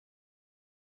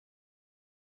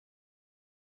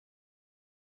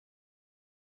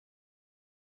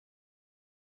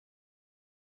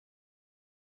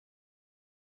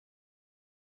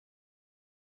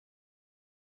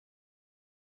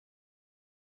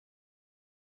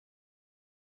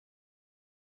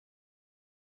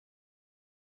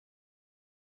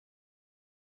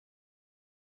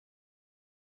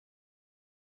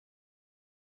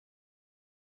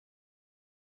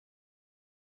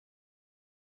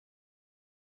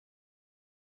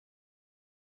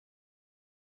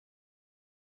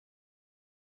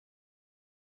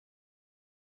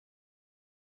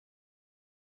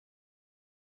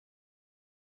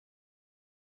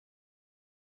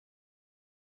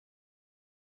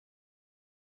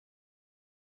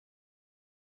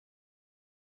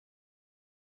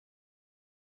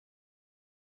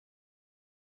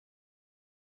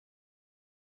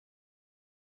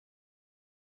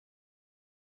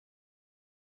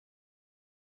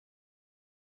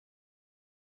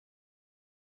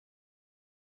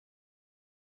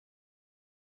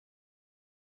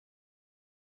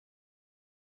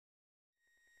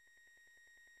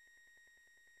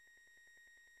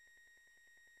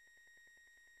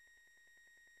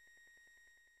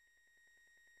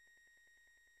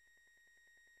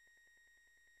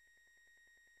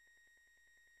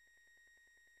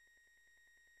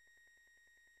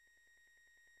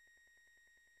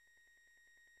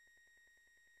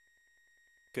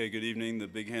Okay, good evening. The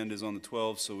big hand is on the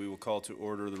 12th, so we will call to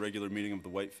order the regular meeting of the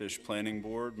Whitefish Planning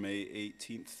Board, May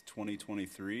 18th,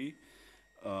 2023.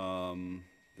 The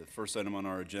first item on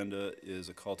our agenda is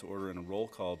a call to order and a roll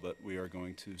call, but we are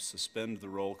going to suspend the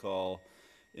roll call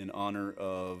in honor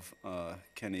of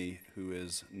Kenny, who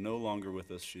is no longer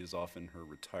with us. She is off in her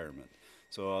retirement.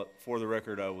 So for the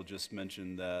record, I will just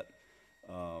mention that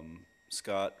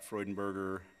Scott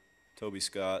Freudenberger, Toby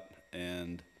Scott,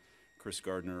 and Chris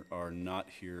Gardner are not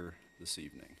here this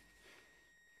evening.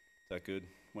 Is that good,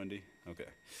 Wendy? Okay.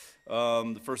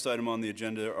 The first item on the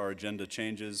agenda are agenda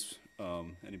changes.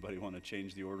 Anybody want to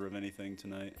change the order of anything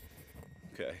tonight?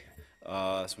 Okay.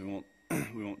 So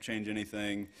we won't change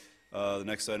anything. The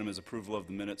next item is approval of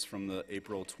the minutes from the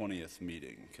April 20th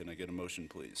meeting. Can I get a motion,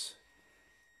 please?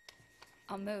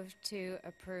 I'll move to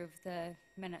approve the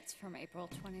minutes from April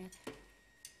 20th.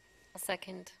 I'll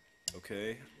second.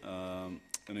 Okay.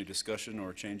 Any discussion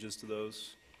or changes to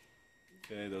those?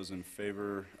 Okay, those in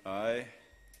favor, aye.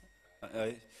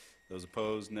 Aye. Those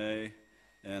opposed, nay.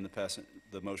 And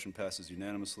the motion passes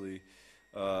unanimously.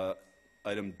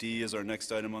 Item D is our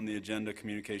next item on the agenda,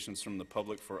 communications from the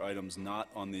public for items not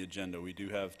on the agenda. We do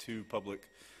have 2 public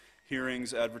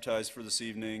hearings advertised for this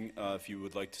evening. If you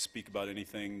would like to speak about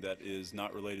anything that is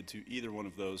not related to either one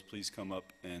of those, please come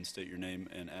up and state your name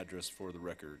and address for the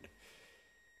record.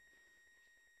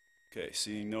 Okay,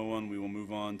 seeing no one, we will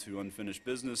move on to unfinished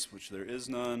business, which there is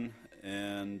none,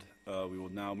 and we will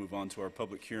now move on to our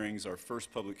public hearings. Our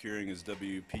first public hearing is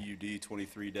WPUD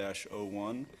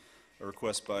 23-01, a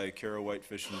request by Cara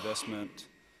Whitefish Investment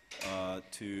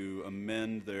to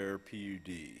amend their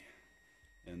PUD.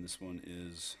 And this one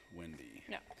is Wendy.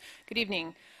 Yeah. Good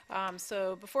evening.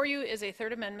 So before you is a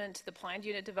third amendment to the planned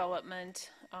unit development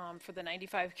for the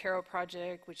 95 Caro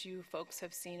project, which you folks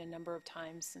have seen a number of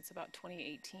times since about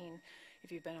 2018,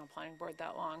 if you've been on planning board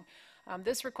that long.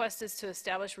 This request is to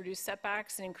establish reduced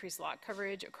setbacks and increase lot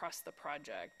coverage across the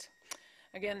project.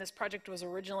 Again, this project was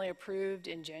originally approved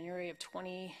in January of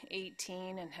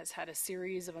 2018 and has had a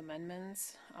series of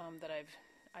amendments that I've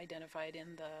identified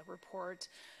in the report.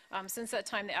 Since that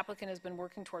time, the applicant has been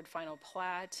working toward final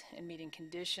plat and meeting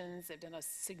conditions. They've done a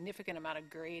significant amount of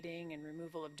grading and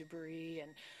removal of debris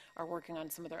and are working on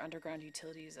some of their underground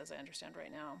utilities, as I understand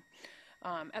right now.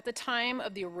 At the time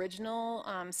of the original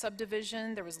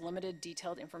subdivision, there was limited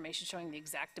detailed information showing the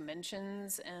exact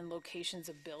dimensions and locations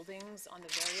of buildings on the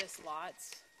various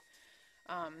lots.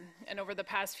 And over the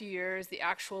past few years, the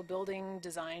actual building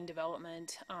design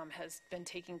development has been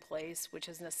taking place, which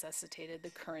has necessitated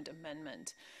the current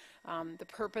amendment. The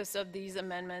purpose of these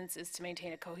amendments is to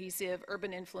maintain a cohesive,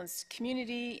 urban influenced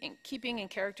community in keeping in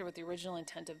character with the original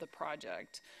intent of the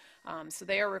project. So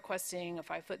they are requesting a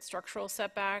 5-foot structural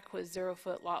setback with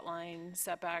 0-foot lot line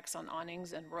setbacks on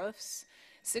awnings and roofs,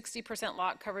 60%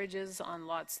 lot coverages on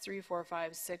lots 3, 4,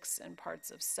 5, 6, and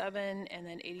parts of 7, and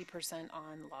then 80%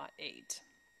 on lot 8.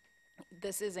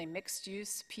 This is a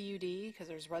mixed-use PUD because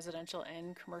there's residential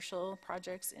and commercial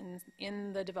projects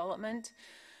in the development.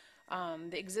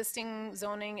 The existing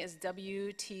zoning is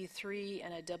WT3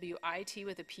 and a WIT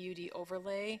with a PUD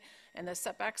overlay, and the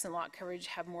setbacks and lot coverage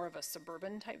have more of a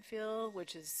suburban type feel,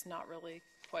 which is not really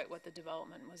quite what the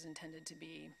development was intended to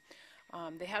be.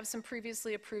 They have some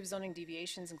previously approved zoning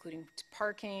deviations, including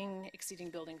parking, exceeding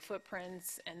building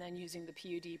footprints, and then using the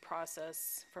PUD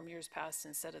process from years past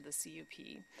instead of the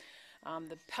CUP.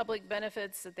 The public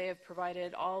benefits that they have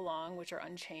provided all along, which are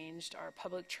unchanged, are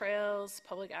public trails,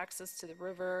 public access to the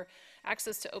river,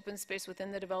 access to open space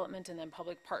within the development, and then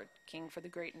public parking for the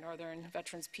Great Northern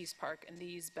Veterans Peace Park, and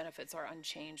these benefits are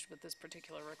unchanged with this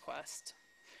particular request.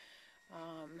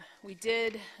 We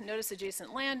did notice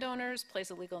adjacent landowners, place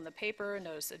a legal in the paper,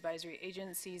 notice advisory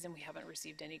agencies, and we haven't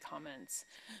received any comments.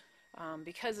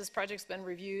 Because this project's been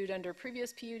reviewed under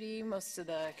previous PUD, most of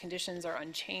the conditions are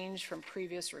unchanged from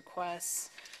previous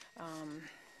requests.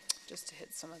 Just to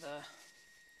hit some of the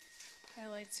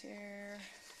highlights here.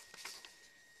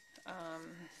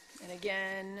 And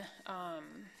again,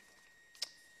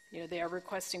 they are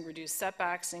requesting reduced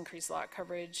setbacks, increased lot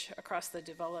coverage across the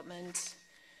development.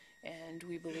 And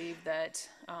we believe that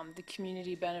the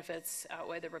community benefits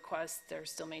outweigh the request. They're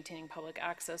still maintaining public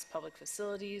access, public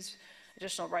facilities,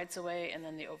 additional rights-of-way, and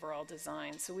then the overall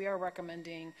design. So we are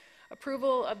recommending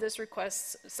approval of this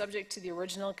request subject to the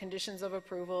original conditions of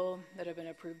approval that have been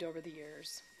approved over the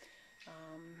years.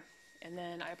 And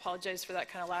then I apologize for that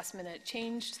kind of last-minute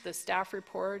change to the staff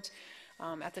report.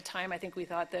 At the time, I think we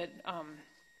thought that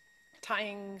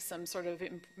tying some sort of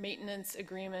maintenance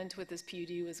agreement with this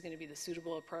PUD was going to be the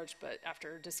suitable approach, but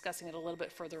after discussing it a little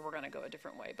bit further, we're going to go a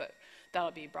different way, but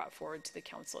that'll be brought forward to the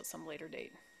council at some later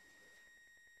date.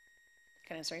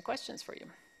 can answer any questions for you.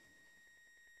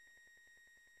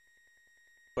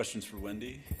 Questions for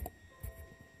Wendy?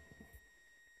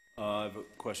 I have a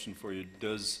question for you.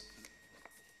 Does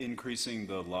increasing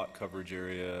the lot coverage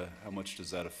area, how much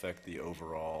does that affect the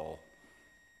overall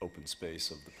open space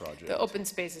of the project? The open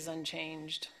space is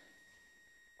unchanged.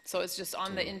 So it's just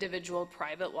on the individual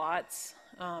private lots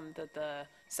that the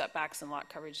setbacks and lot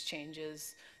coverage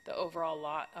changes. The overall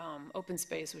lot, open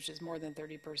space, which is more than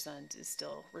 30%, is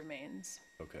still remains.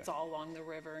 Okay. It's all along the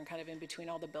river and kind of in between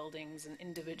all the buildings and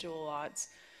individual lots,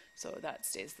 so that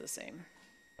stays the same.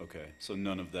 Okay, so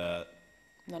none of that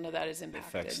Is impacted.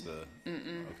 affects the,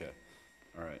 okay,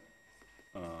 all right.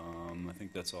 I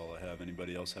think that's all I have.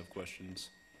 Anybody else have questions?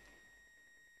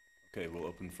 Okay, we'll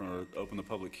open the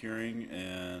public hearing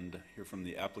and hear from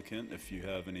the applicant if you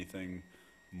have anything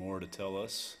more to tell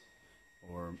us,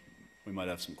 or we might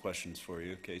have some questions for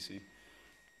you. Casey?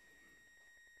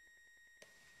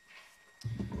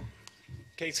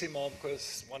 Casey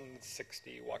Malmquist,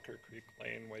 160 Walker Creek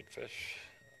Lane, Whitefish.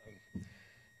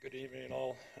 Good evening,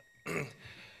 all.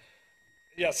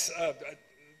 Yes,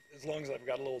 as long as I've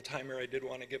got a little time here, I did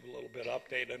want to give a little bit of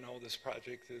update. I know this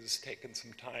project has taken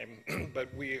some time,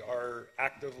 but we are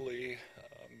actively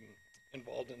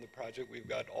involved in the project. We've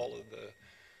got all of the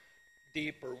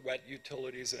deep or wet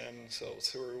utilities in, so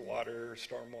sewer, water,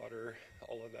 stormwater,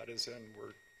 all of that is in.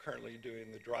 We're currently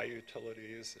doing the dry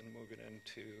utilities and moving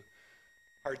into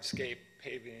hardscape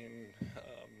paving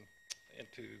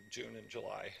into June and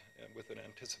July, and with an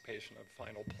anticipation of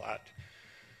final plat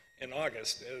in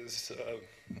August as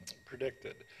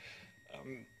predicted.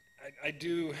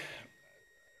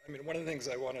 One of the things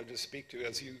I wanted to speak to,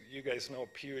 as you guys know,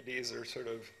 PUDs are sort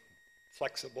of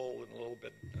flexible and a little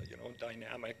bit,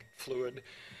 dynamic, fluid.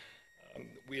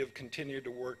 We have continued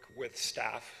to work with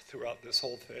staff throughout this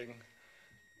whole thing,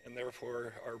 and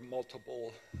therefore our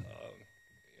multiple,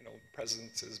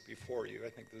 presences before you. I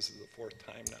think this is the fourth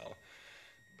time now.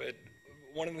 But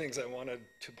one of the things I wanted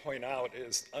to point out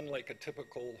is, unlike a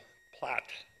typical plat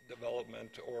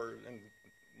development, or in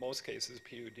most cases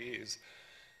PUDs,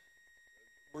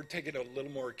 we're taking a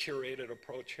little more curated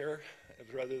approach here.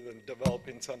 Rather than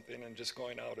developing something and just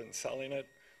going out and selling it,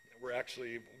 we're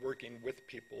actually working with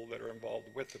people that are involved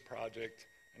with the project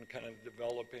and kind of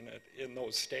developing it in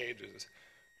those stages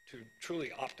to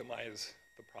truly optimize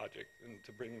the project and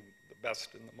to bring the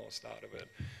best and the most out of it.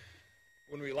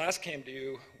 When we last came to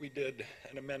you, we did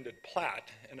an amended plat,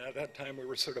 and at that time we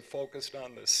were sort of focused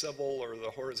on the civil or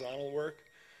the horizontal work,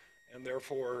 and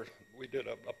therefore we did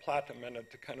a plat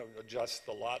amendment to kind of adjust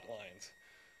the lot lines.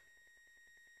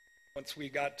 Once we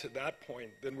got to that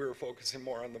point, then we were focusing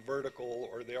more on the vertical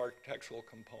or the architectural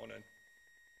component.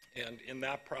 And in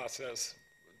that process,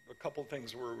 a couple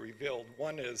things were revealed.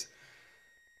 One is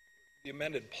the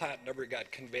amended plat never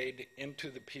got conveyed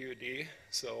into the PUD,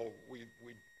 so we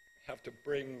have to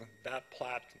bring that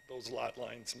plat, those lot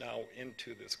lines now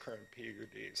into this current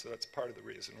PUD. So that's part of the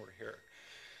reason we're here.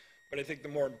 But I think the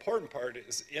more important part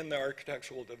is, in the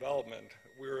architectural development,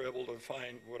 we were able to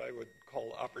find what I would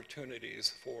call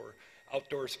opportunities for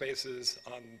outdoor spaces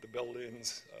on the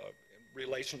buildings,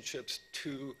 relationships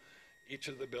to each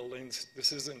of the buildings.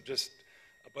 This isn't just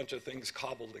a bunch of things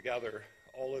cobbled together.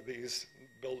 All of these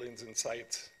buildings and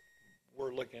sites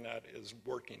we're looking at is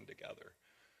working together.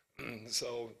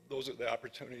 So those are the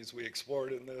opportunities we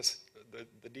explored in this.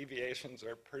 The deviations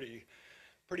are pretty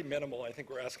minimal. I think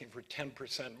we're asking for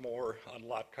 10% more on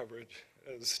lot coverage.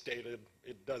 As stated,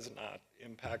 it does not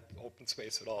impact open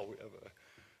space at all. We have a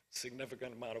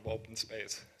significant amount of open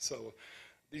space. So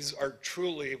these are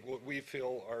truly what we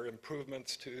feel are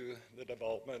improvements to the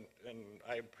development, and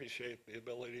I appreciate the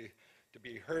ability to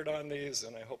be heard on these,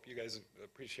 and I hope you guys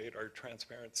appreciate our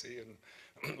transparency.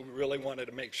 And we really wanted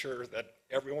to make sure that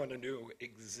everyone knew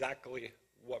exactly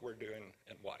what we're doing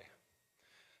and why.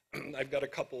 I've got a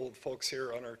couple of folks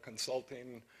here on our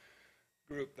consulting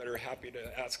group that are happy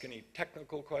to ask any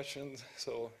technical questions.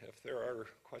 So if there are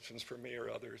questions for me or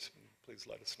others, please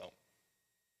let us know.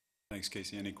 Thanks,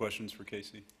 Casey. Any questions for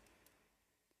Casey?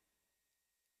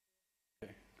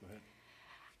 Okay, go ahead.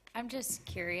 I'm just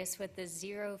curious, with the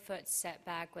 0-foot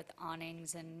setback with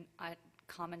awnings and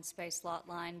common space lot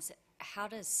lines, how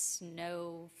does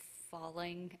snow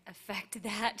falling affect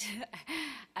that?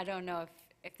 I don't know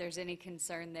if there's any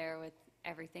concern there with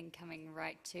everything coming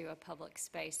right to a public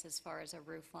space as far as a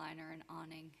roof line or an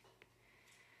awning.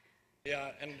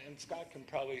 Yeah, and Scott can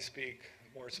probably speak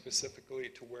more specifically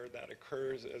to where that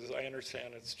occurs. As I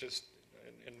understand, it's just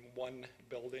in one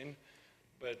building,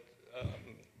 but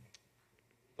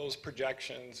those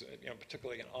projections,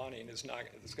 particularly an awning, it's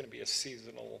going to be a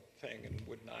seasonal thing and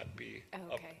would not be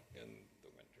up in the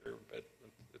winter. But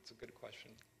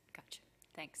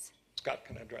Thanks. Scott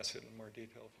can address it in more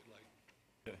detail if you'd like.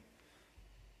 Okay.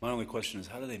 My only question is,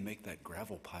 how do they make that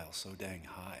gravel pile so dang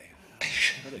high?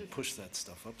 How do they push that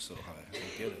stuff up so high? I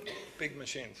don't get it. Big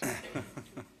machines.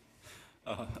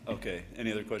 Okay,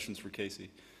 any other questions for Casey?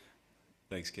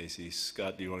 Thanks, Casey.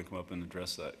 Scott, do you want to come up and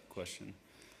address that question?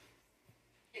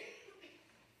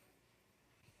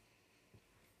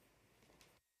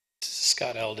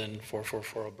 Scott Eldon,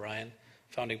 444 O'Brien,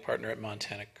 founding partner at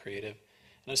Montana Creative.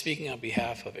 And I'm speaking on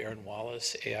behalf of Aaron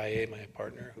Wallace, AIA, my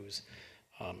partner, who's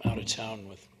out of town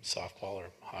with softball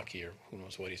or hockey or who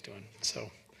knows what he's doing.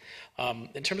 So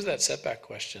in terms of that setback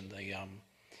question, the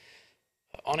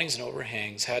awnings and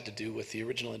overhangs had to do with the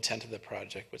original intent of the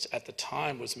project, which at the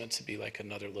time was meant to be like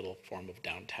another little form of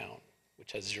downtown,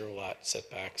 which has 0 lot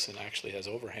setbacks and actually has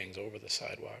overhangs over the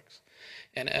sidewalks.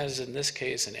 And as in this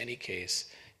case, in any case,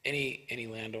 any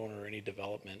landowner or any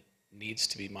development needs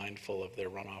to be mindful of their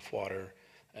runoff water,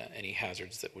 any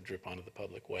hazards that would drip onto the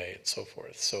public way and so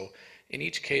forth. So in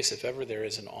each case, if ever there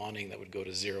is an awning that would go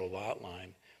to 0 lot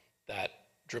line, that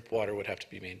drip water would have to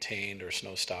be maintained, or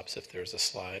snow stops if there's a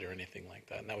slide or anything like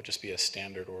that. And that would just be a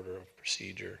standard order of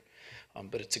procedure.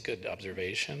 But it's a good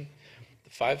observation. The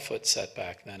 5-foot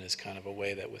setback then is kind of a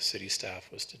way that with city staff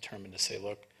was determined to say,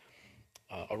 look,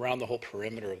 around the whole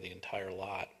perimeter of the entire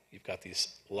lot, you've got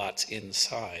these lots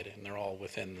inside, and they're all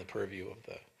within the purview of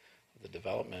the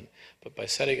development. But by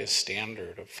setting a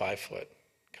standard of 5 foot,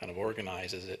 kind of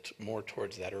organizes it more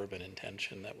towards that urban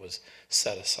intention that was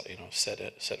set aside,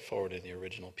 set forward in the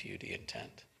original PUD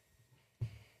intent.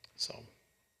 So,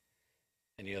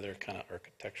 any other kind of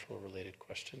architectural related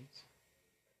questions?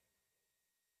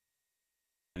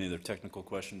 Any other technical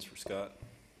questions for Scott?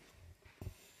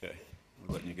 Okay,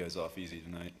 we're letting you guys off easy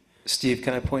tonight. Steve,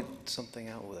 can I point something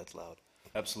out? Oh, that's loud.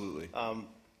 Absolutely.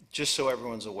 Just so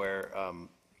everyone's aware,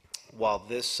 while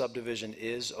this subdivision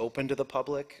is open to the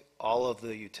public, all of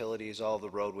the utilities, all of the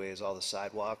roadways, all the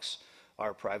sidewalks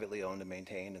are privately owned and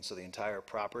maintained, and so the entire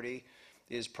property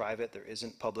is private. There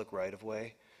isn't public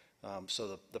right-of-way.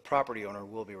 So the property owner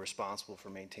will be responsible for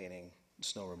maintaining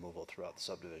snow removal throughout the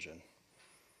subdivision.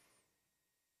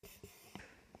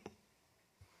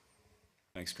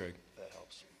 Thanks, Craig. That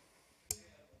helps.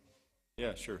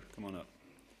 Yeah, sure, come on up.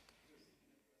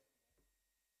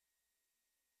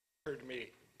 Occurred to me,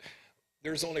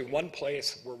 there's only one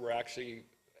place where we're actually,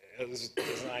 as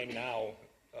designed now,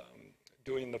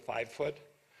 doing the 5 foot.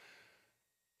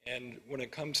 And when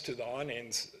it comes to the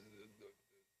awnings,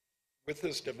 with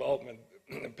this development,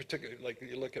 particularly like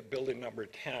you look at building number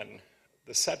 10,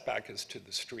 the setback is to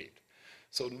the street.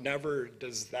 So never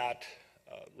does that,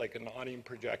 like an awning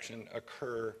projection,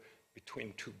 occur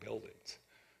between 2 buildings.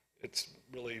 It's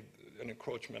really an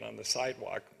encroachment on the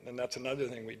sidewalk. And that's another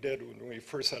thing we did when we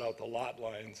first set out the lot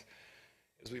lines,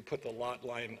 is we put the lot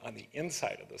line on the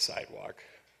inside of the sidewalk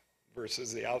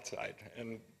versus the outside.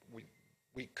 And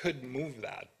we could move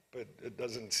that, but it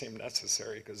doesn't seem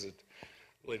necessary because it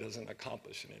really doesn't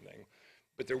accomplish anything.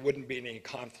 But there wouldn't be any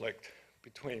conflict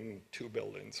between 2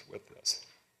 buildings with this.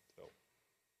 So.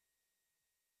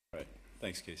 All right,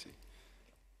 thanks, Casey.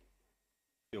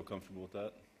 Feel comfortable with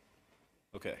that?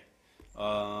 Okay.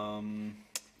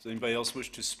 Does anybody else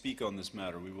wish to speak on this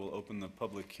matter? We will open the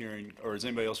public hearing, or does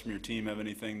anybody else from your team have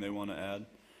anything they want to add?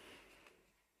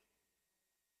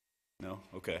 No?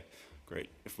 Okay, great.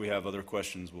 If we have other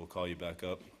questions, we'll call you back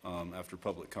up after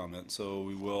public comment. So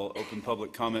we will open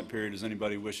public comment period. Does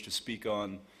anybody wish to speak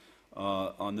on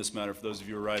this matter? For those of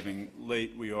you arriving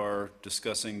late, we are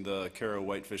discussing the Caro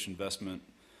Whitefish investment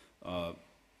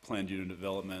planned unit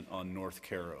development on North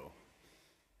Caro.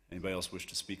 Anybody else wish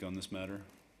to speak on this matter?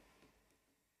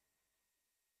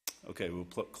 Okay, we'll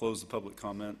close the public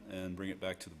comment and bring it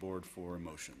back to the board for a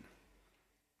motion.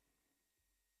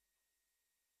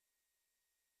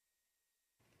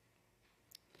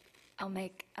 I'll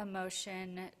make a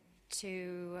motion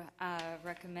to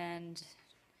recommend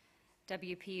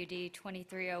WPUD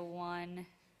 2301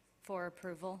 for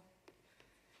approval.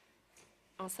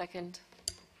 I'll second.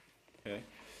 Okay.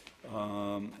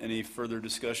 Any further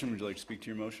discussion? Would you like to speak to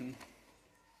your motion?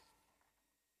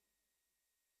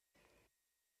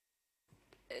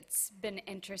 It's been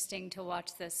interesting to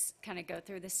watch this kind of go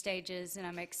through the stages, and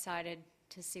I'm excited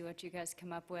to see what you guys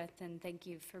come up with, and thank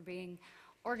you for being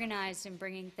organized and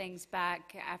bringing things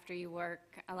back after you work.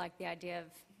 I like the idea of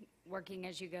working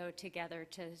as you go together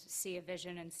to see a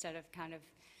vision instead of kind of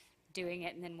doing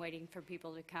it and then waiting for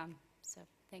people to come. So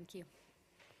thank you.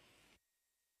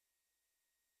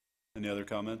 Any other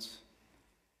comments?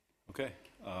 Okay,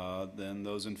 then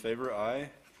those in favor, aye.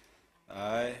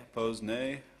 Aye, opposed,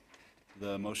 nay.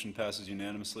 The motion passes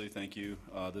unanimously. Thank you.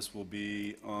 This will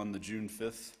be on the June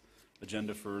 5th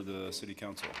agenda for the city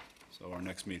council, so our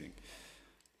next meeting.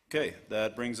 Okay,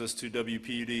 that brings us to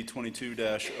WPUD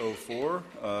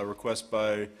 22-04, request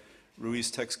by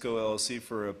Ruiz Texco LLC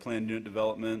for a planned unit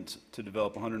development to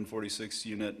develop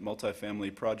 146-unit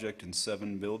multifamily project in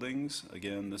 7 buildings.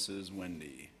 Again, this is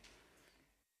Wendy.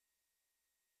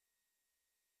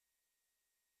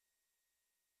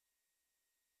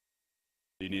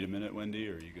 Do you need a minute, Wendy,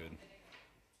 or are you good?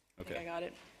 I think I Okay. got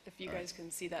it, if you All right. guys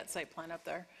can see that site plan up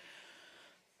there.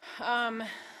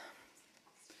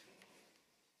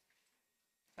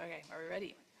 Okay, are we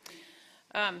ready?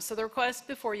 So the request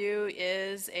before you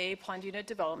is a planned unit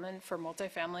development for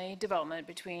multifamily development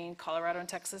between Colorado and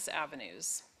Texas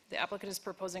avenues. The applicant is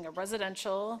proposing a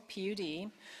residential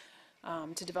PUD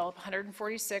to develop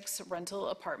 146 rental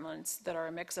apartments that are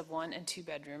a mix of 1 and 2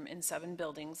 bedroom in 7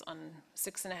 buildings on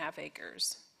 6.5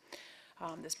 acres.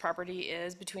 This property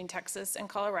is between Texas and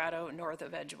Colorado, north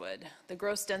of Edgewood. The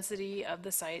gross density of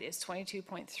the site is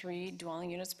 22.3 dwelling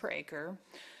units per acre.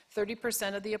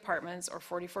 30% of the apartments, or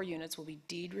 44 units, will be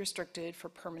deed restricted for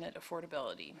permanent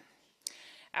affordability.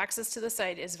 Access to the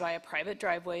site is via private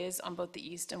driveways on both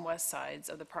the east and west sides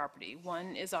of the property.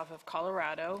 1 is off of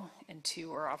Colorado and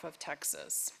 2 are off of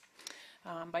Texas.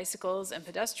 Bicycles and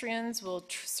pedestrians will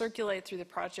circulate through the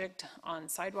project on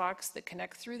sidewalks that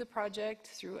connect through the project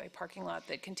through a parking lot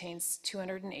that contains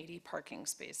 280 parking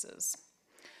spaces.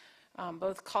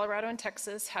 Both Colorado and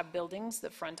Texas have buildings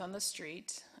that front on the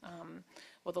street,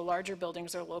 while the larger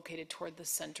buildings are located toward the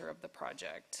center of the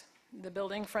project. The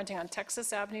building fronting on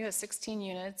Texas Avenue has 16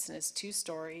 units and is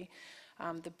 2-story.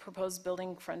 The proposed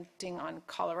building fronting on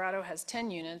Colorado has 10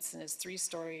 units and is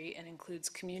 3-story and includes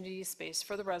community space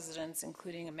for the residents,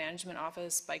 including a management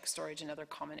office, bike storage, and other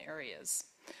common areas.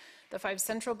 The 5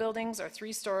 central buildings are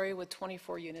 3-story with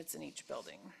 24 units in each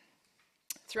building.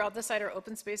 Throughout the site are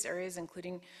open space areas,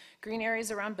 including green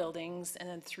areas around buildings, and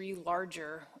then 3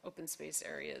 larger open space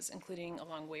areas, including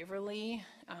along Waverly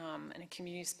and a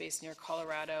community space near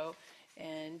Colorado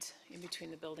and in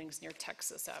between the buildings near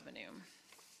Texas Avenue.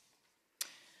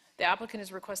 The applicant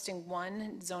is requesting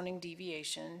 1 zoning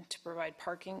deviation to provide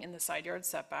parking in the side yard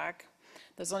setback.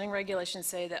 The zoning regulations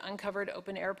say that uncovered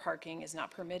open-air parking is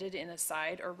not permitted in a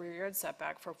side or rear yard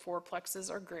setback for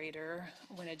 4plexes or greater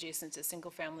when adjacent to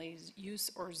single-family use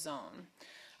or zone.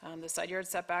 The side yard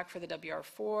setback for the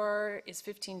WR4 is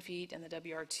 15 feet and the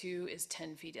WR2 is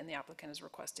 10 feet, and the applicant is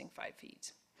requesting 5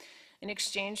 feet. In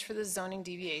exchange for the zoning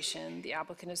deviation, the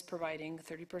applicant is providing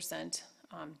 30%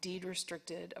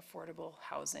 deed-restricted affordable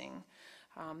housing.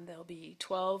 There'll be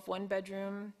 12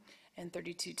 one-bedroom and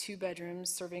 32 two-bedrooms,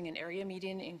 serving an area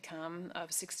median income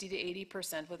of 60 to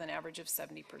 80% with an average of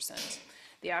 70%.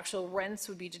 The actual rents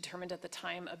would be determined at the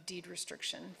time of deed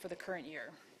restriction for the current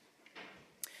year.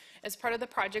 As part of the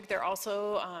project, they're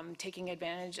also taking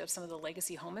advantage of some of the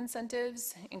legacy home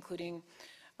incentives, including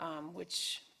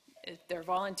which, if they're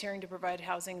volunteering to provide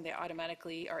housing, they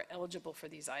automatically are eligible for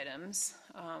these items.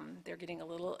 They're getting a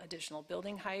little additional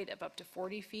building height of up to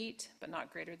 40 feet, but not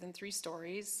greater than 3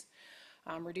 stories.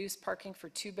 Reduced parking for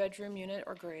 2-bedroom unit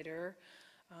or greater.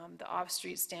 The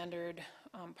off-street standard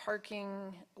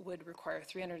parking would require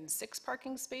 306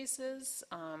 parking spaces,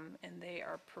 and they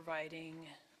are providing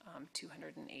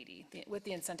 280. With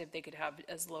the incentive, they could have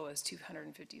as low as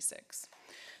 256.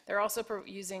 They're also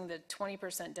using the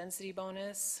 20% density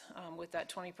bonus. With that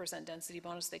 20% density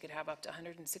bonus, they could have up to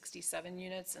 167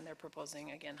 units, and they're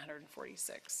proposing, again,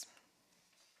 146.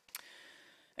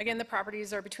 Again, the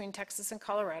properties are between Texas and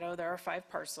Colorado. There are 5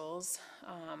 parcels.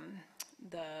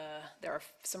 There are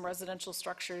some residential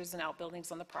structures and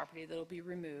outbuildings on the property that will be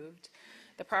removed.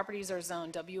 The properties are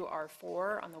zoned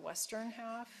WR4 on the western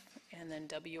half and then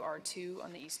WR2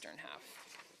 on the eastern half.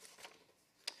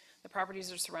 The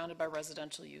properties are surrounded by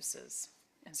residential uses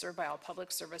and served by all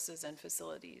public services and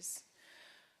facilities.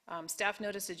 Staff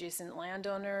noticed adjacent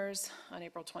landowners on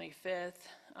April 25th.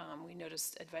 We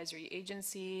noticed advisory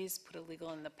agencies, put a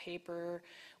legal in the paper.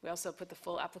 We also put the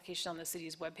full application on the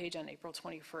city's webpage on April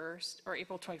 21st or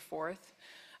April 24th.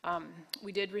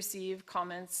 We did receive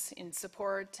comments in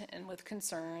support and with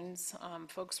concerns.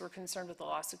 Folks were concerned with the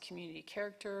loss of community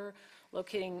character,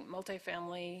 locating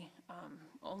multifamily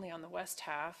only on the west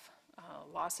half,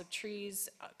 loss of trees,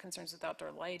 concerns with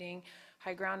outdoor lighting,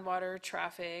 high groundwater,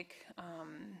 traffic,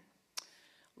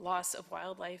 loss of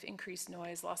wildlife, increased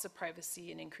noise, loss of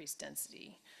privacy, and increased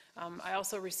density. I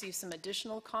also received some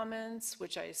additional comments,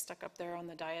 which I stuck up there on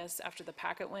the dais after the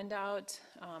packet went out,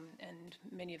 and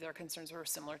many of their concerns were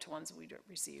similar to ones that we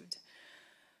received.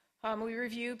 We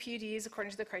review PUDs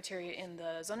according to the criteria in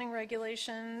the zoning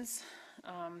regulations.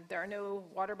 There are no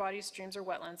water bodies, streams, or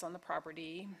wetlands on the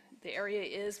property. The area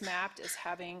is mapped as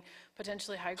having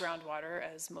potentially high groundwater,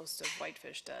 as most of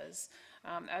Whitefish does.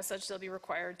 As such, they'll be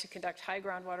required to conduct high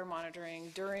groundwater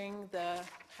monitoring during the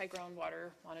high groundwater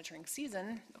monitoring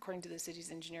season, according to the city's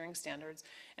engineering standards,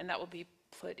 and that will be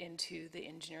put into the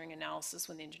engineering analysis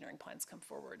when the engineering plans come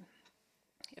forward,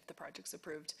 if the project's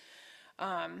approved.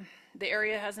 The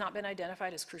area has not been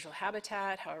identified as crucial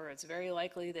habitat. However, it's very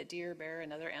likely that deer, bear,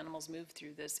 and other animals move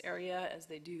through this area as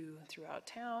they do throughout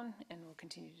town and will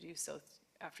continue to do so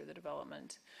after the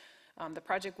development. The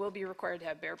project will be required to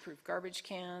have bear-proof garbage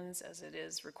cans, as it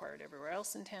is required everywhere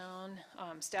else in town.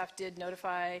 Staff did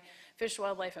notify Fish,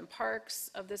 Wildlife, and Parks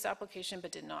of this application,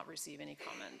 but did not receive any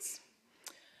comments.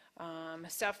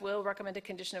 Staff will recommend a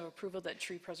condition of approval that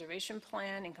tree preservation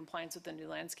plan in compliance with the new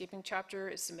landscaping chapter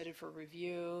is submitted for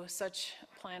review. Such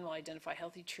plan will identify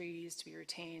healthy trees to be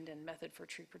retained and method for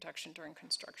tree protection during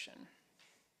construction.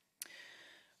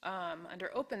 Under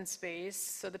open space,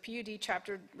 so the PUD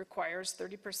chapter requires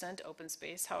 30% open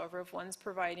space. However, if one's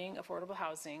providing affordable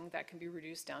housing, that can be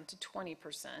reduced down to 20%.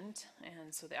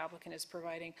 And so the applicant is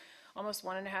providing almost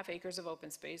 1.5 acres of open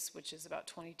space, which is about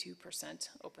 22%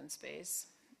 open space.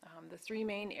 The three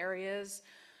main areas,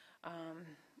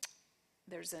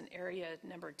 there's an area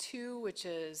number 2, which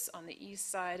is on the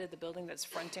east side of the building that's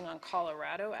fronting on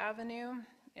Colorado Avenue,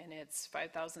 and it's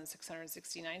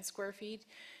 5,669 square feet.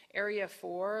 Area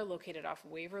 4, located off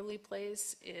Waverly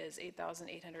Place, is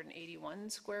 8,881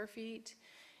 square feet.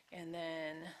 And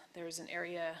then there's an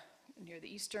area near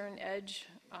the eastern edge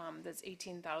that's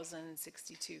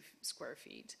 18,062 square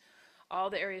feet. All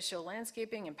the areas show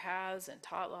landscaping and paths and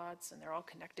tot lots, and they're all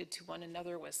connected to one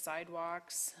another with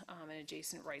sidewalks and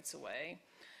adjacent rights-of-way.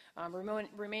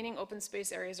 Remaining open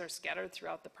space areas are scattered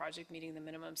throughout the project, meeting the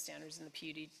minimum standards in the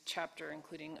PUD chapter,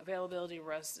 including availability,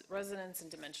 residence,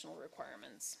 and dimensional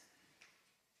requirements.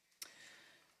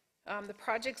 The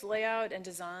project's layout and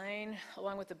design,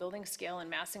 along with the building scale and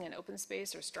massing and open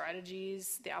space, are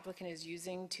strategies the applicant is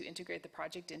using to integrate the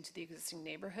project into the existing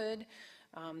neighborhood.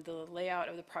 The layout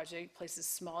of the project places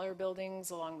smaller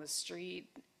buildings along the street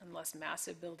and less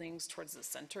massive buildings towards the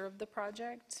center of the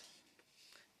project,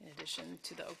 in addition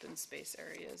to the open space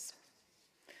areas.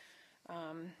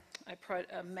 I put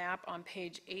a map on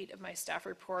page 8 of my staff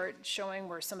report showing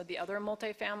where some of the other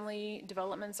multifamily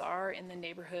developments are in the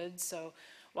neighborhood. So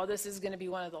while this is going to be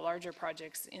one of the larger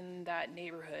projects in that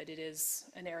neighborhood, it is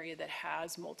an area that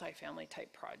has multifamily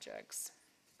type projects.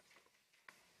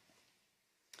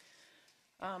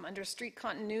 Under street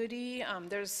continuity,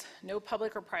 there's no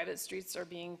public or private streets are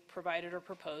being provided or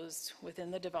proposed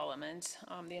within the development.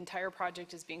 The entire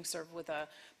project is being served with a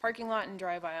parking lot and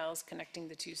drive aisles connecting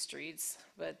the two streets,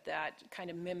 but that kind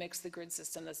of mimics the grid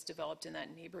system that's developed in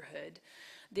that neighborhood.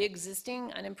 The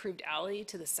existing unimproved alley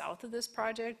to the south of this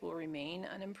project will remain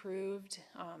unimproved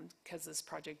because this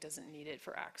project doesn't need it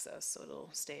for access, so it'll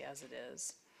stay as it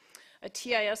is. A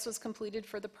TIS was completed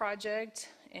for the project,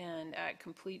 and at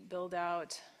complete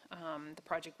build-out, the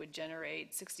project would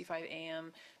generate 65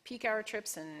 AM peak hour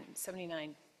trips and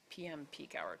 79 PM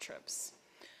peak hour trips.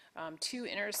 2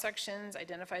 intersections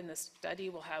identified in the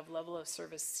study will have level of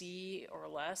service C or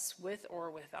less with or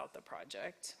without the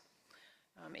project.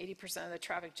 80% of the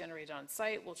traffic generated on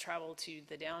site will travel to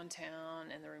the downtown,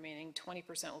 and the remaining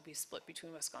 20% will be split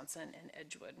between Wisconsin and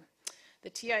Edgewood. The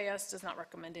TIS does not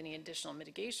recommend any additional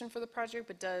mitigation for the project,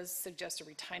 but does suggest a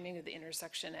retiming of the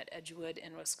intersection at Edgewood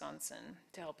and Wisconsin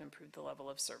to help improve the level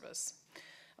of service.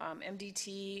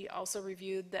 MDT also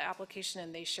reviewed the application,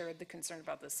 and they shared the concern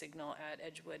about the signal at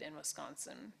Edgewood and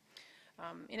Wisconsin.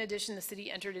 In addition, the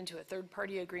city entered into a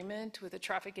third-party agreement with a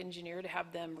traffic engineer to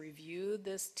have them review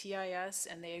this TIS,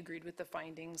 and they agreed with the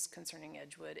findings concerning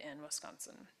Edgewood and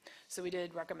Wisconsin. So we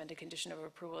did recommend a condition of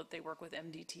approval that they work with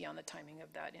MDT on the timing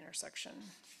of that intersection.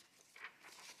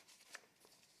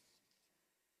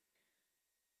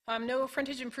 No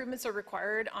frontage improvements are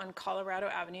required on Colorado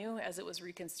Avenue, as it was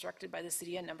reconstructed by the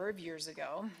city a number of years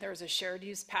ago. There is a shared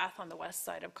use path on the west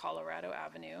side of Colorado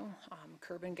Avenue.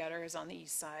 Curb and gutter is on the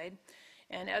east side.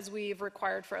 And as we've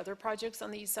required for other projects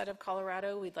on the east side of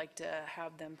Colorado, we'd like to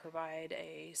have them provide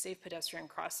a safe pedestrian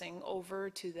crossing over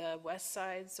to the west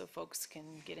side so folks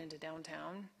can get into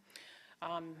downtown.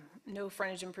 No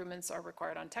frontage improvements are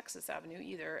required on Texas Avenue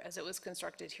either, as it was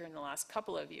constructed here in the last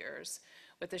couple of years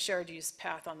with the shared use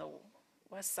path on the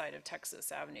west side of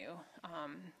Texas Avenue.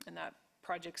 And that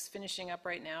project's finishing up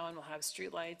right now, and we'll have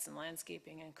streetlights and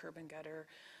landscaping and curb and gutter.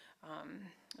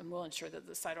 And we'll ensure that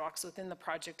the sidewalks within the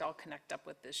project all connect up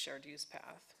with this shared use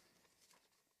path.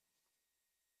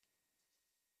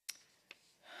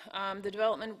 The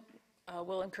development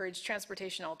We'll encourage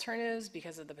transportation alternatives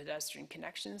because of the pedestrian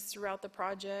connections throughout the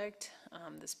project.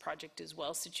 This project is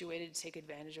well situated to take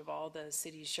advantage of all the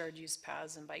city's shared use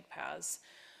paths and bike paths.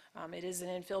 It is an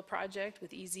infill project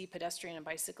with easy pedestrian and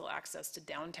bicycle access to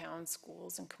downtown,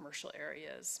 schools, and commercial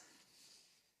areas.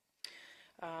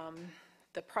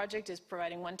 The project is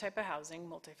providing one type of housing,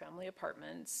 multifamily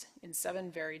apartments, in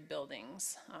 7 varied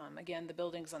buildings. Again, the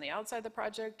buildings on the outside of the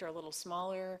project are a little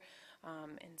smaller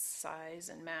in size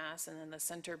and mass, and then the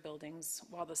center buildings,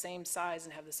 while the same size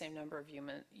and have the same number of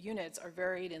units, are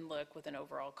varied in look with an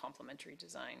overall complementary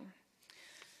design.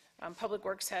 Public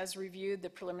Works has reviewed the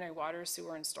preliminary water,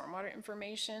 sewer, and stormwater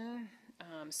information.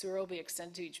 Sewer will be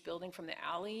extended to each building from the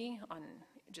alley on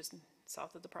just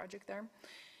south of the project there.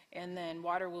 And then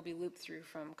water will be looped through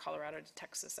from Colorado to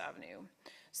Texas Avenue.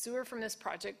 Sewer from this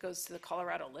project goes to the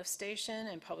Colorado lift station,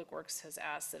 and Public Works has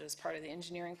asked that as part of the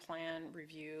engineering plan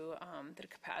review, that a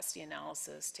capacity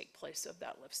analysis take place of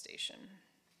that lift station.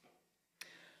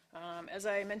 As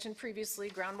I mentioned previously,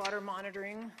 groundwater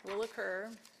monitoring will occur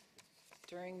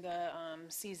during the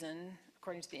season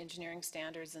according to the engineering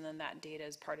standards, and then that data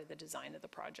is part of the design of the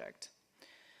project.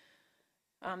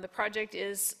 The project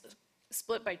is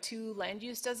split by 2 land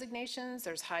use designations.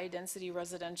 There's high density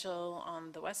residential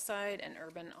on the west side and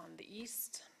urban on the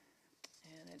east.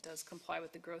 And it does comply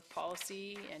with the growth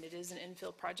policy, and it is an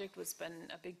infill project, which has been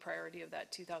a big priority of that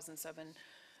 2007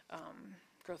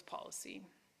 growth policy.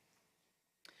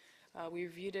 We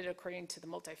reviewed it according to the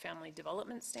multifamily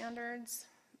development standards.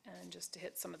 And just to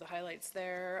hit some of the highlights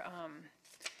there,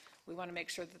 we want to make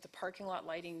sure that the parking lot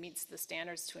lighting meets the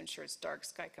standards to ensure it's dark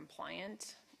sky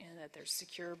compliant, and that there's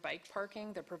secure bike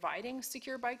parking. They're providing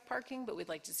secure bike parking, but we'd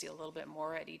like to see a little bit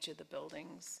more at each of the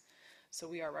buildings. So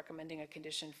we are recommending a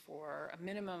condition for a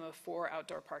minimum of 4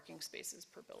 outdoor parking spaces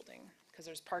per building, because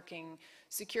there's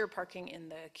secure parking in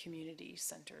the community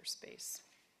center space.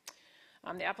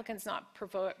 The applicant's not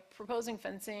proposing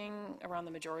fencing around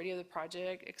the majority of the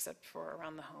project, except for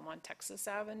around the home on Texas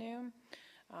Avenue.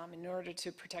 In order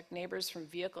to protect neighbors from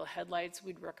vehicle headlights,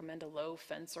 we'd recommend a low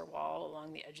fence or wall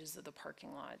along the edges of the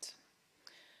parking lot.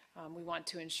 We want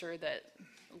to ensure that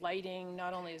lighting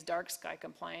not only is dark sky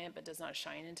compliant, but does not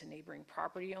shine into neighboring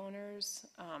property owners,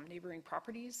 neighboring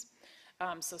properties.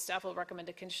 So staff will recommend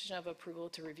a condition of approval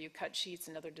to review cut sheets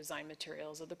and other design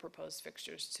materials of the proposed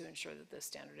fixtures to ensure that this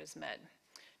standard is met.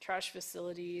 Trash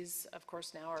facilities, of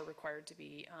course, now are required to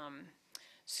be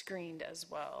screened as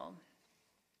well.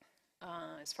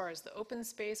 As far as the open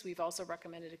space, we've also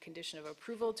recommended a condition of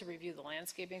approval to review the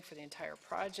landscaping for the entire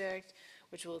project,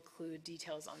 which will include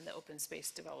details on the open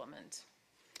space development.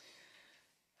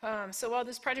 So while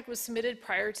this project was submitted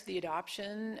prior to the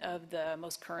adoption of the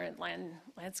most current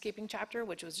landscaping chapter,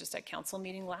 which was just at council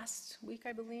meeting last week,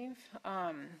 I believe,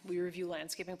 we review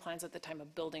landscaping plans at the time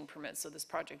of building permits, so this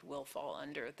project will fall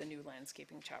under the new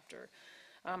landscaping chapter.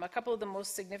 A couple of the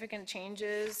most significant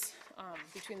changes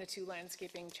between the 2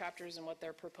 landscaping chapters and what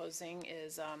they're proposing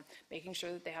is making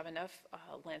sure that they have enough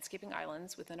landscaping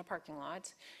islands within a parking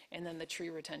lot, and then the tree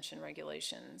retention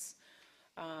regulations.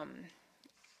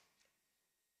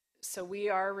 So we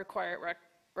are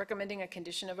recommending a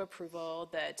condition of approval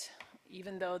that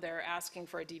even though they're asking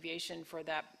for a deviation for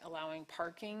that allowing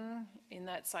parking in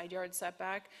that side yard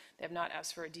setback, they have not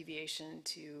asked for a deviation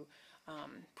to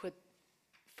put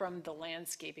from the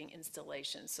landscaping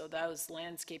installation. So those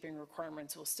landscaping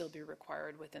requirements will still be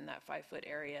required within that 5-foot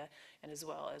area, and as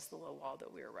well as the low wall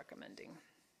that we are recommending.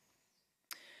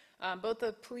 Both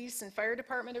the police and fire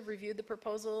department have reviewed the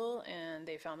proposal, and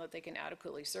they found that they can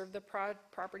adequately serve the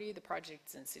property. The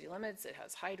project's in city limits, it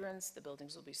has hydrants, the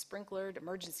buildings will be sprinklered,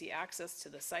 emergency access to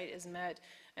the site is met,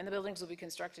 and the buildings will be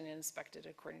constructed and inspected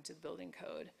according to the building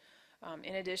code.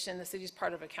 In addition, the city is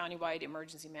part of a countywide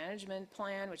emergency management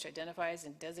plan, which identifies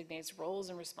and designates roles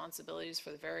and responsibilities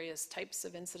for the various types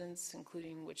of incidents,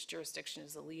 including which jurisdiction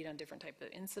is the lead on different types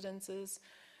of incidences.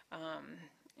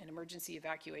 An emergency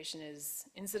evacuation is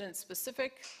incident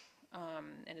specific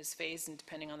and is phased, and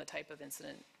depending on the type of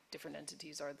incident, different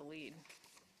entities are the lead.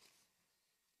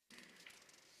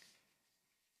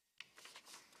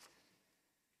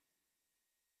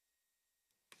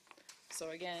 So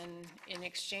again, in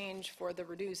exchange for the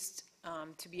reduced,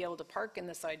 to be able to park in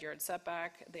the side yard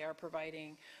setback, they are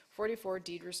providing 44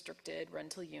 deed restricted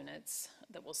rental units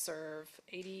that will serve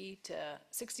 60 to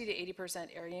 80%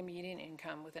 area median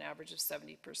income with an average of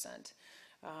 70%.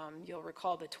 You'll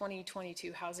recall the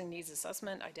 2022 housing needs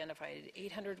assessment identified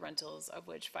 800 rentals, of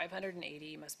which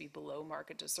 580 must be below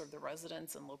market to serve the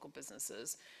residents and local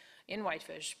businesses in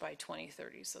Whitefish by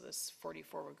 2030. So this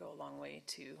 44 would go a long way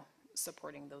to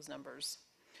supporting those numbers.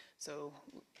 So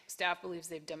staff believes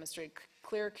they've demonstrated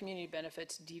clear community benefit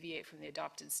to deviate from the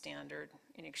adopted standard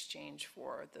in exchange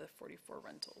for the 44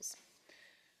 rentals.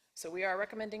 So we are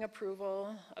recommending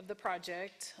approval of the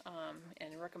project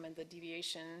and recommend the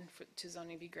deviation to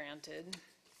zoning be granted,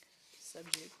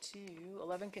 subject to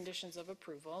 11 conditions of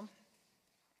approval.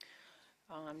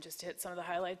 Just to hit some of the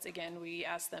highlights, again, we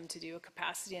asked them to do a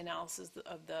capacity analysis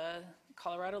of the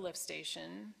Colorado lift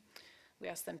station. We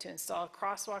asked them to install a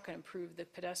crosswalk and improve the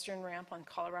pedestrian ramp on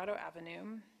Colorado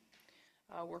Avenue.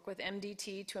 Work with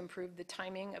MDT to improve the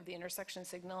timing of the intersection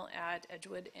signal at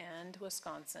Edgewood and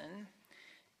Wisconsin.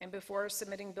 And before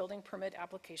submitting building permit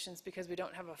applications, because we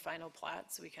don't have a final plat,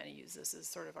 so we kind of use this as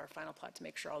sort of our final plat to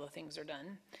make sure all the things are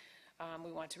done.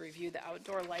 We want to review the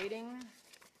outdoor lighting.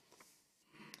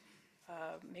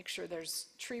 Make sure there's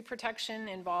tree protection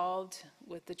involved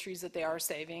with the trees that they are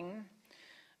saving.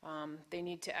 They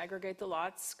need to aggregate the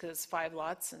lots, because 5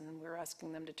 lots, and we're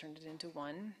asking them to turn it into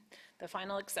 1. The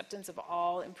final acceptance of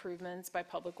all improvements by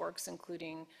Public Works,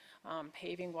 including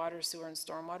paving, water, sewer, and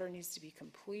stormwater, needs to be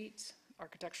complete.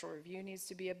 Architectural review needs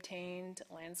to be obtained.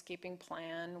 Landscaping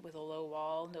plan with a low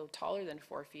wall, no taller than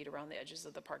 4 feet around the edges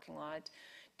of the parking lot.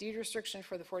 Deed restriction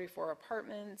for the 44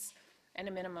 apartments, and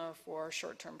a minimum of 4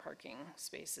 short-term parking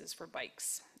spaces for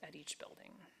bikes at each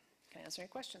building. Can I answer any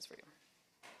questions for you?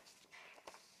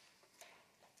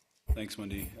 Thanks,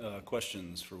 Wendy.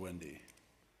 Questions for Wendy?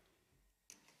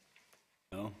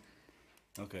 No?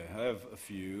 Okay, I have a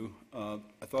few. I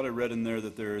thought I read in there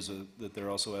that that they're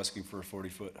also asking for a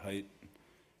 40-foot height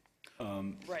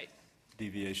Right.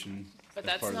 deviation But as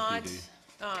that's part of not, the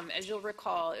PD. as you'll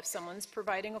recall, if someone's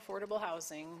providing affordable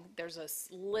housing, there's a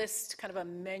list, kind of a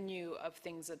menu of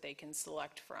things that they can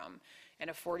select from. And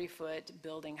a 40-foot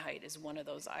building height is one of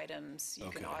those items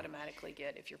you can Okay. automatically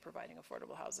get if you're providing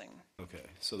affordable housing. Okay,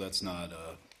 so that's not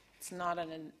It's not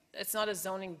a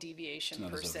zoning deviation It's not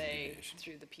a per zoning se deviation.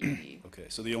 through the PUD. okay,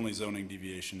 so the only zoning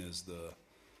deviation is the,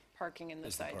 Parking in the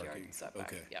Is the side yard parking.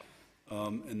 setback, Okay. yep.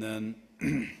 and then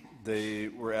they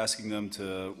were asking them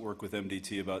to work with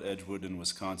MDT about Edgewood in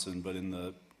Wisconsin, but in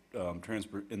the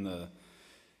in the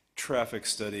traffic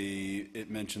study, it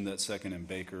mentioned that Second and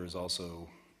Baker is also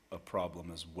a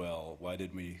problem as well. Why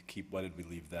did we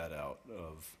leave that out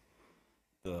of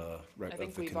the I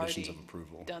think we've conditions already of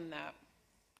approval? done that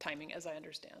timing, as I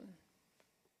understand.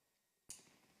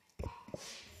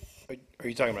 Are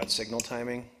you talking about signal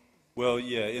timing? Well,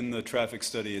 yeah, in the traffic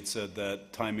study, it said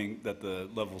that that the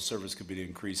level of service could be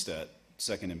increased at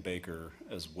Second and Baker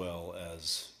as well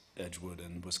as Edgewood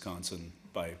and Wisconsin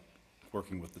by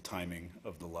working with the timing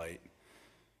of the light.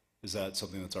 Is that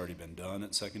something that's already been done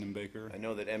at Second and Baker? I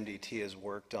know that MDT has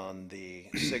worked on the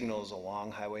signals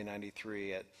along Highway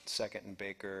 93 at Second and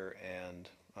Baker and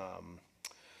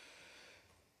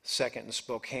Second and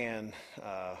Spokane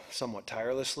somewhat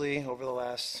tirelessly over the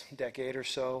last decade or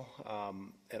so.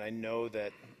 And I know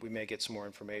that we may get some more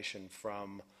information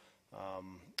from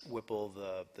Whipple,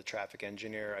 the traffic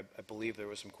engineer. I believe there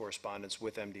was some correspondence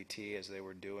with MDT as they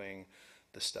were doing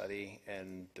the study,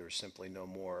 and there's simply no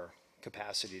more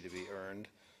capacity to be earned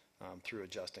through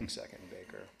adjusting Second and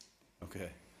Baker.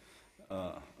 Okay,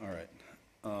 all right.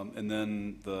 And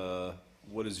then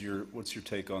what's your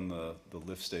take on the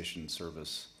lift station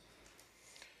service,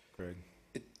 Craig?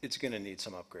 It's going to need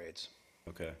some upgrades.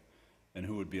 Okay, and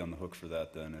who would be on the hook for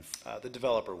that then if? The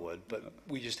developer would, but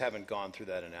we just haven't gone through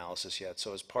that analysis yet.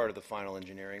 So as part of the final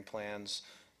engineering plans,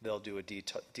 they'll do a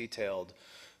detailed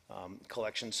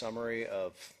collection summary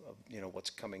of what's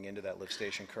coming into that lift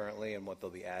station currently and what they'll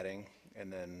be adding,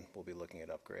 and then we'll be looking at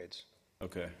upgrades.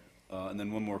 Okay, and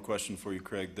then one more question for you,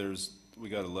 Craig. We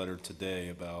got a letter today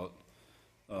about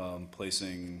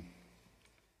placing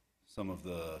some of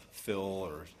the fill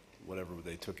or whatever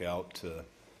they took out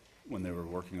when they were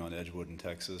working on Edgewood in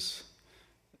Texas.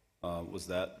 Was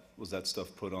that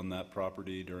stuff put on that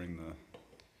property during the?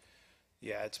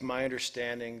 Yeah, it's my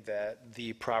understanding that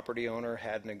the property owner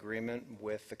had an agreement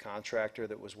with the contractor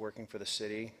that was working for the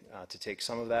city to take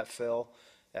some of that fill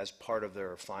as part of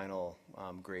their final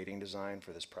grading design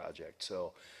for this project.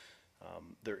 So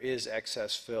there is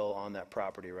excess fill on that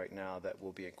property right now that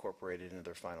will be incorporated into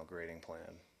their final grading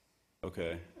plan.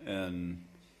 Okay, and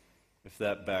if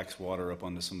that backs water up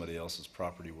onto somebody else's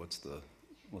property, what's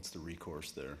the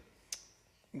recourse there?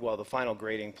 Well, the final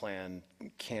grading plan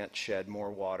can't shed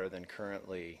more water than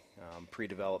currently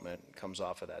pre-development comes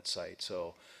off of that site.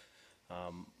 So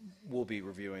we'll be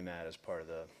reviewing that as part of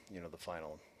the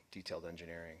final detailed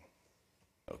engineering.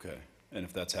 Okay, and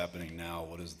if that's happening now,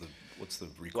 what's the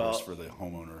recourse for the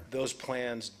homeowner? Those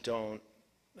plans don't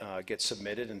get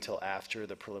submitted until after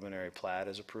the preliminary plat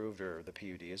is approved or the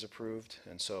PUD is approved,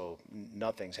 and so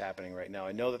nothing's happening right now.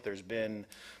 I know that there's been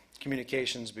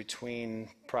communications between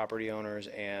property owners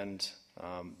and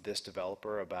this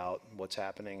developer about what's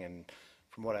happening, and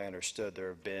from what I understood, there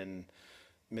have been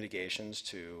mitigations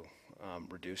to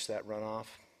reduce that runoff,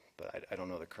 but I don't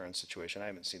know the current situation. I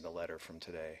haven't seen the letter from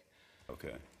today.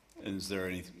 Okay. And is there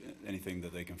anything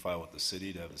that they can file with the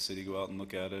city to have the city go out and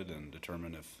look at it and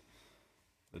determine if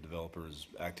the developer has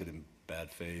acted in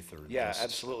bad faith or Yeah, just...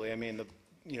 absolutely. I mean,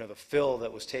 the fill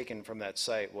that was taken from that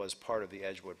site was part of the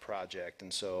Edgewood project,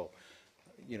 and so,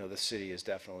 the city is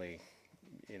definitely,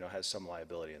 has some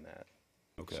liability in that.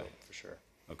 Okay. So, for sure.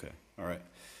 Okay, all right.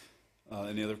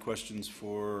 Any other questions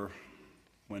for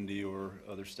Wendy or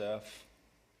other staff?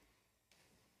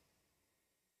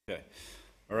 Okay.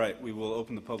 All right, we will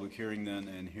open the public hearing then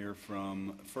and hear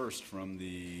first from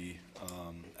the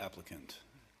applicant.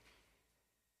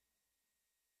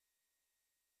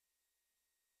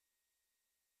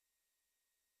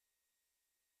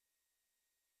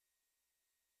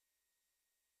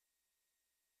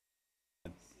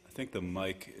 I think the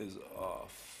mic is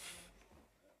off.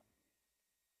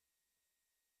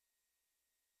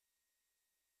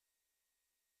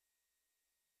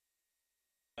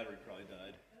 Battery probably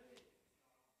died.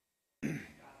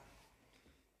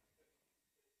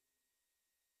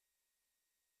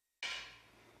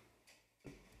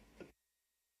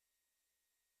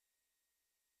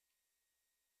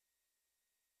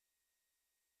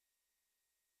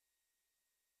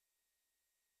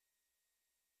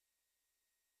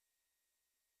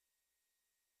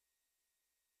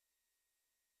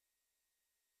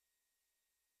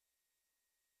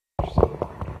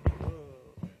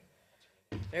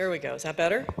 There we go. Is that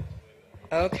better?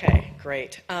 Okay,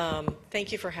 great.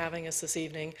 Thank you for having us this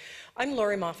evening. I'm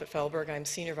Lori Moffett-Felberg. I'm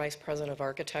Senior Vice President of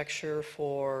Architecture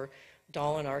for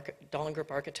Dahlin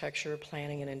Group Architecture,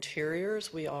 Planning and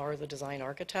Interiors. We are the design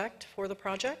architect for the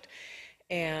project,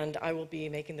 and I will be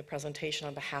making the presentation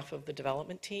on behalf of the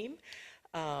development team.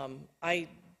 I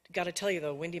got to tell you,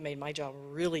 though, Wendy made my job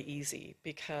really easy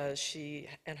because she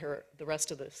and the rest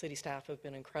of the city staff have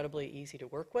been incredibly easy to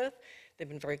work with. They've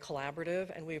been very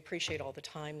collaborative, and we appreciate all the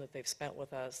time that they've spent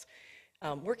with us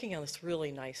working on this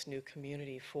really nice new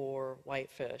community for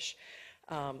Whitefish.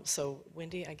 So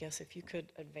Wendy, I guess if you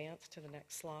could advance to the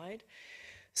next slide.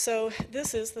 So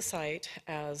this is the site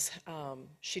as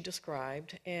she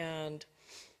described, and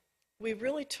we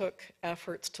really took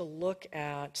efforts to look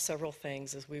at several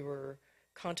things as we were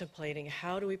contemplating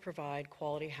how do we provide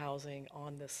quality housing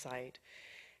on this site.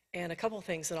 And a couple of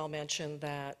things that I'll mention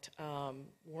that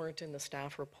weren't in the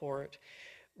staff report.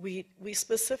 We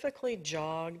specifically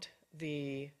jogged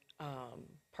the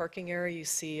parking area you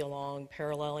see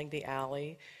paralleling the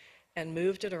alley and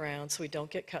moved it around so we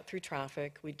don't get cut through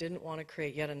traffic. We didn't want to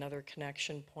create yet another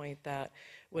connection point that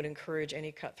would encourage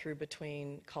any cut through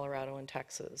between Colorado and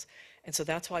Texas. And so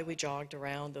that's why we jogged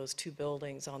around those two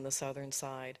buildings on the southern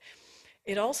side.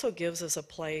 It also gives us a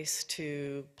place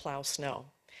to plow snow.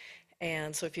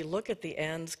 And so if you look at the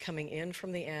ends coming in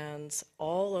from the ends,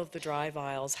 all of the drive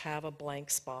aisles have a blank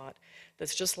spot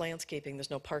that's just landscaping.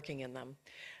 There's no parking in them.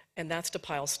 And that's to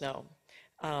pile snow.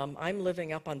 I'm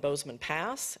living up on Bozeman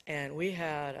Pass, and we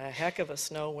had a heck of a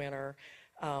snow winter.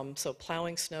 So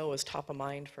plowing snow was top of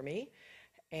mind for me.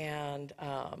 And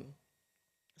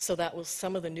so that was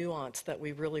some of the nuance that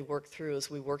we really worked through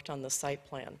as we worked on the site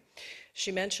plan.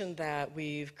 She mentioned that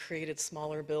we've created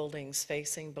smaller buildings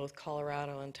facing both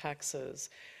Colorado and Texas.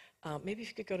 Maybe if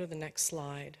you could go to the next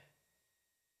slide.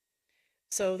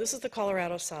 So this is the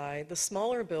Colorado side, the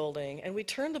smaller building, and we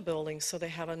turned the buildings so they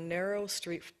have a narrow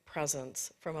street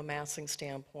presence from a massing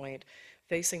standpoint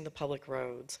facing the public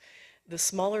roads. The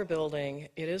smaller building,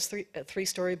 it is a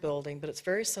three-story building, but it's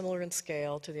very similar in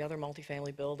scale to the other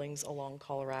multifamily buildings along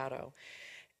Colorado.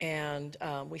 And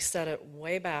we set it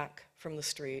way back from the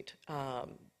street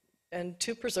and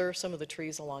to preserve some of the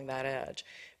trees along that edge.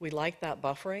 We like that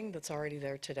buffering that's already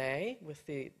there today with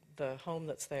the home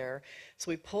that's there.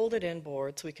 So we pulled it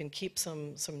inboard so we can keep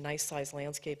some nice size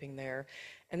landscaping there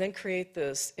and then create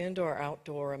this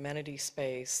indoor-outdoor amenity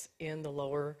space in the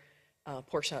lower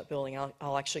portion of that building.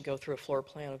 I'll actually go through a floor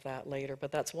plan of that later,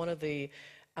 but that's one of the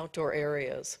outdoor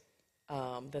areas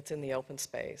that's in the open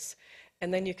space.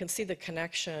 And then you can see the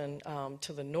connection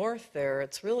to the north there.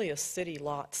 It's really a city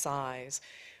lot size.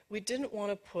 We didn't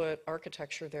want to put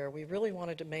architecture there. We really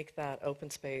wanted to make that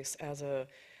open space as a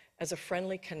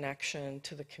friendly connection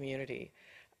to the community.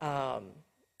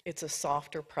 It's a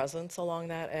softer presence along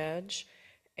that edge.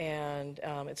 And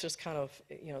it's just kind of,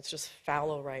 it's just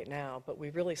fallow right now, but we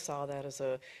really saw that as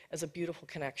a beautiful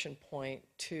connection point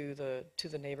to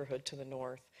the neighborhood to the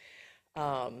north.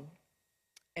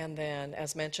 And then,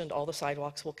 as mentioned, all the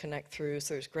sidewalks will connect through,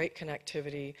 so there's great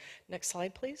connectivity. Next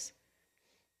slide, please.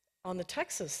 On the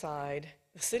Texas side,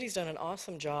 the city's done an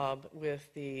awesome job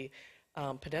with the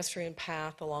pedestrian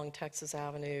path along Texas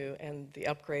Avenue and the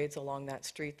upgrades along that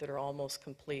street that are almost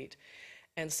complete.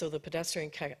 And so the pedestrian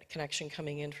connection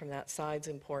coming in from that side is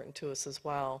important to us as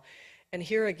well. And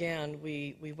here again,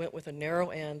 we went with a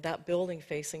narrow end. That building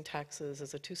facing Texas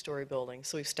is a 2-story building,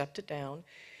 so we've stepped it down.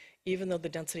 Even though the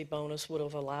density bonus would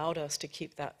have allowed us to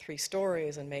keep that 3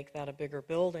 stories and make that a bigger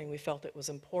building, we felt it was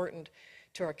important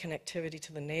to our connectivity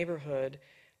to the neighborhood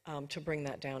to bring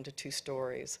that down to 2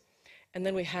 stories. And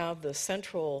then we have the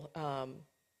central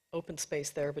open space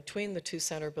there between the 2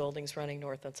 center buildings running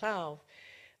north and south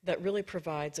that really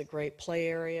provides a great play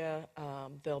area.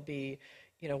 There'll be,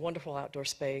 wonderful outdoor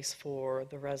space for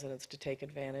the residents to take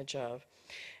advantage of.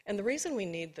 And the reason we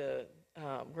need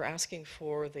we're asking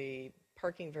for the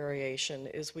parking variation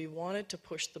is we wanted to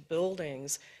push the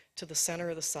buildings to the center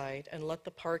of the site and let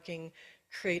the parking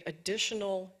create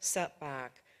additional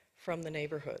setback from the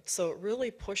neighborhood. So it really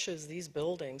pushes these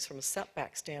buildings from a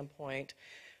setback standpoint,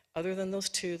 other than those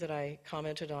 2 that I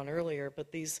commented on earlier,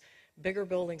 but these bigger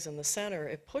buildings in the center,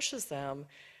 it pushes them,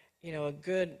 a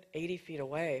good 80 feet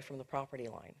away from the property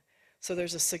line. So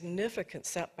there's a significant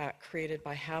setback created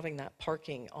by having that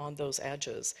parking on those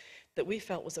edges that we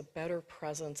felt was a better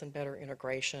presence and better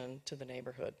integration to the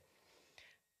neighborhood.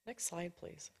 Next slide,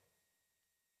 please.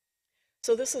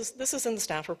 So this is in the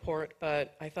staff report,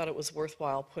 but I thought it was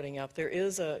worthwhile putting up. There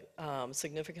is a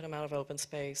significant amount of open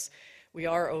space. We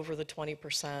are over the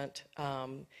 20%.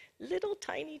 Little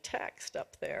tiny text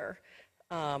up there.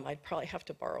 I'd probably have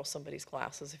to borrow somebody's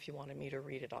glasses if you wanted me to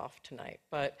read it off tonight.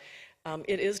 But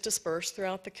it is dispersed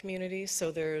throughout the community,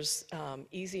 so there's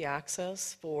easy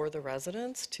access for the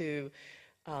residents to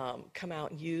come out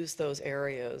and use those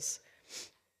areas.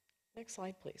 Next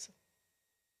slide, please.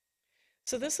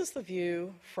 So this is the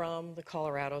view from the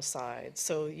Colorado side.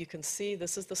 So you can see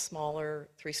this is the smaller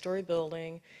 3-story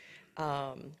building,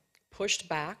 pushed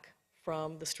back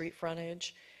from the street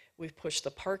frontage. We've pushed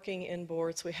the parking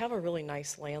inboard, so we have a really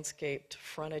nice landscaped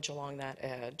frontage along that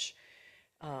edge.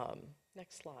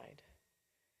 Next slide.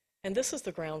 And this is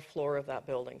the ground floor of that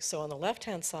building. So on the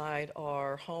left-hand side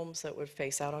are homes that would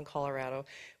face out on Colorado.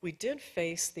 We did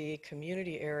face the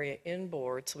community area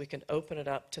inboard so we can open it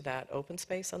up to that open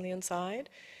space on the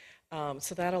inside.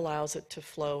 So that allows it to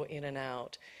flow in and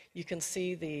out. You can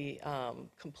see the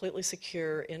completely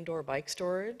secure indoor bike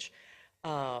storage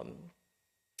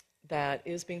that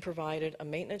is being provided, a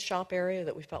maintenance shop area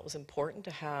that we felt was important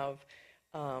to have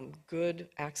good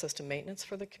access to maintenance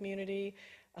for the community,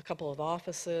 a couple of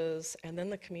offices, and then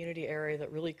the community area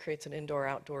that really creates an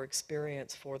indoor-outdoor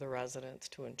experience for the residents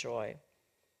to enjoy.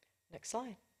 Next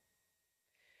slide.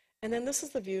 And then this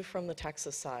is the view from the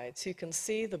Texas side. So you can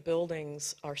see the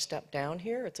buildings are stepped down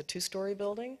here. It's a 2-story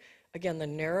building. Again, the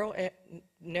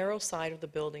narrow side of the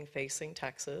building facing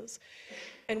Texas.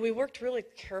 And we worked really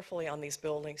carefully on these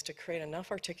buildings to create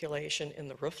enough articulation in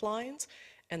the roof lines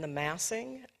and the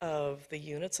massing of the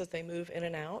units as they move in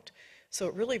and out. So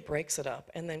it really breaks it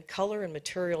up. And then color and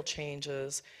material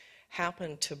changes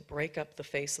happen to break up the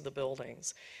face of the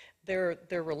buildings. They're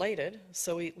related,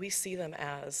 so we see them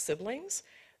as siblings.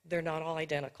 They're not all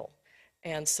identical.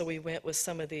 And so we went with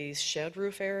some of these shed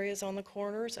roof areas on the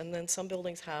corners, and then some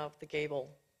buildings have the gable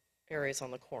areas on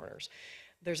the corners.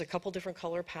 There's a couple different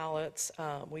color palettes.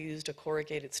 We used a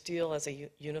corrugated steel as a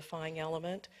unifying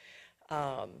element.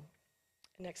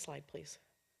 Next slide, please.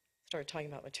 Started talking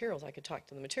about materials, I could talk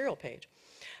to the material page.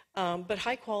 But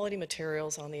high quality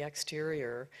materials on the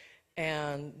exterior,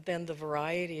 and then the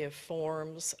variety of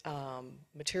forms,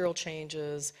 material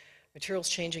changes, materials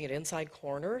changing at inside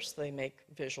corners, they make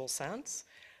visual sense,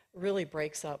 really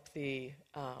breaks up the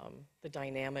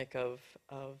dynamic of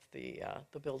the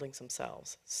buildings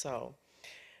themselves. So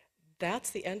that's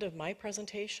the end of my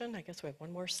presentation. I guess we have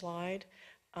one more slide.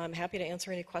 I'm happy to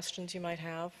answer any questions you might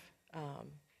have,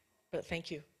 but thank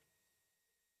you.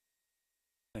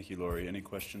 Thank you, Lori. Any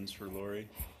questions for Lori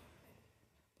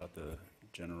about the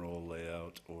general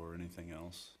layout or anything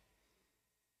else?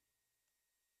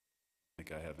 I don't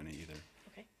think I have any either.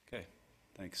 Okay. Okay,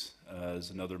 thanks.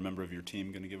 Is another member of your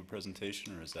team going to give a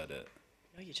presentation, or is that it?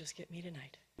 No, you just get me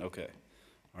tonight. Okay.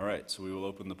 All right, so we will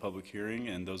open the public hearing,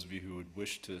 and those of you who would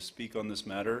wish to speak on this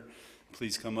matter,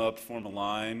 please come up, form a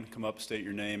line, come up, state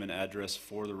your name and address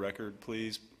for the record,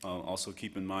 please. Also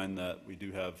keep in mind that we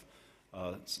do have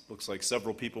Looks like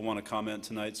several people want to comment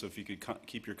tonight, so if you could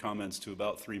keep your comments to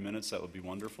about 3 minutes, that would be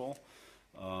wonderful.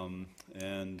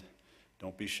 And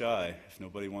don't be shy. If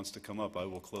nobody wants to come up, I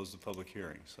will close the public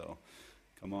hearing. So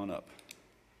come on up.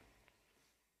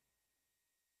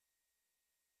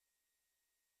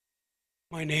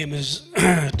 My name is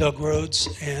Doug Rhodes,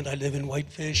 and I live in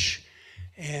Whitefish.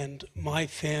 And my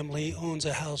family owns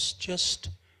a house just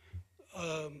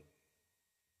on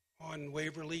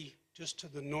Waverly, just to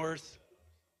the north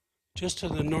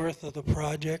of the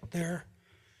project there.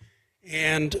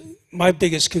 And my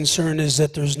biggest concern is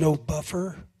that there's no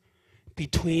buffer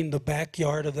between the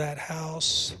backyard of that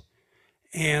house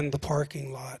and the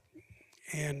parking lot.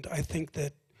 And I think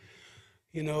that,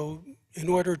 you know, in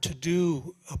order to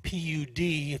do a PUD,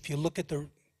 if you look at the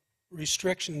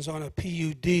restrictions on a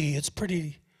PUD, it's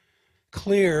pretty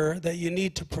clear that you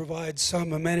need to provide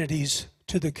some amenities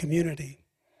to the community.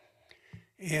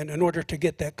 And in order to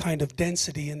get that kind of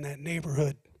density in that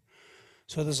neighborhood.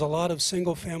 So there's a lot of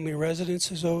single-family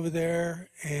residences over there,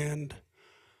 and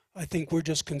I think we're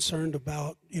just concerned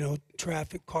about, you know,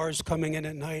 traffic, cars coming in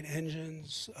at night,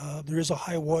 engines. There is a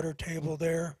high water table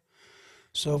there,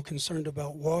 so concerned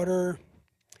about water.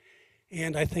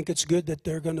 And I think it's good that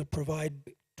they're going to provide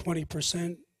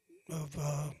 20%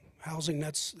 of housing.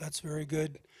 That's very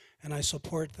good, and I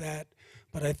support that.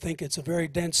 But I think it's a very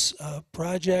dense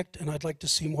project, and I'd like to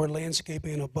see more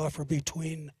landscaping and a buffer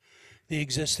between the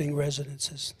existing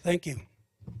residences. Thank you.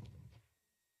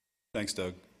 Thanks,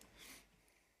 Doug.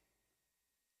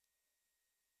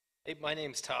 Hey, my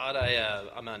name's Todd.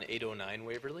 I'm on 809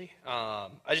 Waverly. I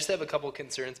just have a couple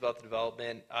concerns about the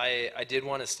development. I did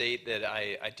want to state that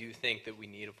I do think that we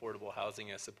need affordable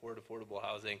housing. I support affordable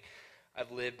housing.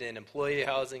 I've lived in employee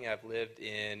housing. I've lived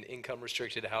in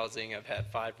income-restricted housing. I've had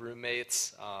 5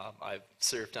 roommates. I've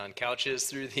surfed on couches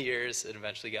through the years and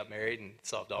eventually got married and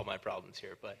solved all my problems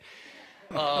here. But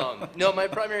no, my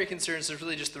primary concerns, there's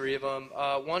really just 3 of them.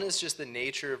 One is just the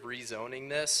nature of rezoning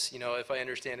this. You know, if I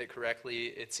understand it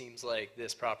correctly, it seems like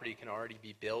this property can already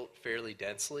be built fairly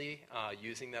densely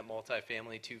using that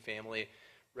multifamily, 2-family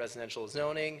residential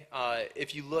zoning.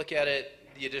 If you look at it,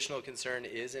 the additional concern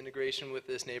is integration with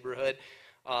this neighborhood.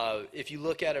 If you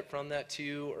look at it from that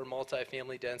 2 or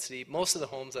multifamily density, most of the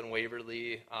homes on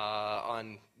Waverly,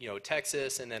 on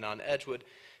Texas, and then on Edgewood,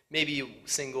 maybe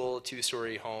single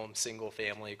 2-story homes, single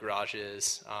family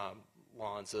garages,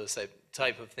 lawns, those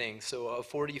type of things. So a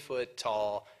 40-foot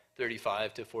tall,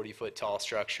 35 to 40-foot tall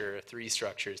structure, 3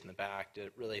 structures in the back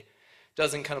that really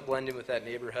doesn't kind of blend in with that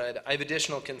neighborhood. I have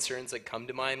additional concerns that come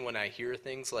to mind when I hear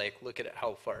things like, look at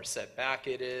how far set back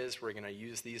it is, we're going to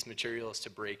use these materials to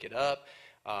break it up,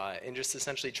 and just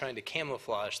essentially trying to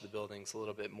camouflage the buildings a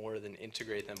little bit more than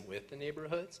integrate them with the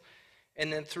neighborhoods.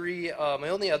 And then 3, my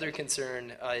only other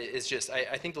concern is just,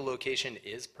 I think the location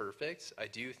is perfect. I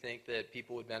do think that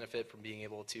people would benefit from being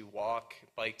able to walk,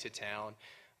 bike to town.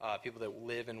 People that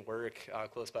live and work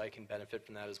close by can benefit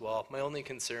from that as well. My only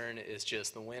concern is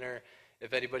just the winter.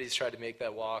 If anybody's tried to make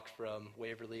that walk from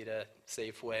Waverly to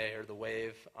Safeway or the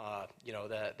Wave,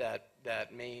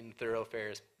 that main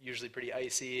thoroughfare is usually pretty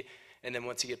icy. And then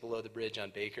once you get below the bridge on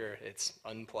Baker, it's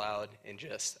unplowed. And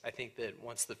just, I think that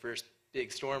once the first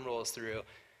big storm rolls through,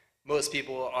 most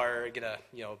people are gonna,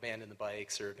 abandon the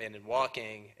bikes or abandon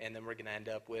walking, and then we're gonna end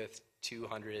up with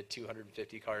 200,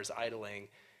 250 cars idling,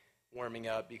 warming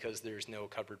up because there's no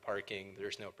covered parking,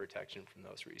 there's no protection from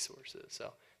those resources.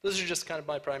 So those are just kind of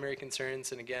my primary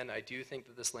concerns. And again, I do think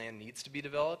that this land needs to be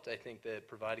developed. I think that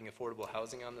providing affordable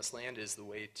housing on this land is the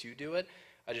way to do it.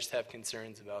 I just have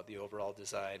concerns about the overall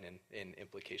design and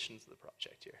implications of the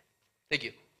project here. Thank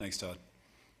you. Thanks, Todd.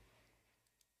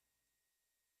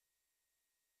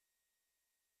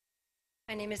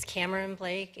 My name is Cameron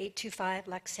Blake, 825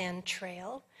 Lexan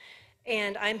Trail,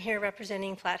 and I'm here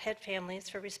representing Flathead Families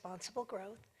for Responsible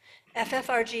Growth.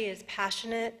 FFRG is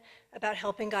passionate about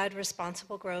helping guide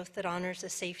responsible growth that honors the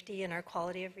safety and our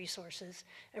quality of resources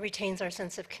and retains our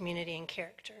sense of community and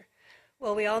character.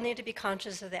 Well, we all need to be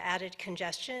conscious of the added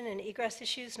congestion and egress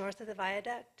issues north of the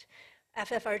viaduct.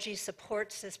 FFRG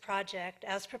supports this project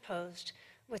as proposed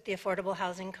with the affordable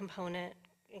housing component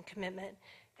and commitment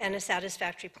and a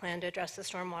satisfactory plan to address the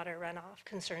stormwater runoff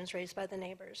concerns raised by the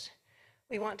neighbors.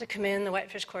 We want to commend the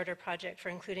Whitefish Corridor project for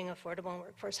including affordable and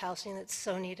workforce housing that's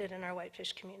so needed in our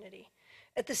Whitefish community.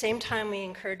 At the same time, we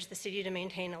encourage the city to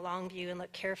maintain a long view and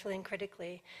look carefully and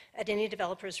critically at any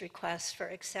developer's requests for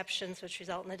exceptions which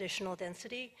result in additional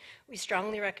density. We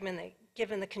strongly recommend that,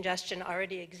 given the congestion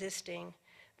already existing,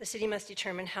 the city must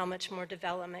determine how much more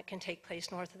development can take place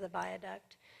north of the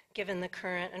viaduct, given the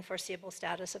current and foreseeable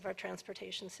status of our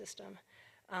transportation system.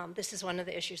 this is one of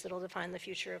the issues that will define the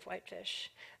future of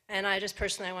Whitefish. And I just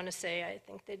personally want to say I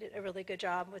think they did a really good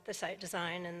job with the site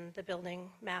design and the building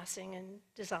massing and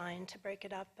design to break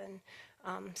it up and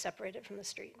separate it from the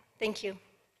street. Thank you.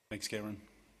 Thanks, Cameron.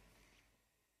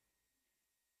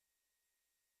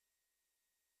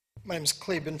 My name is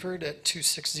Clay Binford at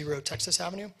 260 Texas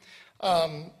Avenue.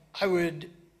 I would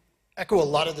echo a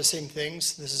lot of the same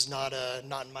things. This is not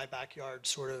in my backyard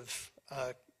sort of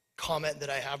comment that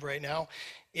I have right now.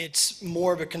 It's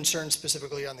more of a concern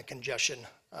specifically on the congestion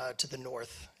to the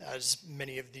north, as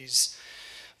many of these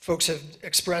folks have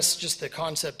expressed just the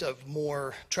concept of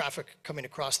more traffic coming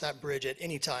across that bridge at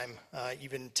any time.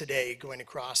 Even today, going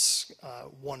across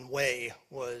one way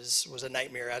was a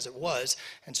nightmare as it was,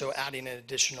 and so adding an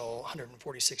additional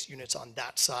 146 units on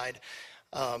that side,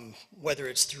 whether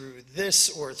it's through this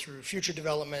or through future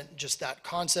development, just that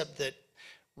concept that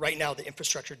right now the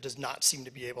infrastructure does not seem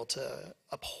to be able to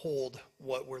uphold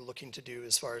what we're looking to do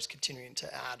as far as continuing to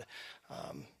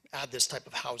add this type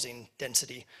of housing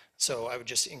density. So I would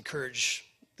just encourage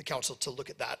the council to look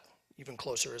at that even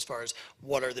closer as far as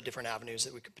what are the different avenues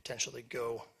that we could potentially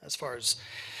go as far as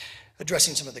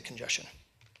addressing some of the congestion.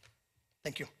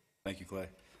 Thank you. Thank you, Clay.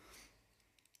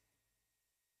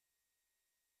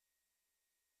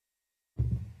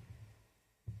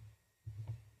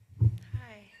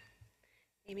 Hi,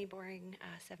 Amy Boring,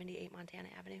 78 Montana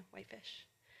Avenue, Whitefish.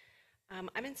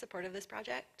 I'm in support of this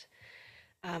project.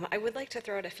 I would like to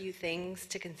throw out a few things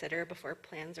to consider before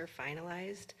plans are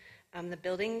finalized. The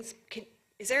buildings,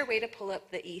 is there a way to pull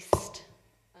up the east?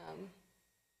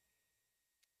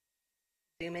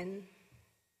 Zoom in?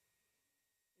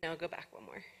 No, go back one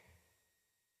more.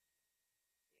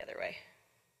 The other way.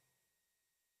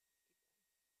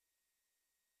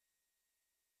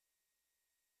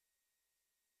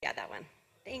 Yeah, that one.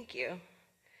 Thank you.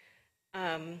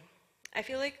 I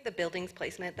feel like the building's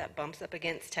placement that bumps up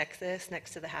against Texas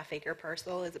next to the half-acre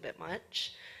parcel is a bit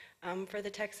much for the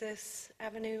Texas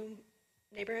Avenue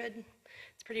neighborhood.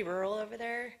 It's pretty rural over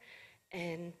there,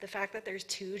 and the fact that there's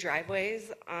two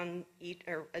driveways on each,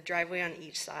 or a driveway on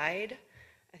each side,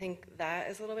 I think that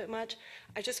is a little bit much.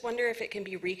 I just wonder if it can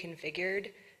be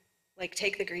reconfigured, like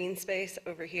take the green space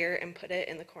over here and put it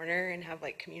in the corner and have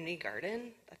like community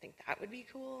garden. I think that would be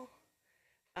cool,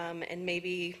 and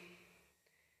maybe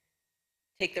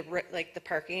take the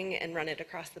parking and run it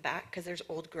across the back because there's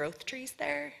old growth trees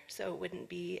there, so it wouldn't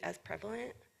be as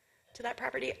prevalent to that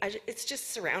property. It's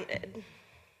just surrounded,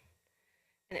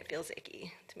 and it feels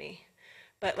icky to me.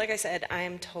 But like I said, I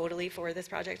am totally for this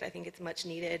project. I think it's much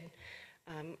needed.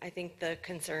 I think the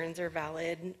concerns are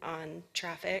valid on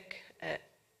traffic at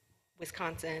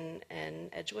Wisconsin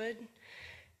and Edgewood.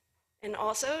 And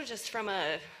also just from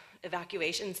a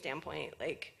evacuation standpoint,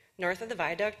 like north of the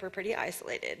viaduct, we're pretty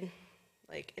isolated.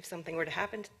 Like if something were to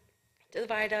happen to the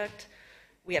viaduct,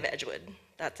 we have Edgewood,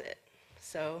 that's it.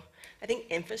 So I think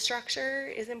infrastructure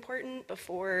is important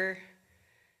before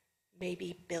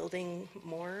maybe building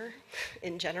more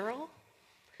in general.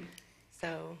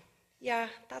 So yeah,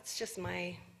 that's just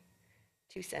my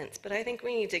 2 cents. But I think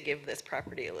we need to give this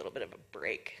property a little bit of a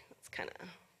break. It's kind of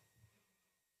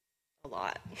a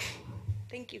lot.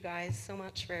 Thank you guys so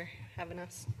much for having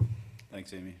us.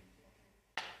 Thanks, Amy.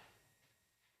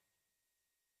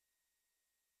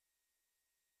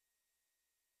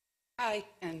 Hi,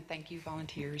 and thank you,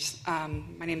 volunteers.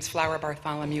 My name is Flower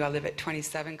Bartholomew. I live at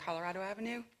 27 Colorado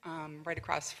Avenue, right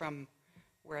across from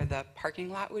where the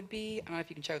parking lot would be. I don't know if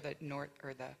you can show the north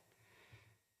or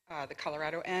the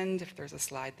Colorado end. If there's a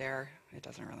slide there, it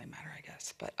doesn't really matter, I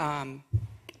guess. But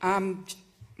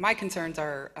my concerns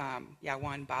are,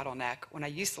 one, bottleneck. When I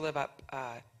used to live up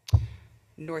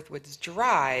Northwoods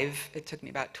Drive, it took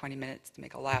me about 20 minutes to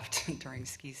make a left during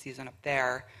ski season up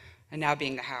there. And now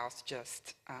being the house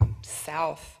just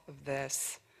south of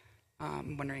this,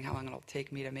 I'm wondering how long it'll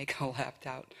take me to make a left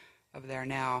out of there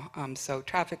now. So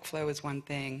traffic flow is one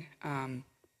thing. And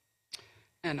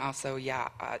also,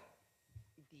 I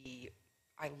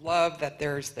love that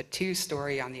there's the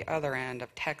 2-story on the other end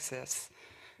of Texas,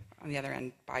 on the other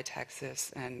end by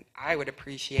Texas. And I would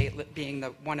appreciate being the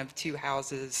one of 2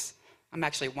 houses. I'm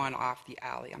actually one off the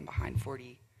alley. I'm behind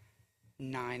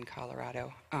 49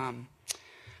 Colorado.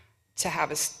 To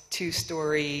have a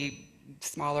 2-story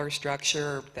smaller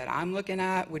structure that I'm looking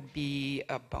at would be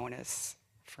a bonus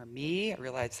for me. I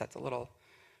realize that's a little,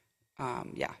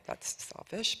 that's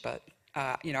selfish, but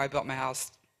I built my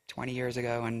house 20 years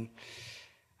ago, and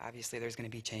obviously there's going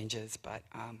to be changes, but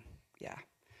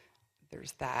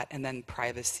there's that. And then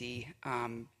privacy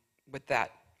with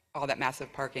all that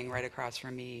massive parking right across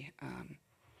from me,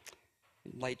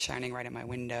 light shining right in my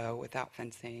window without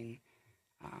fencing.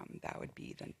 That would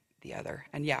be the other.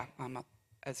 And yeah,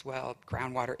 as well,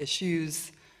 groundwater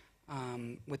issues.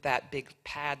 With that big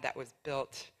pad that was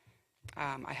built,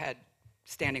 I had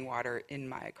standing water in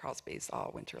my crawl space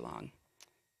all winter long.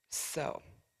 So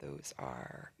that's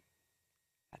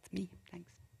me.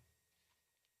 Thanks.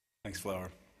 Thanks, Flower.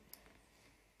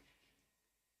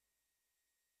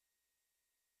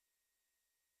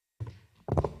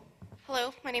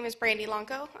 Hello, my name is Brandy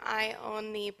Lonko. I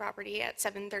own the property at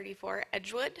 734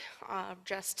 Edgewood,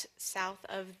 just south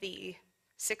of the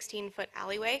 16-foot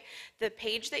alleyway. The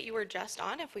page that you were just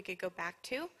on, if we could go back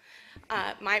to,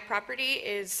 my property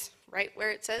is right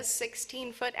where it says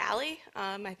 16-foot alley.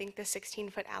 I think the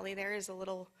 16-foot alley there is a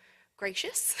little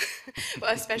gracious,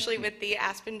 especially with the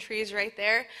aspen trees right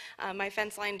there. My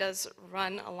fence line does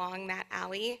run along that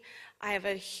alley. I have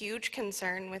a huge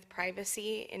concern with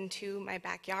privacy into my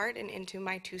backyard and into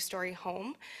my two-story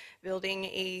home. Building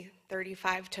a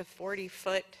 35 to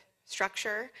 40-foot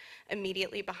structure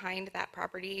immediately behind that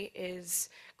property is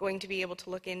going to be able to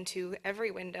look into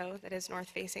every window that is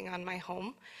north-facing on my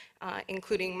home,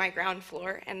 including my ground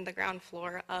floor and the ground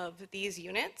floor of these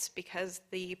units, because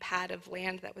the pad of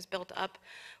land that was built up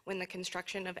when the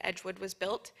construction of Edgewood was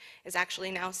built is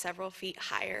actually now several feet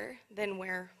higher than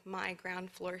where my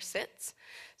ground floor sits.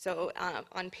 So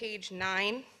on page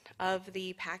 9 of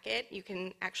the packet, you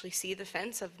can actually see the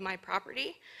fence of my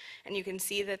property, and you can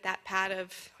see that that pad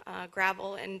of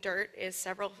gravel and dirt is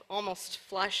almost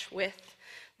flush with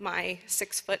my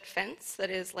 6-foot fence that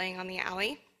is laying on the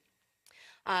alley.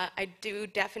 I do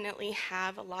definitely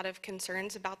have a lot of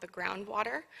concerns about the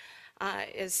groundwater.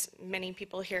 As many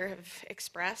people here have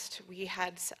expressed, we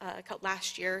had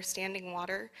last year standing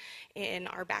water in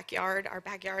our backyard. Our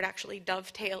backyard actually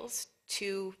dovetails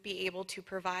to be able to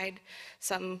provide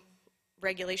some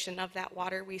regulation of that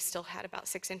water. We still had about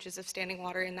 6 inches of standing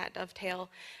water in that dovetail,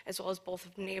 as well as both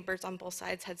neighbors on both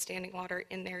sides had standing water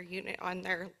in their unit on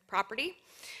their property.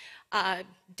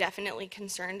 Definitely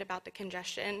concerned about the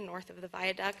congestion north of the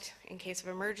viaduct in case of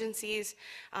emergencies.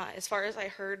 As far as I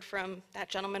heard from that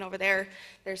gentleman over there,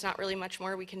 there's not really much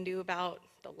more we can do about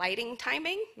the lighting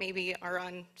timing, maybe are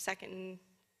on Second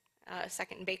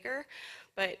and Baker,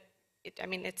 but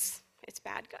it's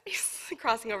bad, guys.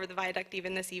 Crossing over the viaduct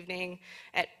even this evening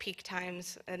at peak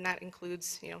times, and that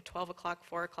includes 12 o'clock,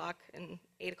 4 o'clock, and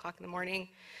 8 o'clock in the morning.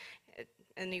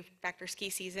 And you factor ski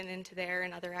season into there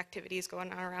and other activities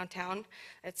going on around town.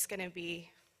 It's going to be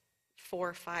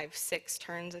 4, 5, 6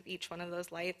 turns of each one of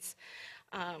those lights.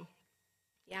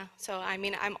 Yeah, so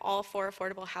I'm all for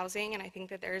affordable housing, and I think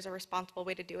that there is a responsible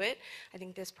way to do it. I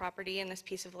think this property and this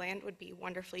piece of land would be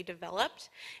wonderfully developed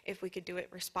if we could do it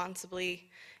responsibly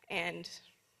and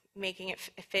making it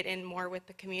fit in more with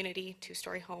the community,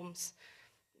 2-story homes,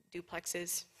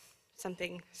 duplexes,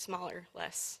 something smaller,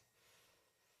 less.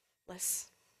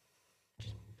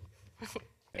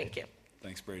 Thank you.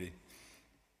 Thanks, Brady.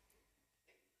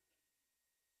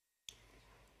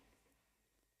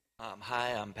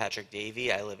 Hi, I'm Patrick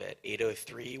Davey. I live at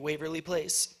 803 Waverly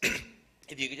Place.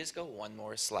 If you could just go one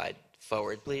more slide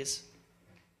forward, please.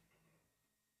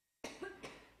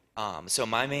 So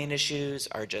my main issues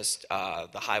are just the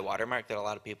high water mark that a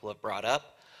lot of people have brought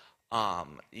up.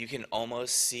 You can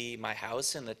almost see my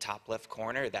house in the top left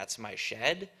corner. That's my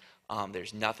shed.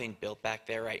 There's nothing built back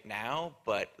there right now,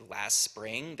 but last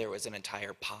spring there was an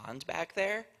entire pond back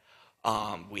there.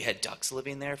 We had ducks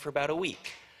living there for about a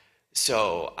week.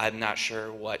 So I'm not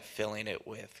sure what filling it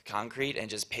with concrete and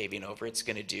just paving over it's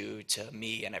going to do to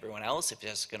me and everyone else, if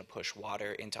it's just going to push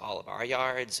water into all of our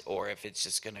yards or if it's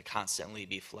just going to constantly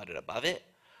be flooded above it.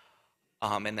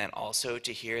 And then also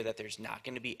to hear that there's not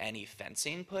going to be any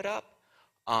fencing put up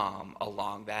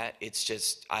along that. It's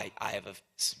just, I have a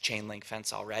chain link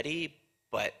fence already,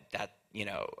 but that,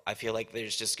 I feel like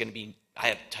there's just going to be, I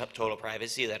have total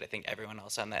privacy that I think everyone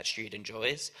else on that street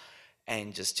enjoys.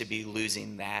 And just to be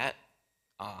losing that,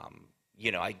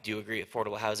 I do agree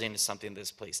affordable housing is something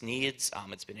this place needs.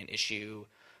 It's been an issue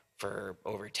for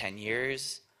over 10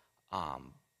 years.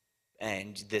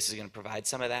 And this is going to provide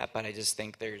some of that, but I just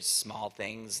think there's small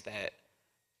things that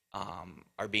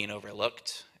are being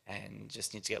overlooked and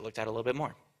just need to get looked at a little bit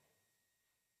more.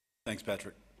 Thanks,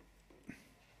 Patrick.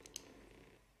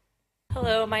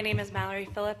 Hello, my name is Mallory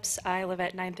Phillips. I live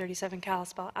at 937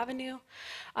 Kalispell Avenue.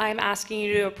 I'm asking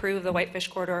you to approve the Whitefish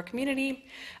Corridor community.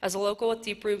 As a local with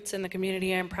deep roots in the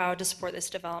community, I'm proud to support this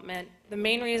development. The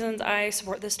main reasons I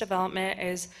support this development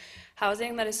is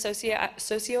housing that is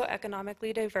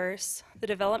socioeconomically diverse. The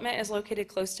development is located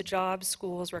close to jobs,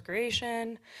 schools,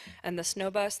 recreation, and the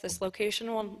snow bus. This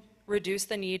location will reduce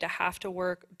the need to have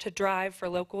to drive for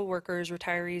local workers,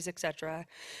 retirees, etc.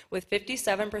 With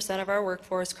 57% of our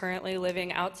workforce currently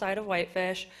living outside of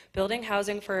Whitefish, building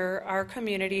housing for our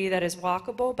community that is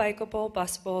walkable, bikeable,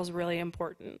 busable is really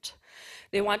important.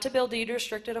 They want to build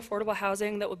deed-restricted affordable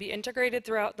housing that will be integrated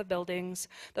throughout the buildings.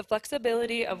 The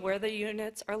flexibility of where the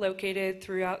units are located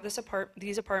throughout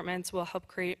these apartments will help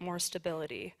create more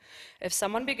stability. If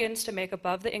someone begins to make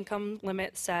above the income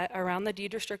limit set around the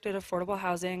deed-restricted affordable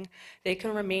housing, they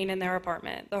can remain in their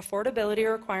apartment. The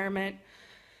affordability requirement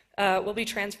will be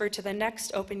transferred to the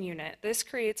next open unit. This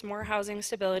creates more housing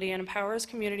stability and empowers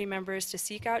community members to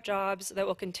seek out jobs that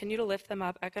will continue to lift them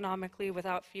up economically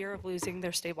without fear of losing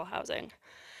their stable housing.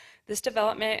 This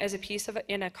development is a piece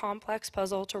in a complex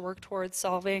puzzle to work towards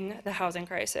solving the housing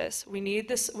crisis. We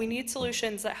need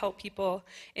solutions that help people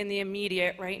in the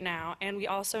immediate right now, and we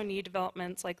also need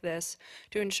developments like this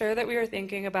to ensure that we are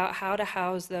thinking about how to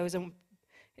house those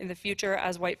in the future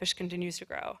as Whitefish continues to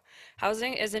grow.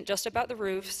 Housing isn't just about the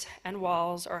roofs and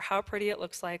walls or how pretty it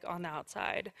looks like on the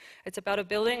outside. It's about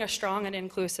building a strong and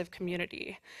inclusive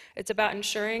community. It's about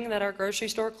ensuring that our grocery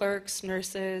store clerks,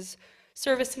 nurses,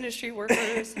 service industry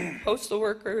workers, postal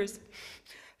workers,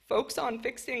 folks on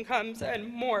fixed incomes,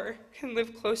 and more can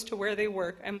live close to where they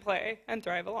work and play and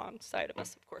thrive alongside of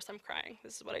us. Of course, I'm crying.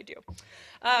 This is what I do.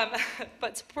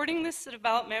 But supporting this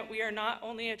development, we are not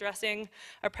only addressing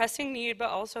a pressing need, but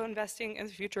also investing in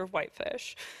the future of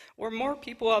Whitefish, where more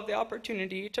people have the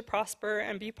opportunity to prosper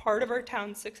and be part of our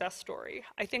town's success story.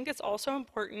 I think it's also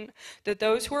important that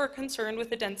those who are concerned with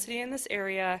the density in this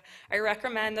area, I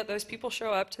recommend that those people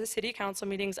show up to the city council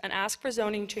meetings and ask for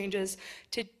zoning changes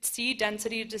to see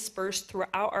density dispersed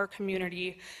throughout our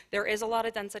community. There is a lot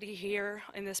of density here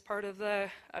in this part of the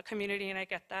community, and I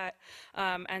get that.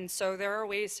 And so there are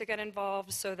ways to get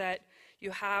involved so that you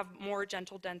have more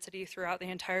gentle density throughout the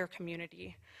entire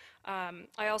community.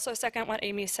 I also second what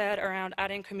Amy said around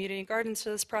adding community gardens to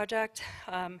this project.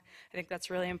 I think that's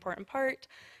a really important part.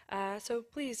 So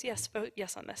please, yes, vote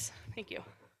yes on this. Thank you.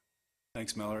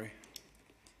 Thanks, Mallory.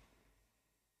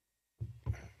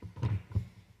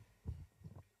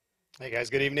 Hey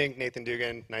guys, good evening. Nathan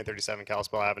Dugan, 937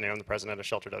 Kalispell Avenue. I'm the president of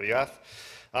Shelter WF.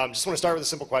 Just want to start with a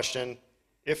simple question.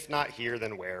 If not here,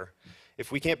 then where?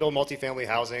 If we can't build multifamily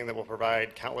housing that will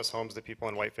provide countless homes to people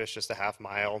in Whitefish just a half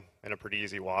mile and a pretty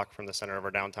easy walk from the center of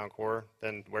our downtown core,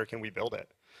 then where can we build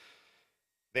it?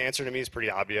 The answer to me is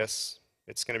pretty obvious.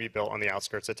 It's going to be built on the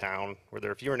outskirts of town where there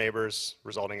are fewer neighbors,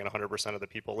 resulting in 100% of the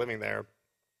people living there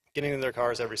getting in their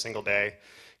cars every single day,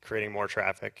 creating more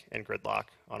traffic and gridlock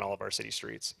on all of our city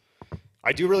streets.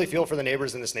 I do really feel for the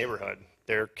neighbors in this neighborhood.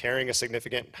 They're carrying a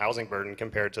significant housing burden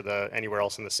compared to anywhere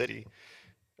else in the city.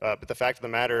 But the fact of the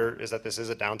matter is that this is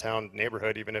a downtown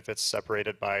neighborhood, even if it's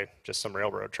separated by just some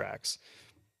railroad tracks.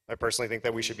 I personally think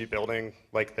that we should be building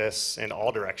like this in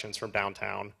all directions from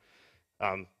downtown.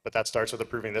 But that starts with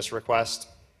approving this request,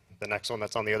 the next one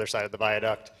that's on the other side of the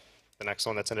viaduct, the next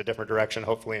one that's in a different direction,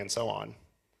 hopefully, and so on.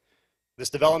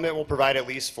 This development will provide at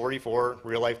least 44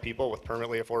 real-life people with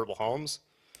permanently affordable homes,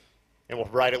 and will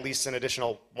provide at least an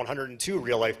additional 102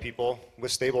 real-life people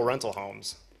with stable rental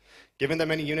homes. Given that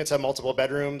many units have multiple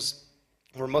bedrooms,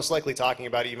 we're most likely talking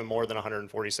about even more than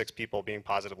 146 people being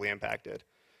positively impacted.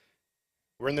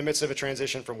 We're in the midst of a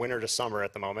transition from winter to summer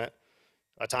at the moment,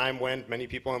 a time when many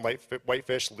people in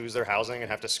Whitefish lose their housing and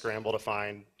have to scramble to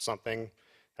find something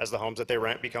as the homes that they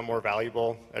rent become more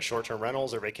valuable as short-term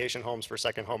rentals or vacation homes for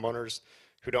second homeowners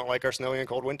who don't like our snowy and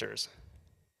cold winters.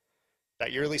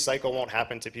 That yearly cycle won't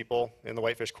happen to people in the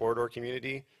Whitefish corridor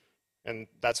community, and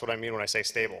that's what I mean when I say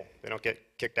stable. They don't get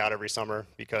kicked out every summer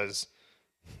because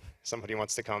somebody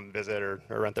wants to come visit or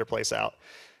rent their place out.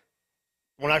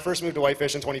 When I first moved to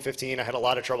Whitefish in 2015, I had a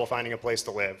lot of trouble finding a place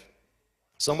to live.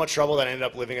 So much trouble that I ended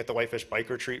up living at the Whitefish Bike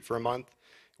Retreat for a month,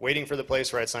 waiting for the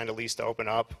place where I'd signed a lease to open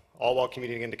up, all while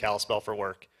commuting into Kalispell for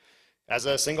work. As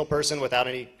a single person without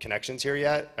any connections here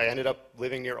yet, I ended up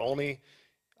living near Olney,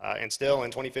 and still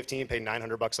in 2015 paid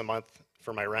 $900 a month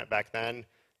for my rent back then,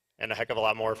 and a heck of a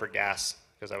lot more for gas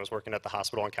because I was working at the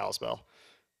hospital in Kalispell.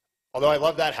 Although I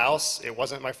loved that house, it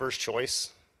wasn't my first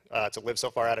choice to live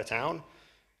so far out of town.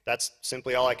 That's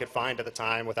simply all I could find at the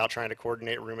time without trying to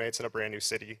coordinate roommates in a brand new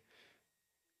city.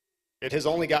 It has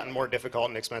only gotten more difficult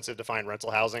and expensive to find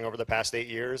rental housing over the past 8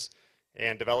 years,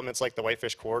 and developments like the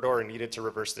Whitefish corridor are needed to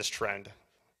reverse this trend.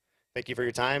 Thank you for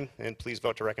your time, and please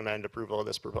vote to recommend approval of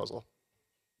this proposal.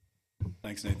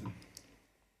 Thanks, Nathan.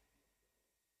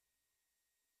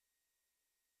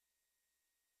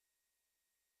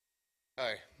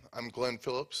 Hi, I'm Glenn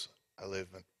Phillips. I live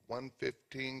at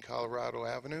 115 Colorado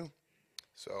Avenue.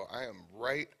 So I am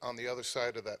right on the other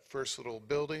side of that first little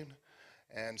building,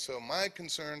 And so my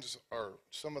concerns are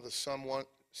some of the somewhat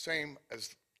same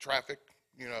as traffic.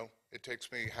 You know, it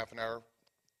takes me half an hour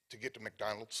to get to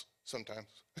McDonald's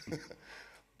sometimes.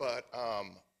 But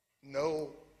no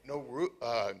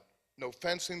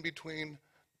fencing between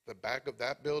the back of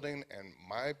that building and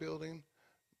my building,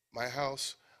 my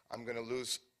house. I'm going to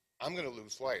lose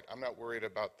light. I'm not worried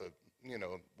about the,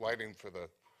 lighting for the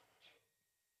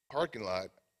parking lot.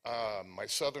 My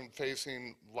southern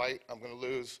facing light I'm going to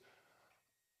lose.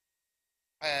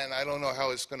 And I don't know how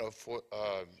it's going to,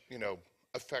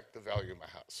 affect the value of my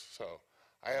house. So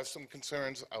I have some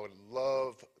concerns. I would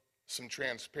love some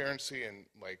transparency and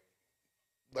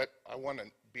I want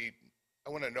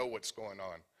to know what's going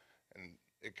on. And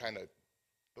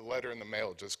the letter in the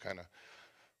mail just kind of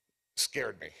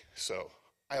scared me. So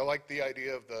I like the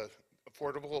idea of the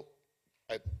affordable.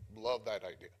 I love that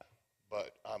idea.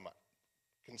 But I'm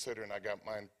considering I got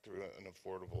mine through an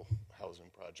affordable housing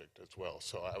project as well.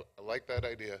 So I like that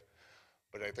idea,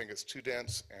 but I think it's too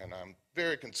dense, and I'm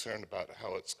very concerned about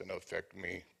how it's going to affect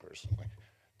me personally.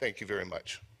 Thank you very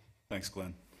much. Thanks,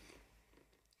 Glenn.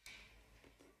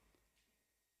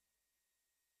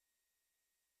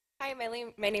 Hi,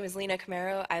 my name is Lena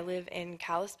Camaro. I live in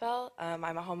Kalispell. I'm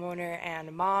a homeowner and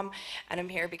a mom, and I'm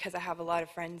here because I have a lot of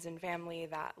friends and family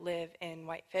that live in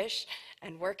Whitefish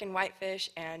and work in Whitefish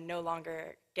and no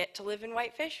longer get to live in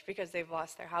Whitefish because they've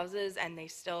lost their houses, and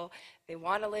they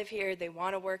want to live here, they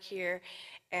want to work here,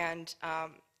 and I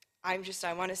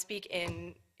want to speak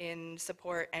in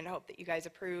support and hope that you guys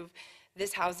approve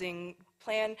this housing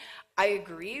plan. I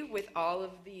agree with all of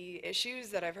the issues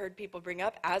that I've heard people bring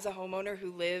up as a homeowner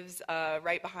who lives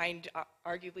right behind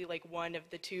arguably one of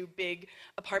the two big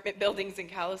apartment buildings in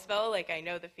Kalispell. I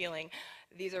know the feeling.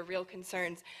 These are real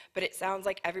concerns, but it sounds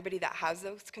like everybody that has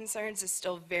those concerns is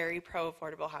still very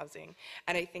pro-affordable housing.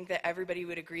 And I think that everybody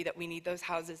would agree that we need those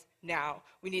houses now.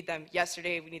 We need them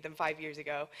yesterday, we need them 5 years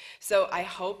ago. So I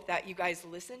hope that you guys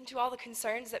listen to all the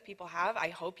concerns that people have. I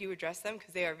hope you address them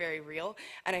because they are very real.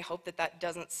 And I hope that that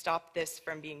doesn't stop this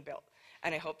from being built.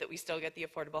 And I hope that we still get the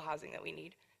affordable housing that we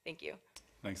need. Thank you.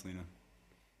 Thanks, Lena.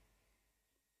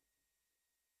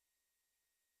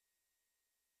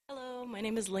 Hello, my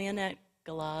name is Leonette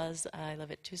Galaz. I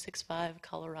live at 265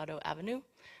 Colorado Avenue,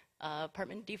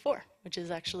 apartment D4, which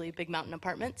is actually Big Mountain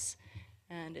Apartments.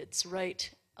 And it's right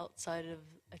outside of,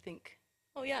 I think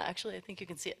you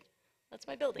can see it. That's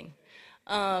my building.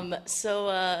 I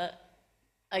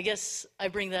guess I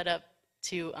bring that up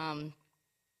to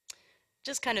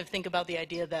just kind of think about the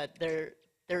idea that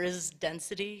there is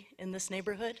density in this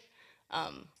neighborhood.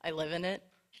 I live in it,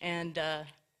 and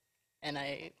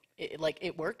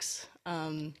it works.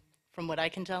 From what I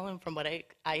can tell and from what I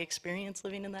experience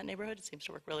living in that neighborhood, it seems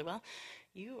to work really well.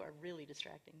 You are really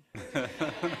distracting.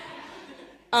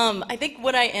 I think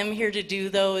what I am here to do,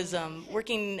 though, is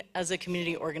working as a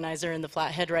community organizer in the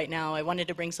Flathead right now. I wanted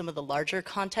to bring some of the larger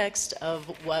context of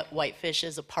what Whitefish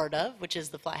is a part of, which is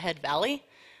the Flathead Valley.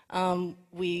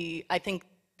 I think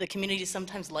the communities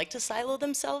sometimes like to silo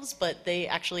themselves, but they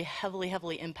actually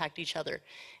heavily impact each other.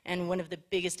 And one of the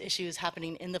biggest issues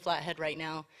happening in the Flathead right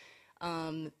now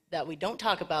that we don't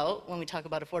talk about when we talk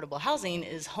about affordable housing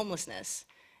is homelessness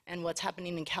and what's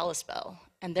happening in Kalispell.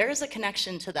 And there is a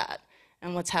connection to that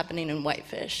and what's happening in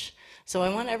Whitefish. So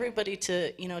I want everybody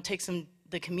to,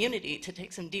 the community to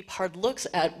take some deep, hard looks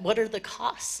at what are the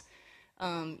costs,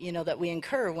 that we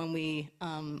incur when we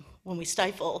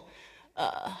stifle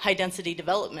high-density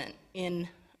development in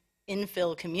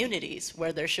infill communities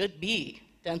where there should be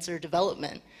denser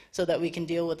development so that we can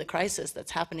deal with the crisis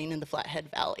that's happening in the Flathead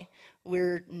Valley.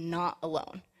 We're not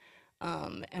alone,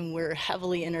 and we're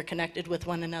heavily interconnected with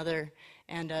one another,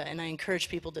 and I encourage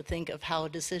people to think of how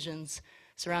decisions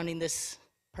surrounding this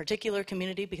particular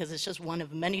community, because it's just one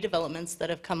of many developments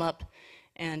that have come up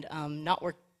and not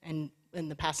worked, and in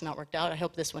the past not worked out. I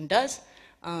hope this one does.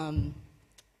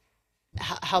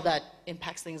 How that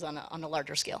impacts things on a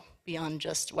larger scale, beyond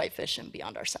just Whitefish and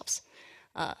beyond ourselves.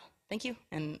 Thank you,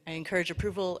 and I encourage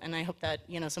approval, and I hope that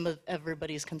some of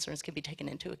everybody's concerns can be taken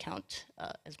into account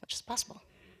as much as possible.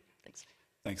 Thanks.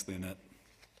 Thanks, Leonette.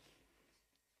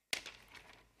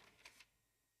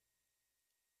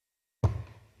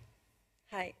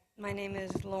 Hi, my name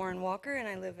is Lauren Walker, and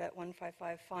I live at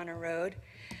 155 Fauna Road.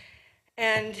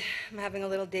 And I'm having a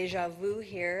little deja vu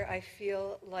here. I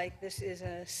feel like this is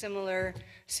a similar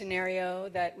scenario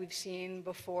that we've seen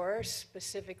before,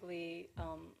 specifically,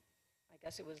 I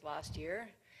guess it was last year,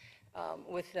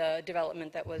 with the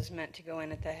development that was meant to go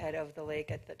in at the head of the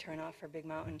lake at the turnoff for Big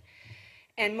Mountain.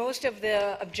 And most of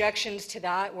the objections to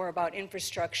that were about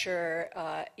infrastructure,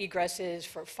 egresses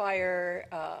for fire,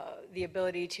 the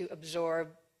ability to absorb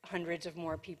hundreds of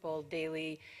more people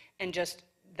daily, and just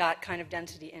that kind of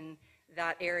density in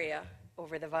that area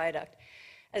over the viaduct.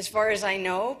 As far as I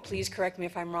know, please correct me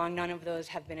if I'm wrong, none of those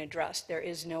have been addressed. There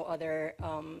is no other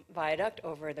viaduct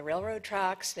over the railroad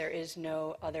tracks. There is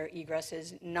no other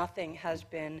egresses. Nothing has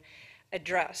been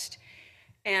addressed.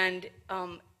 And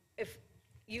if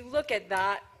you look at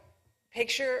that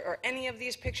picture or any of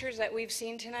these pictures that we've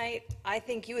seen tonight, I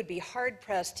think you would be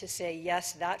hard-pressed to say,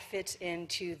 yes, that fits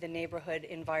into the neighborhood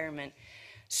environment.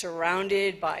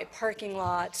 Surrounded by parking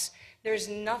lots, there's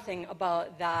nothing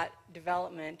about that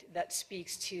development that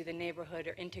speaks to the neighborhood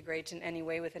or integrates in any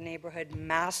way with the neighborhood.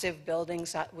 Massive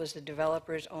buildings, that was the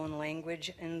developer's own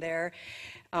language in there.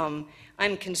 I'm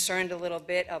concerned a little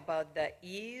bit about the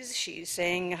ease. She's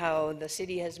saying how the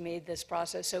city has made this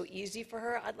process so easy for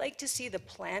her. I'd like to see the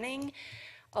planning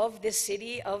of this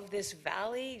city, of this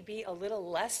valley, be a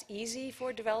little less easy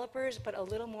for developers, but a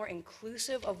little more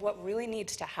inclusive of what really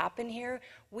needs to happen here.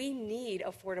 We need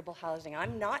affordable housing.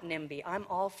 I'm not NIMBY, I'm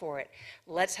all for it.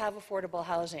 Let's have affordable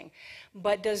housing.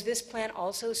 But does this plan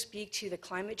also speak to the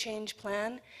climate change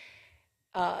plan?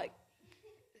 The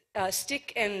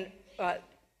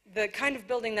kind of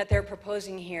building that they're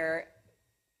proposing here,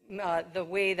 the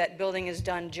way that building is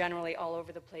done generally all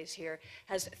over the place here,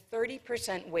 has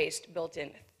 30% waste built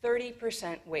in,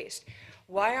 30% waste.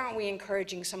 Why aren't we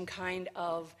encouraging some kind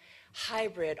of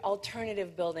hybrid,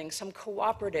 alternative building, some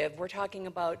cooperative? We're talking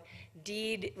about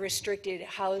deed-restricted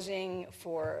housing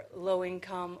for low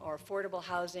income or affordable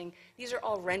housing. These are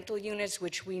all rental units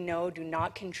which we know do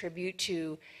not contribute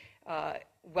to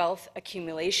wealth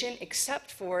accumulation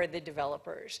except for the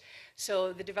developers.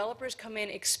 So the developers come in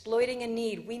exploiting a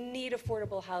need. We need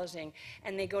affordable housing,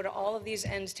 and they go to all of these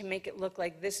ends to make it look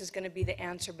like this is going to be the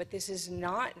answer, but this is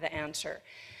not the answer.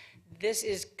 This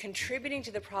is contributing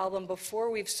to the problem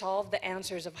before we've solved the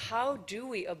answers of how do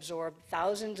we absorb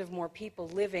thousands of more people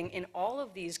living in all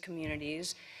of these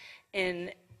communities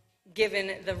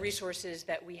given the resources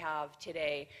that we have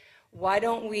today. Why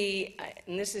don't we,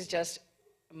 and this is just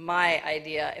my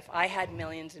idea, if I had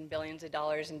millions and billions of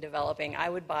dollars in developing, I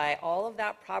would buy all of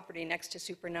that property next to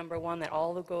Super Number 1 that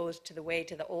all goes to the way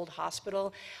to the old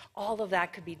hospital. All of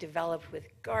that could be developed with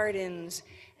gardens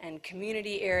and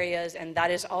community areas, and that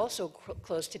is also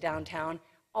close to downtown.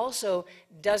 Also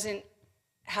doesn't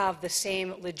have the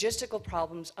same logistical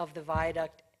problems of the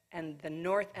viaduct and the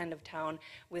north end of town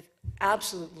with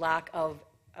absolute lack of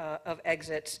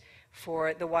exits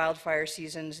for the wildfire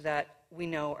seasons that we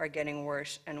know are getting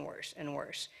worse and worse and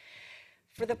worse.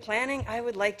 For the planning, I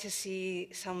would like to see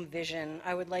some vision.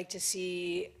 I would like to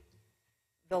see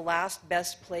the last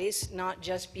best place not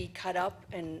just be cut up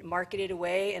and marketed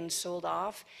away and sold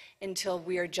off until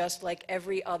we are just like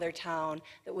every other town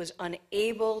that was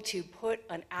unable to put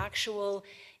an actual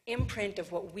imprint of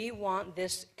what we want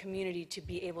this community to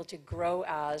be able to grow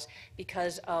as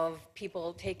because of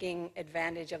people taking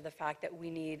advantage of the fact that we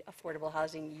need affordable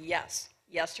housing. Yes.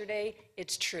 Yesterday,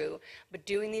 it's true. But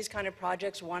doing these kind of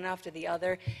projects one after the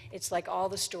other, it's like all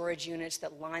the storage units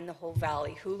that line the whole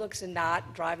valley. Who looks in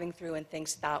that, driving through, and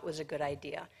thinks that was a good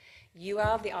idea? You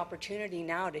have the opportunity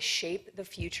now to shape the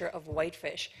future of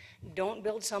Whitefish. Don't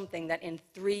build something that in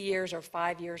 3 years or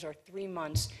 5 years or 3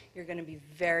 months, you're going to be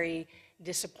very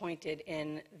disappointed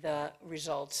in the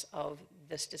results of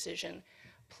this decision.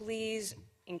 Please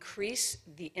increase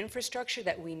the infrastructure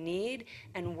that we need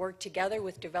and work together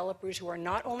with developers who are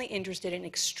not only interested in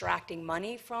extracting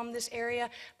money from this area,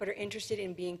 but are interested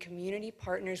in being community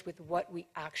partners with what we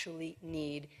actually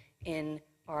need in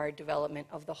our development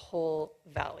of the whole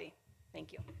valley.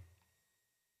 Thank you.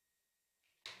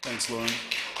 Thanks, Lauren.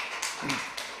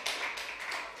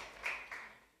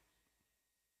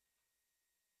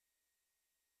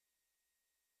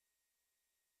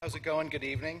 How's it going? Good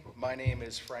evening. My name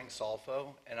is Frank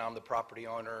Solfo, and I'm the property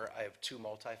owner. I have 2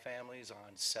 multifamilies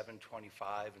on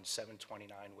 725 and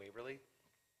 729 Waverly.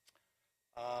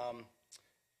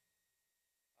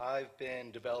 I've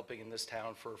been developing in this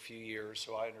town for a few years,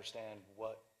 so I understand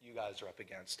what you guys are up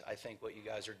against. I think what you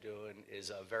guys are doing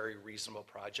is a very reasonable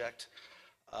project.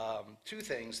 2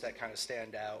 things that kind of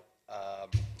stand out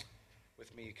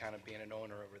with me kind of being an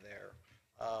owner over there.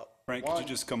 Frank, could you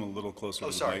just come a little closer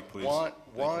to the mic, please?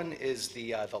 One is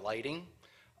the lighting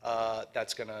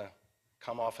that's going to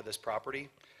come off of this property.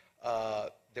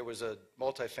 There was a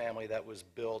multifamily that was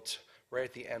built right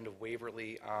at the end of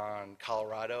Waverly on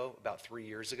Colorado about 3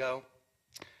 years ago.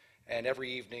 And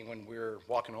every evening when we're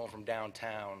walking home from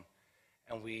downtown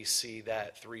and we see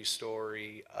that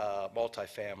 3-story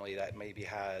multifamily that maybe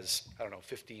has, I don't know,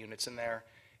 50 units in there,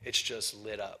 it's just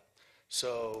lit up.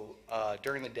 So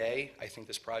during the day, I think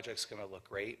this project's going to look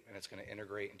great and it's going to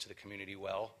integrate into the community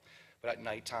well. But at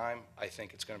nighttime, I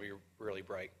think it's going to be really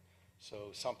bright. So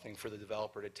something for the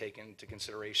developer to take into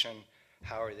consideration.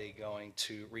 How are they going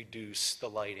to reduce the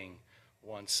lighting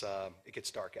once it gets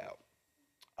dark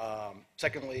out?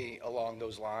 Secondly, along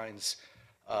those lines,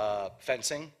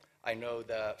 fencing. I know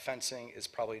the fencing is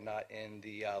probably not in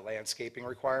the landscaping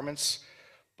requirements,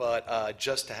 but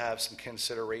just to have some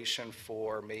consideration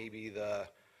for maybe the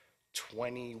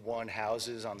 21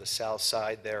 houses on the south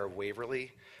side there of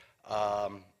Waverly,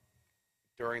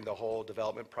 during the whole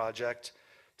development project,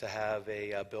 to have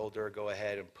a builder go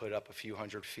ahead and put up a few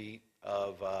hundred feet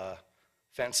of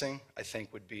fencing, I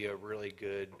think would be a really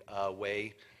good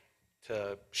way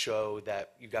to show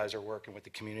that you guys are working with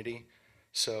the community.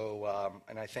 So,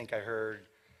 and I think I heard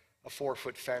a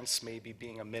 4-foot fence maybe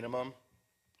being a minimum.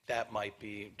 That might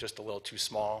be just a little too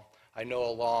small. I know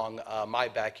along my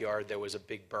backyard there was a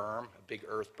big berm, a big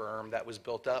earth berm that was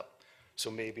built up. So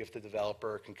maybe if the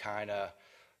developer can kind of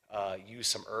use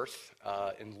some earth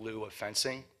in lieu of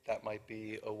fencing, that might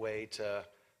be a way to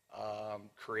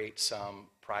create some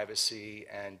privacy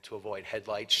and to avoid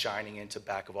headlights shining into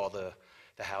back of all the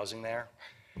housing there.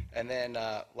 And then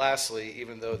lastly,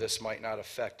 even though this might not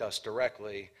affect us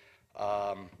directly,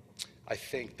 I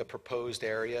think the proposed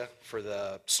area for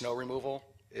the snow removal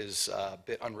is a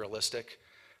bit unrealistic.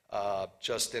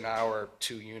 Just in our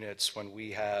 2 units, when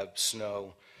we have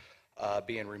snow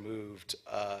being removed,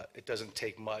 it doesn't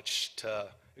take much to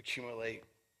accumulate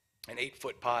an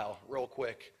 8-foot pile real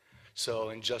quick. So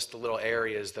in just the little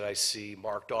areas that I see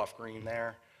marked off green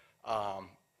there,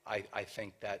 I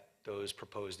think that those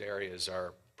proposed areas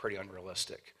are pretty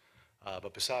unrealistic.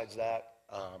 But besides that,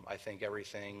 I think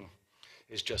everything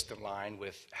is just in line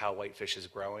with how Whitefish is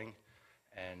growing,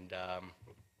 and I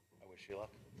wish you luck.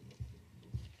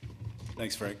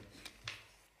 Thanks, Frank.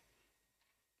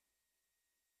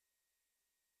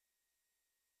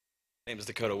 My name is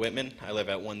Dakota Whitman. I live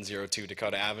at 102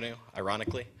 Dakota Avenue,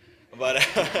 ironically. But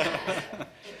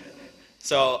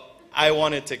so I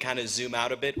wanted to kind of zoom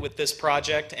out a bit with this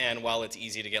project, and while it's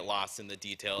easy to get lost in the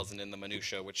details and in the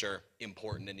minutia, which are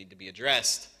important and need to be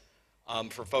addressed,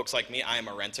 for folks like me, I am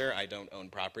a renter. I don't own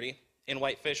property in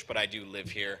Whitefish, but I do live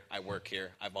here. I work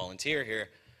here. I volunteer here.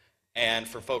 And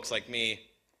for folks like me,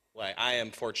 like, I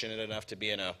am fortunate enough to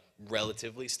be in a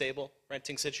relatively stable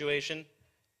renting situation.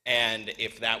 And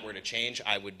if that were to change,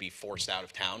 I would be forced out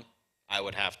of town. I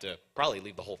would have to probably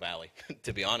leave the whole valley,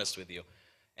 to be honest with you.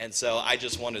 And so I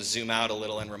just want to zoom out a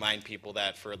little and remind people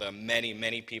that for the many,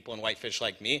 many people in Whitefish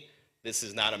like me, this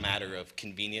is not a matter of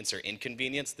convenience or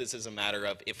inconvenience. This is a matter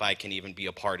of if I can even be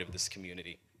a part of this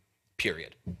community,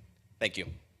 period. Thank you.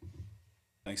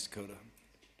 Thanks, Dakota.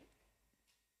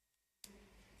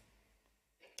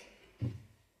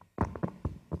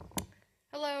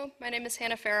 Hello, my name is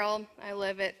Hannah Farrell. I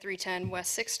live at 310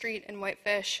 West 6th Street in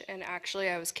Whitefish, and actually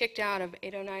I was kicked out of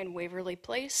 809 Waverly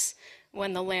Place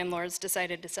when the landlords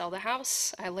decided to sell the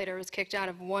house. I later was kicked out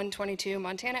of 122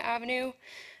 Montana Avenue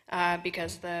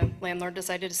because the landlord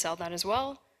decided to sell that as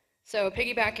well. So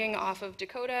piggybacking off of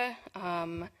Dakota,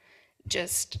 I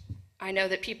know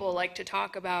that people like to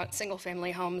talk about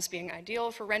single-family homes being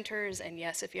ideal for renters, and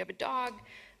yes, if you have a dog,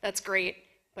 that's great.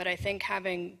 But I think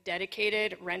having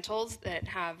dedicated rentals that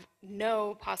have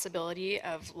no possibility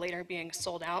of later being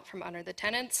sold out from under the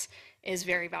tenants is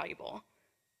very valuable.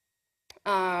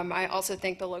 I also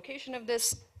think the location of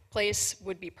this place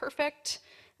would be perfect.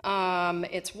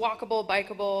 It's walkable,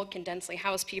 bikeable, can densely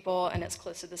house people, and it's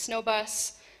close to the snow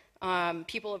bus.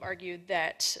 People have argued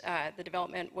that the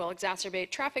development will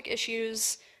exacerbate traffic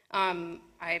issues.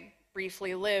 I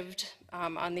briefly lived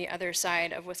on the other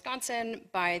side of Wisconsin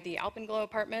by the Alpenglow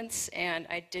apartments, and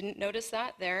I didn't notice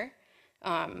that there.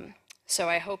 So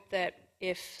I hope that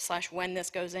if/when this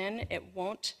goes in, it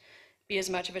won't be as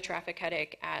much of a traffic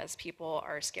headache as people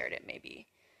are scared it may be.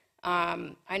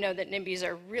 I know that NIMBYs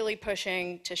are really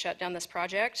pushing to shut down this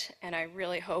project, and I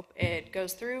really hope it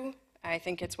goes through. I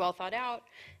think it's well thought out,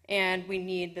 and we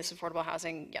need this affordable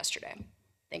housing yesterday.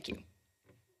 Thank you.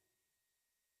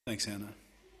 Thanks, Hannah.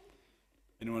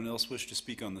 Anyone else wish to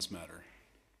speak on this matter?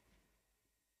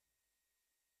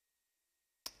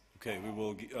 Okay, we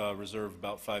will reserve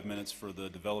about 5 minutes for the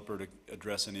developer to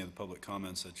address any of the public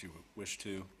comments that you wish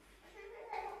to.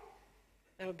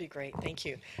 That would be great, thank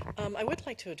you. I would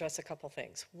like to address a couple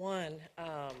things. One,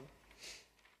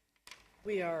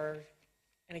 we are,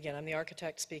 and again, I'm the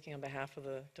architect speaking on behalf of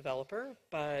the developer,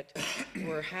 but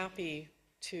we're happy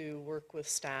to work with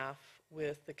staff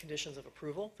with the conditions of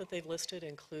approval that they've listed,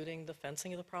 including the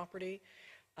fencing of the property.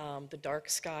 the dark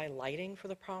sky lighting for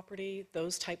the property,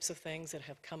 those types of things that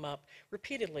have come up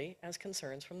repeatedly as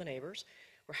concerns from the neighbors.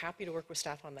 We're happy to work with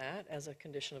staff on that as a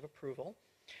condition of approval.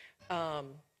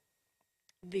 I'm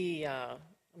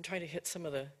trying to hit some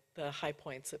of the high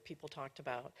points that people talked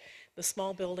about. The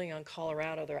small building on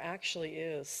Colorado, there actually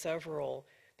is several,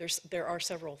 there are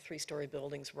several three-story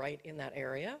buildings right in that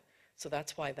area, so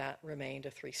that's why that remained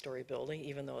a three-story building,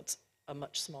 even though it's a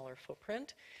much smaller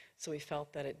footprint. So we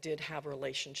felt that it did have a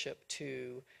relationship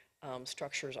to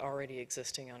structures already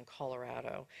existing on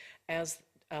Colorado. As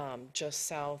just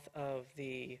south of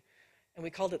and we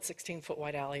called it 16-foot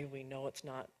wide alley. We know it's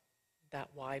not that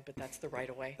wide, but that's the right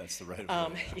of way. That's the right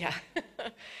of way. Yeah.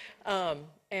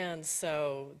 And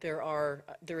so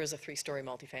there is a three-story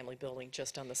multifamily building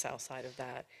just on the south side of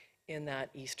that in that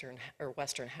eastern or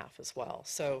western half as well.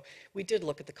 So we did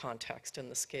look at the context and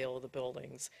the scale of the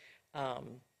buildings.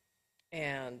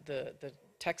 And the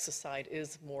Texas side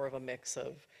is more of a mix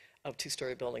of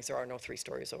two-story buildings. There are no three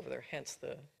stories over there, hence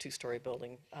the two-story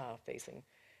building facing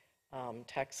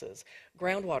Texas.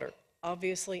 Groundwater.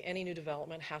 Obviously, any new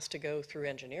development has to go through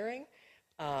engineering.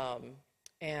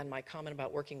 And my comment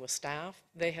about working with staff,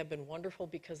 they have been wonderful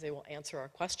because they will answer our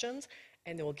questions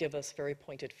and they will give us very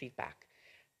pointed feedback.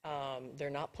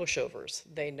 They're not pushovers.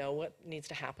 They know what needs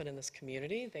to happen in this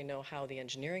community. They know how the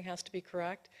engineering has to be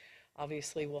correct.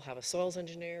 Obviously, we'll have a soils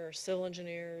engineer, civil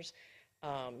engineers,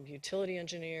 utility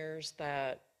engineers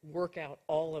that work out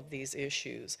all of these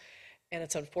issues. And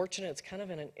it's unfortunate, it's kind of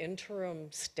in an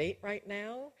interim state right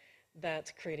now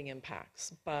that's creating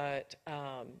impacts. But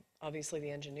obviously the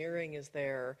engineering is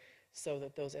there so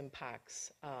that those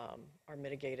impacts are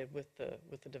mitigated with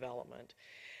the development.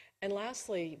 And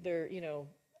lastly,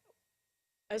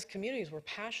 as communities, we're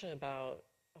passionate about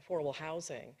affordable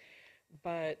housing,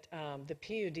 but the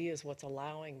PUD is what's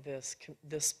allowing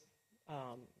this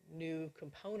new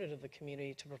component of the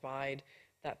community to provide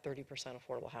that 30%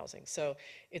 affordable housing. So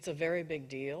it's a very big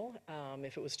deal.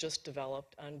 If it was just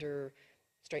developed under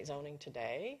straight zoning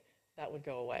today, that would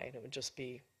go away and it would just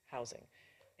be housing.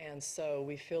 And so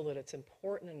we feel that it's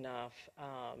important enough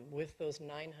with those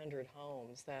 900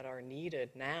 homes that are needed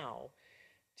now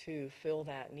to fill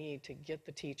that need, to get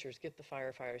the teachers, get the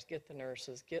firefighters, get the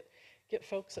nurses, get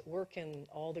folks that work in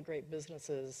all the great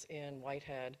businesses in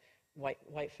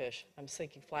Whitefish. I'm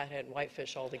thinking Flathead and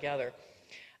Whitefish all together.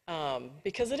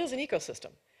 Because it is an ecosystem,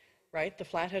 right? The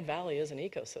Flathead Valley is an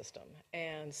ecosystem.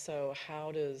 And so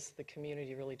how does the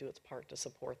community really do its part to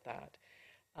support that?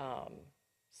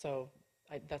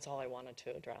 That's all I wanted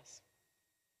to address.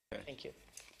 Okay. Thank you.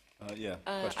 Yeah,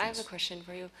 I have a question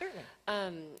for you. Certainly.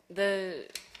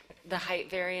 The height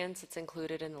variance that's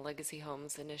included in the Legacy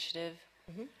Homes initiative,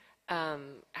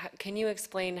 can you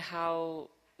explain how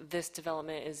this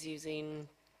development is using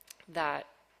that,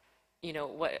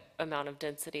 what amount of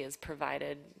density is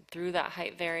provided through that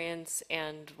height variance,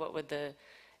 and what would the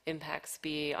impacts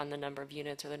be on the number of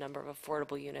units or the number of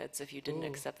affordable units if you didn't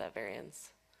accept that variance?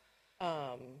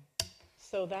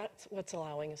 So that's what's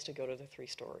allowing us to go to the 3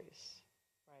 stories,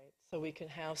 right? So we can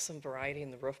have some variety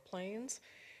in the roof planes.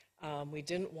 We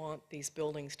didn't want these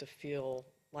buildings to feel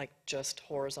like just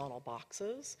horizontal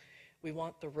boxes. We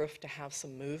want the roof to have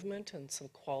some movement and some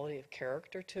quality of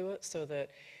character to it so that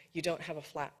you don't have a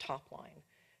flat top line.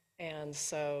 And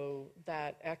so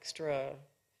that extra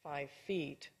 5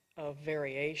 feet of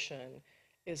variation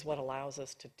is what allows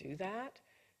us to do that.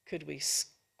 Could we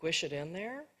squish it in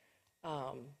there?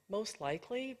 Most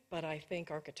likely, but I think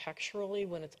architecturally,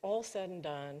 when it's all said and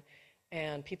done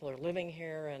and people are living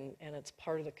here and it's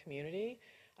part of the community,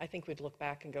 I think we'd look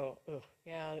back and go, oh,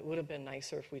 yeah, it would have been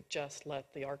nicer if we just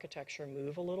let the architecture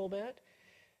move a little bit.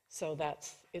 So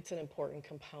it's an important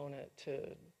component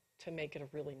to make it a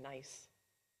really nice,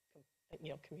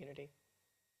 community.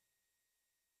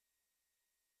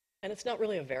 And it's not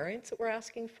really a variance that we're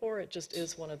asking for, it just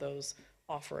is one of those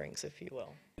offerings, if you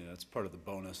will. Yeah, it's part of the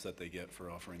bonus that they get for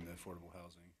offering the affordable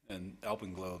housing. And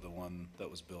Alpenglow, the one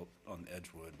that was built on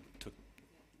Edgewood, took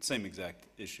the same exact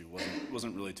issue.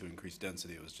 Wasn't really to increase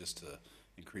density, it was just to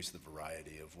increase the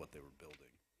variety of what they were building.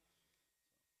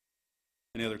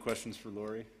 Any other questions for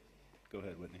Lori? Go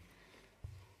ahead, Whitney.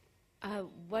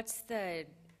 What's the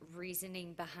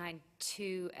reasoning behind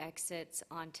 2 exits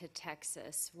onto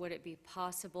Texas? Would it be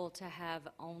possible to have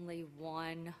only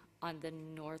one on the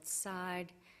north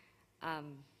side?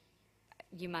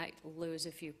 You might lose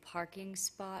a few parking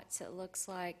spots, it looks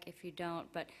like, if you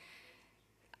don't, but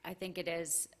I think it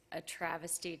is a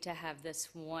travesty to have this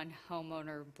one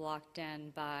homeowner blocked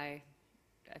in by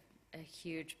a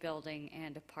huge building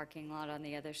and a parking lot on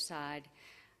the other side.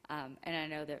 And I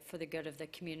know that for the good of the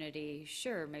community,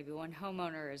 sure, maybe one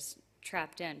homeowner is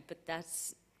trapped in, but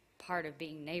that's part of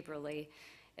being neighborly,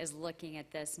 is looking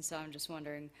at this. And so I'm just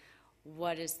wondering,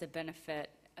 what is the benefit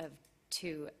of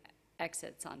 2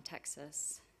 exits on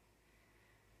Texas?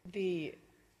 The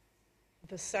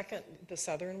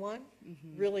southern one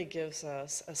really gives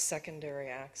us a secondary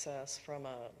access from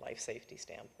a life safety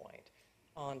standpoint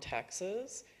on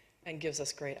Texas and gives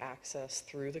us great access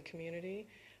through the community.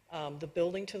 The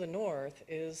building to the north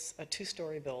is a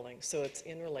 2-story building, so it's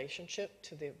in relationship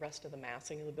to the rest of the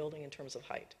massing of the building in terms of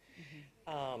height.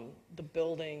 The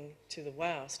building to the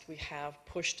west, we have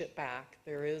pushed it back.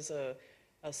 There is a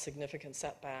significant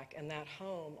setback, and that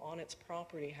home on its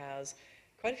property has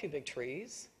quite a few big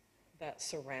trees that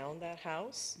surround that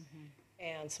house.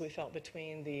 And so we felt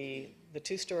between the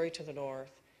 2-story to the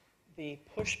north, the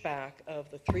pushback of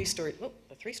the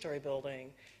 3-story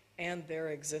building and their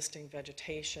existing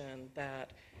vegetation,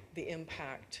 that the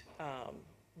impact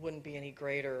wouldn't be any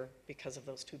greater because of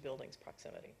those 2 buildings'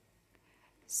 proximity.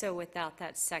 So without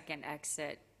that second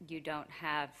exit, you don't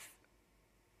have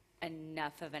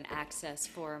enough of an access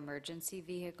for emergency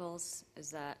vehicles?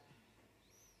 Is that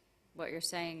what you're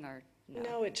saying, or no?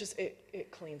 No,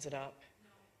 it cleans it up.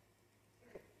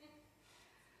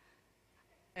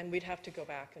 And we'd have to go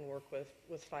back and work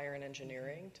with fire and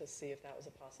engineering to see if that was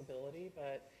a possibility,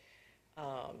 but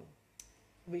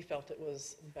we felt it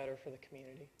was better for the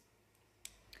community.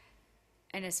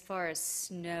 And as far as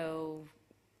snow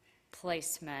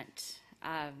placement,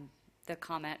 the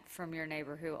comment from your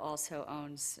neighbor who also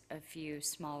owns a few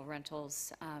small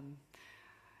rentals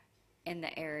in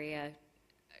the area,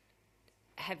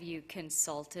 have you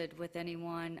consulted with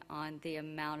anyone on the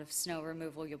amount of snow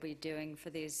removal you'll be doing for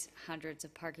these hundreds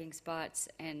of parking spots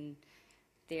and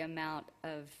the amount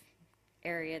of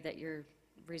area that you're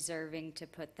reserving to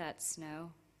put that snow?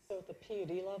 So at the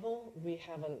PUD level, we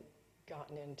haven't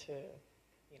gotten into,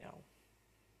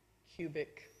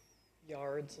 cubic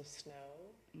yards of snow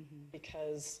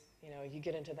because, you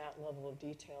get into that level of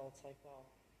detail, it's like, well,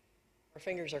 our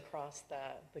fingers are crossed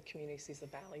that the community sees the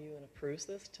value and approves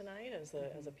this tonight as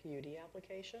a PUD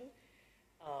application.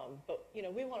 But,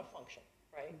 we want to function,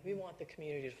 right? We want the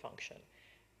community to function.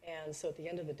 And so at the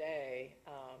end of the day,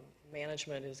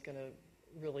 management is going to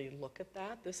really look at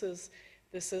that. This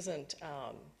isn't,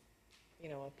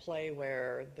 a play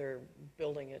where they're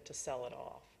building it to sell it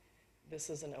off. This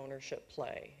is an ownership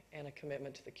play and a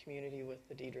commitment to the community with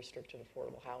the deed-restricted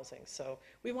affordable housing. So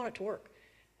we want it to work.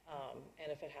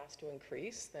 And if it has to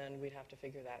increase, then we'd have to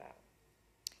figure that out.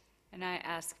 And I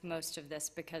ask most of this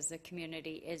because the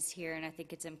community is here, and I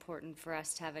think it's important for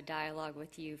us to have a dialogue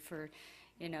with you for,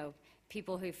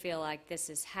 people who feel like this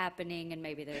is happening and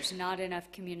maybe there's not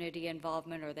enough community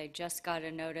involvement, or they just got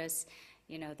a notice.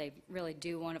 They really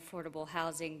do want affordable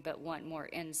housing but want more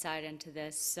insight into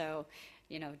this. So,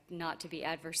 not to be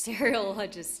adversarial, I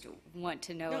just want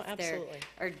to know if there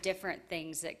are different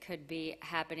things that could be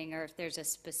happening, or if there's a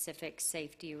specific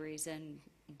safety reason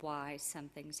why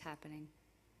something's happening.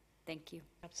 Thank you.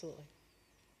 Absolutely.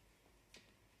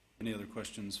 Any other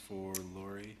questions for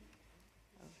Lori?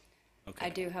 Okay. I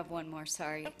do have one more,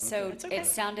 sorry. So it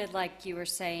sounded like you were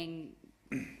saying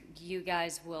you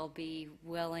guys will be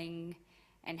willing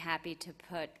and happy to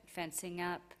put fencing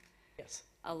up? Yes.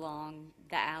 Along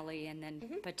the alley and then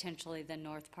potentially the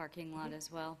north parking lot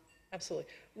as well? Absolutely.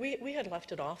 We had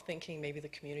left it off thinking maybe the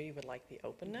community would like the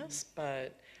openness,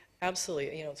 but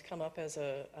absolutely, it's come up as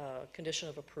a condition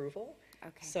of approval.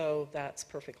 Okay. So that's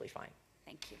perfectly fine.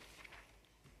 Thank you.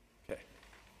 Okay.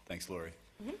 Thanks, Lori.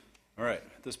 All right.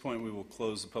 At this point, we will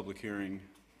close the public hearing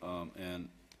and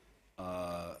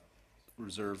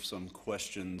reserve some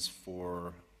questions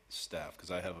for staff,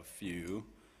 because I have a few.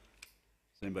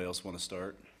 Does anybody else want to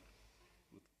start?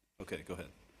 Okay, go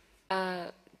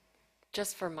ahead.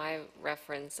 Just for my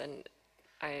reference, and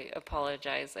I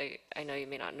apologize, I know you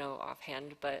may not know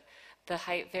offhand, but the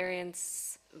height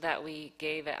variance that we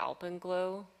gave at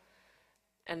Alpenglow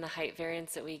and the height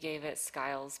variance that we gave at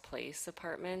Skiles Place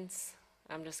Apartments,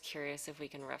 I'm just curious if we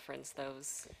can reference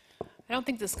those. I don't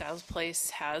think the Skiles Place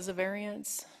has a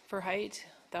variance for height.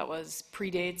 That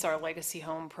predates our legacy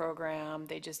home program.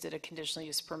 They just did a conditional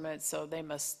use permit, so they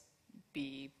must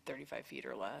be 35 feet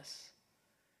or less.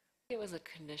 It was a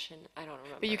condition, I don't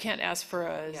remember. But you can't ask for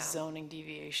a zoning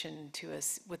deviation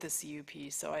with a CUP,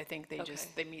 so I think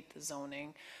they meet the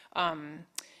zoning.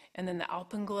 And then the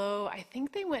Alpenglow, I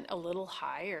think they went a little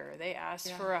higher. They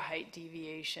asked for a height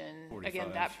deviation. 45.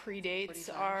 Again, that predates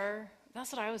 45.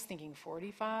 That's what I was thinking,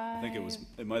 45? I think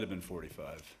it might have been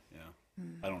 45, yeah.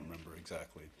 I don't remember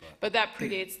exactly. But that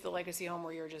predates the legacy home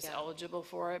where you're just eligible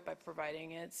for it by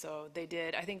providing it. So they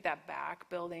did, I think that back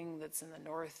building that's in the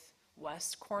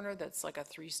west corner that's like a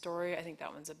 3-story. I think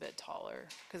that one's a bit taller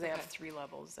because they have 3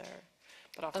 levels there.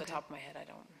 But off the top of my head, I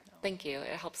don't know. Thank you.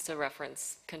 It helps to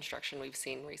reference construction we've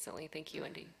seen recently. Thank you,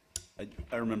 Wendy.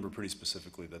 I remember pretty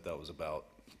specifically that was about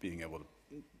being able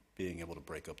to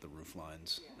break up the roof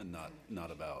lines and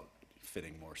not about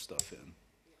fitting more stuff in.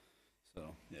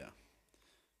 So, yeah.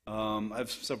 I have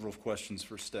several questions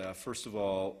for staff. First of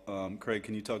all, Craig,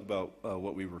 can you talk about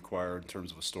what we require in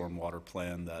terms of a stormwater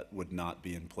plan that would not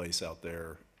be in place out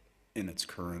there in its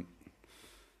current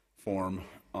form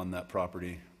on that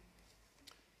property?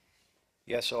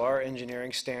 Yeah, so our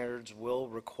engineering standards will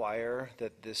require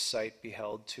that this site be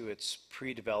held to its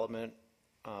pre-development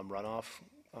runoff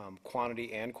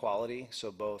quantity and quality,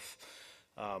 so both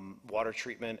water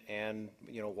treatment and,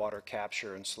 water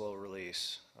capture and slow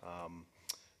release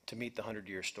to meet the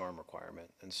 100-year storm requirement.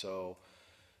 And so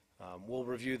we'll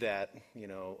review that,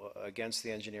 against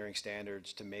the engineering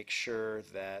standards to make sure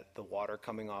that the water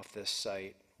coming off this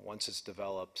site, once it's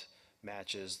developed,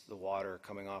 matches the water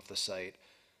coming off the site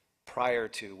prior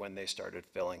to when they started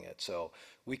filling it. So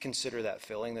we consider that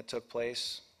filling that took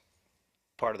place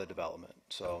part of the development.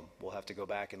 So we'll have to go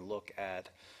back and look at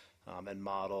and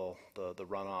model the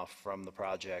runoff from the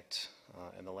project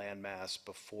and the land mass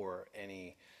before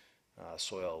any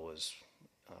soil was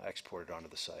exported onto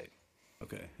the site.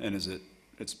 Okay, and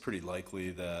it's pretty likely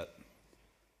that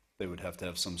they would have to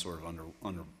have some sort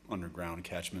of underground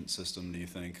catchment system, do you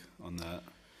think, on that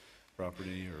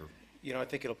property, or? I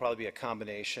think it'll probably be a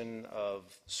combination of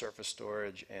surface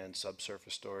storage and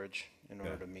subsurface storage in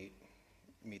order to meet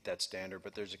that standard.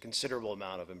 But there's a considerable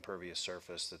amount of impervious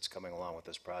surface that's coming along with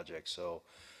this project, so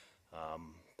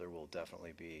there will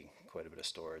definitely be quite a bit of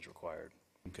storage required.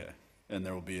 Okay, and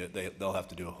there will be they'll have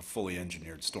to do a fully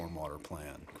engineered stormwater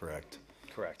plan, correct?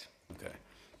 Correct. Okay.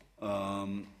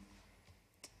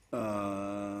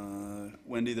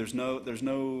 Wendy, there's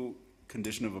no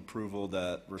condition of approval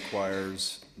that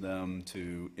requires them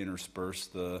to intersperse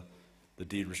the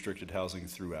deed restricted housing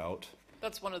throughout?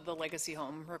 That's one of the legacy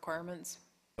home requirements.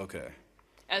 Okay.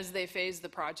 As they phase the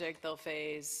project, they'll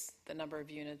phase the number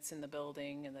of units in the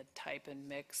building and the type and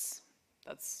mix.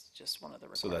 That's just one of the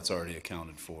requirements. So that's already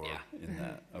accounted for in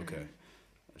that? Okay.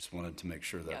 I just wanted to make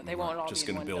sure that they we won't weren't all just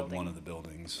be in going to one build building. one of the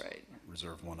buildings,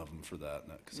 reserve one of them for that,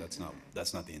 because that's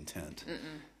not the intent.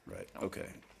 Right, okay.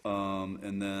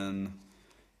 And then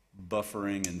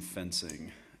buffering and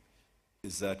fencing,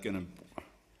 is that going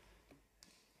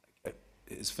to,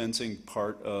 is fencing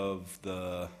part of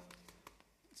the,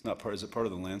 is it part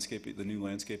of the landscaping, the new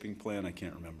landscaping plan? I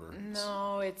can't remember.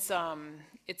 No, it's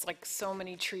like so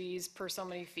many trees per so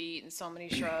many feet and so many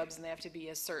shrubs, and they have to be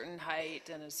a certain height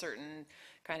and a certain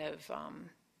kind of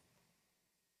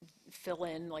fill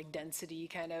in, like density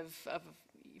kind of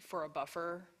for a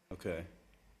buffer. Okay.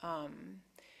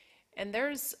 And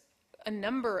there's a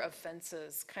number of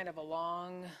fences kind of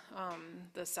along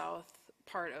the south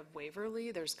part of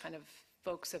Waverly. There's kind of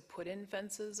folks have put in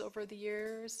fences over the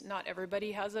years. Not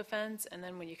everybody has a fence, and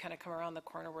then when you kind of come around the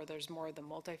corner where there's more of the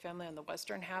multifamily on the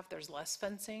western half, there's less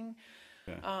fencing.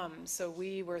 Okay. So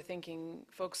we were thinking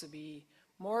folks would be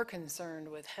more concerned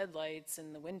with headlights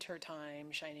in the winter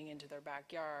time shining into their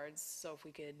backyards. So if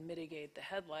we could mitigate the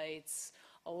headlights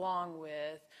along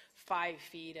with 5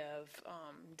 feet of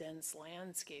dense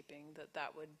landscaping,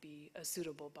 that would be a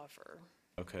suitable buffer.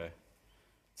 Okay.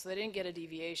 So they didn't get a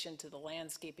deviation to the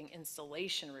landscaping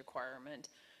installation requirement.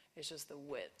 It's just the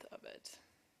width of it.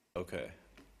 Okay.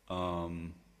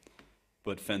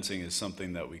 But fencing is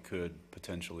something that we could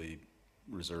potentially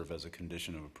reserve as a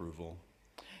condition of approval?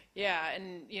 Yeah,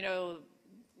 and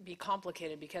be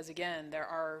complicated because again, there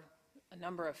are a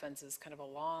number of fences kind of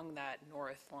along that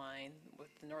north line with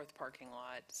the north parking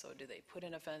lot. So do they put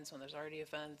in a fence when there's already a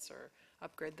fence, or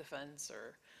upgrade the fence,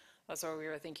 or that's why we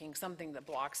were thinking something that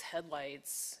blocks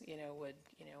headlights, would,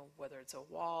 whether it's a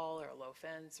wall or a low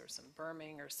fence or some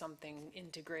berming or something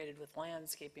integrated with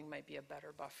landscaping might be a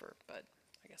better buffer, but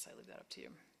I guess I leave that up to you.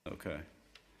 Okay.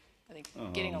 I think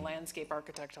getting a landscape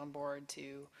architect on board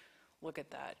to look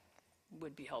at that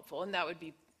would be helpful, and that would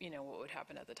be, what would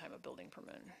happen at the time of building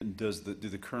permit. And do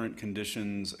the current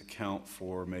conditions account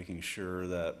for making sure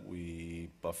that we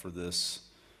buffer this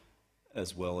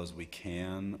as well as we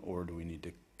can, or do we need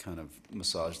to kind of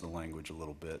massage the language a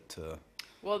little bit to?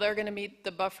 Well, they're going to meet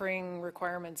the buffering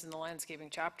requirements in the landscaping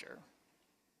chapter.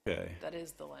 Okay. That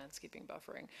is the landscaping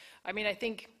buffering. I mean, I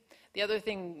think the other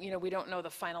thing, we don't know the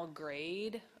final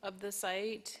grade of the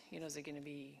site. Is it going to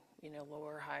be,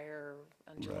 lower, higher,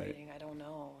 undulating? Right. I don't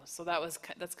know. So that's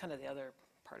kind of the other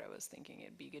part I was thinking.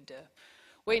 It'd be good to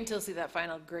wait until see that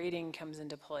final grading comes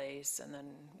into place and then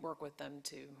work with them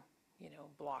to,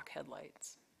 block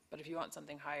headlights. But if you want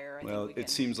something higher, I Well, think we it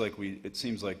can.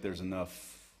 seems like there's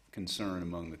enough concern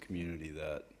among the community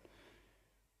that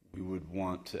we would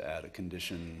want to add a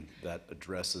condition that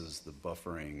addresses the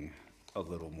buffering a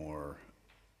little more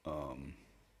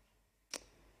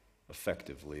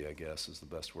effectively, I guess is the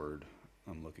best word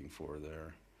I'm looking for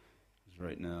there. 'Cause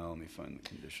right now, let me find the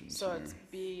conditions So here. it's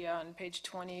B on page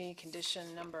 20,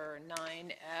 condition number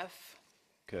 9F.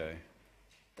 Okay,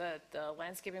 That the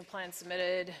landscaping plan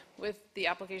submitted with the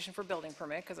application for building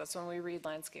permit, because that's when we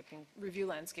review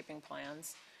landscaping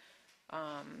plans,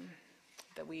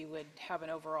 that we would have an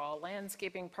overall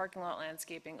landscaping, parking lot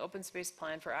landscaping, open space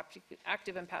plan for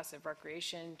active and passive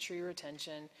recreation, tree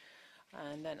retention,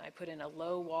 and then I put in a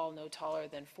low wall no taller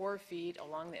than 4 feet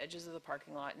along the edges of the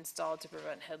parking lot installed to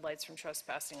prevent headlights from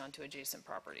trespassing onto adjacent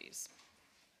properties.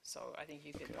 So I think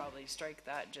you could probably strike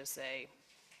that, just say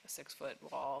a 6-foot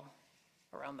wall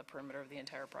around the perimeter of the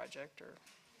entire project, or.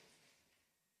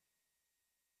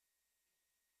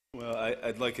 well,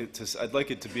 I'd like it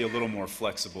to be a little more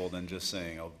flexible than just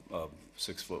saying a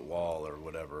 6-foot wall or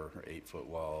whatever, or 8-foot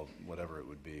wall, whatever it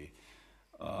would be.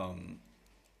 All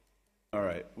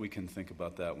right, we can think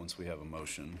about that once we have a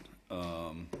motion,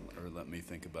 or let me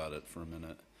think about it for a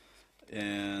minute.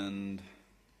 And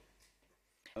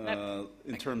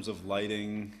in terms of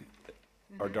lighting,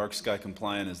 our dark sky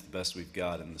compliant is the best we've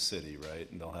got in the city, right?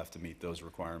 And they'll have to meet those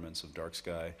requirements of dark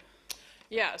sky.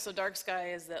 Yeah, so dark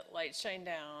sky is that lights shine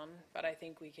down, but I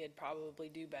think we could probably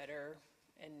do better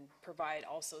and provide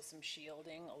also some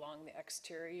shielding along the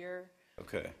exterior.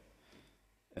 Okay.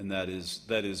 And that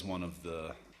is one of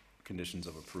the conditions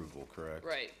of approval, correct?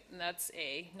 Right, and that's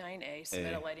 9A,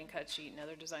 submit a lighting cut sheet and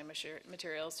other design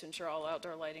materials to ensure all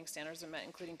outdoor lighting standards are met,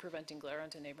 including preventing glare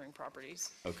onto neighboring properties.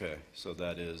 Okay, so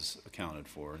that is accounted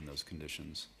for in those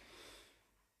conditions.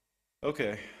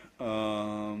 Okay.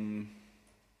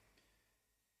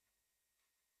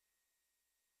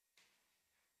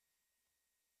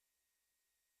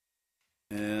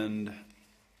 And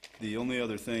the only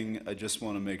other thing I just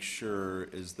want to make sure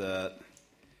is that,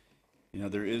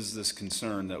 there is this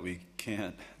concern that we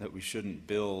shouldn't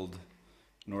build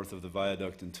north of the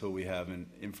viaduct until we have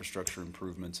infrastructure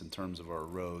improvements in terms of our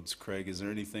roads. Craig, is there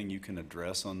anything you can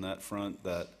address on that front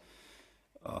that,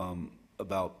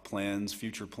 about plans,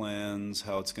 future plans,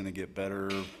 how it's going to get better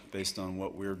based on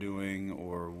what we're doing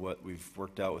or what we've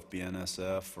worked out with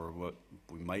BNSF or what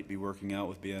we might be working out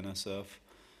with BNSF?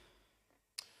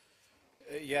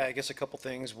 Yeah, I guess a couple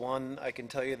things. One, I can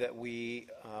tell you that we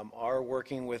are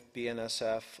working with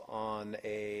BNSF on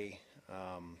a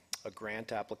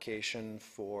grant application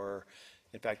for,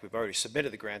 in fact, we've already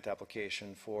submitted the grant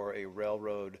application for a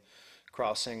railroad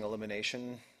crossing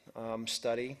elimination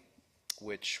study,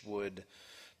 which would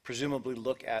presumably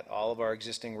look at all of our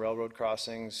existing railroad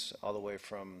crossings, all the way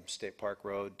from State Park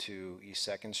Road to East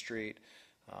 2nd Street.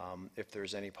 If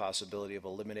there's any possibility of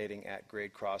eliminating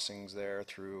at-grade crossings there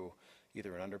through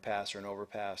either an underpass or an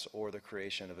overpass, or the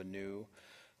creation of a new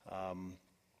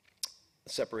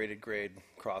separated grade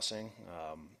crossing.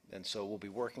 And so we'll be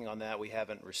working on that. We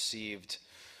haven't received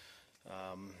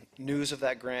news of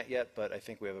that grant yet, but I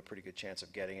think we have a pretty good chance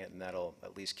of getting it, and that'll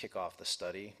at least kick off the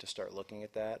study to start looking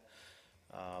at that.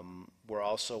 We're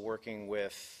also working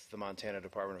with the Montana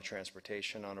Department of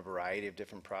Transportation on a variety of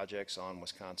different projects on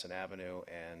Wisconsin Avenue,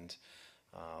 and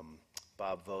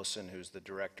Bob Vosen, who's the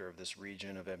director of this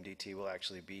region of MDT, will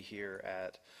actually be here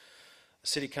at a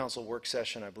city council work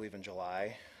session, I believe in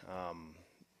July,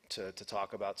 to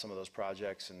talk about some of those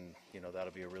projects, and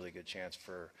that'll be a really good chance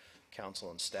for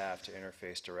council and staff to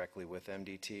interface directly with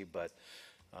MDT. But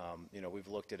we've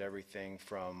looked at everything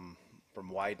from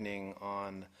widening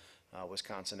on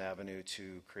Wisconsin Avenue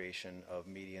to creation of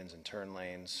medians and turn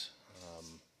lanes,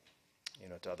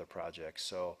 to other projects.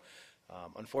 So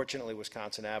unfortunately,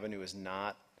 Wisconsin Avenue is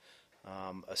not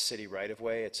a city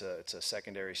right-of-way. It's a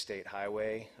secondary state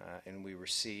highway, and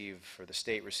the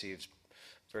state receives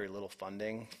very little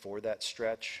funding for that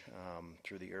stretch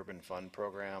through the Urban Fund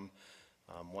program.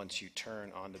 Once you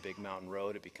turn onto Big Mountain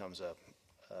Road, it becomes a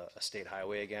state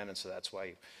highway again, and so that's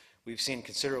why we've seen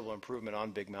considerable improvement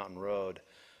on Big Mountain Road.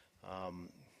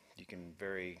 You can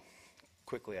very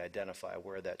quickly identify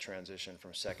where that transition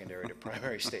from secondary to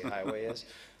primary state highway is.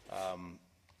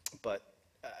 But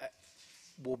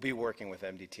we'll be working with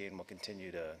MDT, and we'll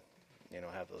continue to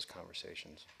have those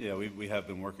conversations. Yeah, we have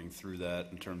been working through that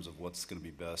in terms of what's going to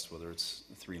be best, whether it's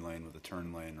a 3-lane with a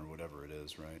turn lane or whatever it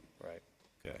is, right? Right.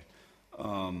 Okay.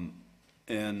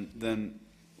 And then,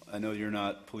 I know you're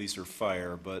not police or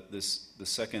fire, but the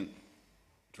second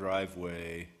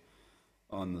driveway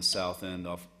on the south end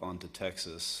off onto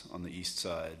Texas on the east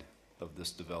side of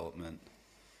this development,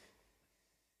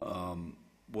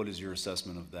 What is your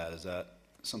assessment of that? Is that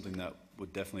something that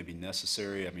would definitely be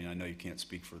necessary? I mean, I know you can't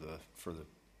speak for the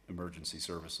emergency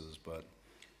services, but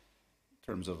in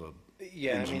terms of a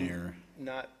engineer. I mean,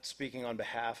 not speaking on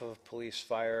behalf of police,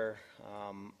 fire,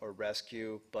 or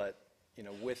rescue, but, you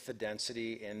know, with the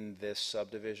density in this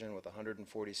subdivision with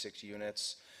 146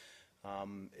 units,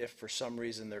 if for some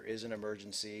reason there is an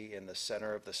emergency in the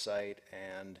center of the site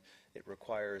and it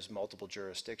requires multiple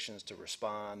jurisdictions to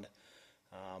respond,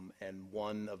 and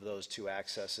one of those two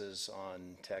accesses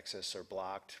on Texas are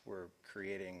blocked, we're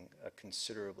creating a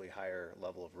considerably higher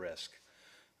level of risk,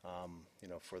 you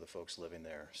know, for the folks living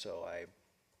there. So I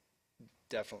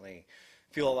definitely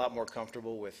feel a lot more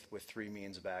comfortable with three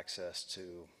means of access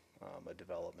to a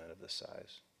development of this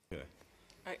size. Okay.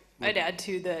 I'd add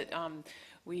too that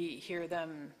we hear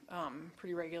them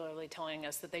pretty regularly telling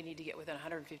us that they need to get within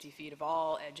 150 feet of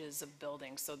all edges of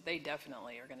buildings, so they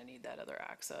definitely are going to need that other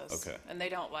access. Okay. And they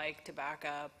don't like to back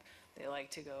up. They like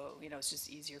to go, you know, it's just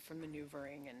easier for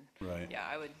maneuvering. And Right. yeah,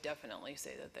 I would definitely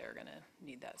say that they're going to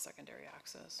need that secondary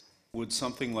access. Would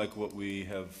something like what we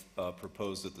have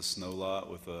proposed at the snow lot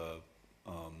with a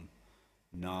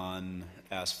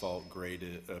non-asphalt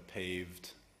graded,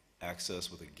 paved access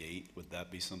with a gate, would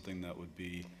that be something that would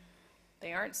be?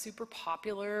 They aren't super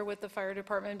popular with the fire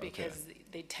department because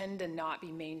they tend to not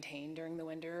be maintained during the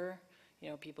winter. You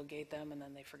know, people gate them and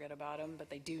then they forget about them, but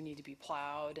they do need to be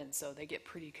plowed, and so they get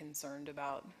pretty concerned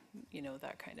about, you know,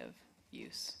 that kind of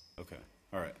use. Okay,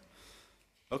 all right.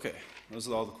 Okay, those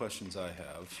are all the questions I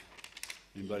have.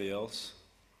 Anybody else?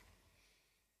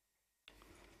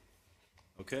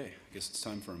 Okay, I guess it's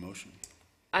time for a motion.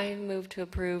 I move to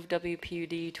approve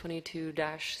WPUD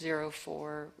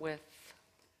 22-04 with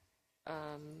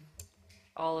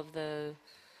all of the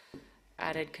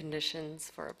added conditions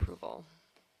for approval.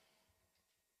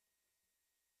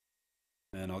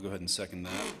 And I'll go ahead and second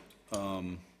that.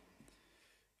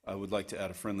 I would like to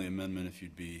add a friendly amendment if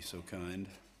you'd be so kind.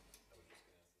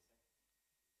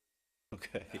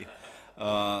 Okay.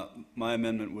 My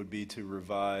amendment would be to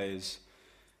revise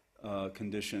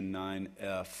condition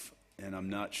 9F, and I'm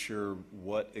not sure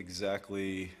what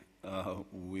exactly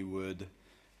we would,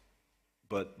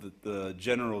 but the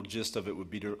general gist of it would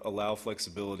be to allow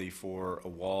flexibility for a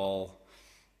wall,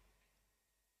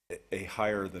 a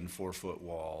higher than 4-foot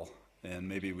wall, and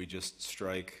maybe we just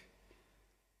strike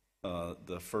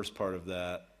the first part of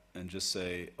that and just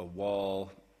say a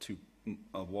wall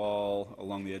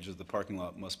along the edge of the parking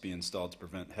lot must be installed to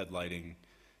prevent headlight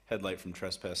from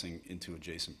trespassing into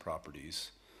adjacent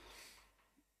properties.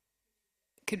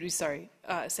 Could we, say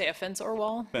a fence or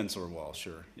wall? Fence or wall,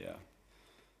 sure, yeah.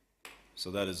 So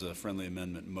that is a friendly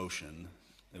amendment motion.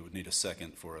 It would need a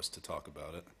second for us to talk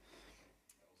about it.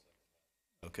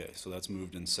 Okay, so that's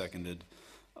moved and seconded.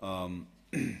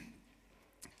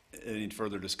 Any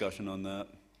further discussion on that?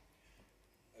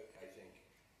 I think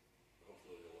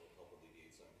hopefully it'll help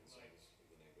alleviate some concerns of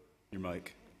the neighbor. Your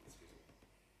mic.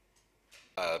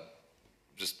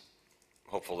 Just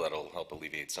hopeful that'll help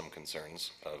alleviate some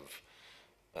concerns of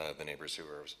the neighbors who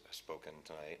have spoken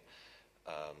tonight.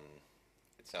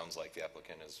 It sounds like the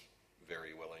applicant is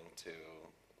very willing to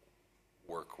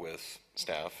work with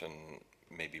staff and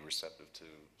may be receptive to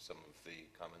some of the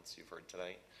comments you've heard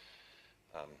tonight.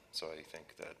 So I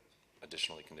think that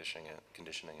additionally conditioning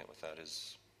it with that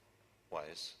is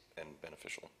wise and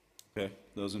beneficial. Okay,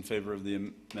 those in favor of the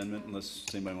amendment, unless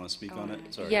anybody want to speak on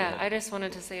it? Sorry. Yeah, I just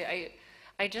wanted to say,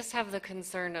 I just have the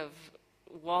concern of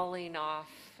walling off,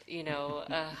 you know,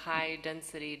 a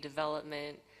high-density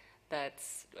development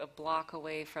that's a block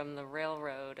away from the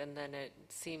railroad, and then it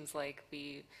seems like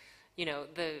we, you know,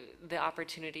 the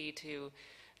opportunity to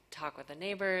talk with the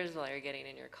neighbors while you're getting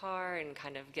in your car and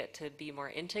kind of get to be more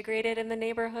integrated in the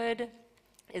neighborhood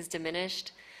is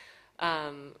diminished.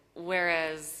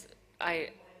 Whereas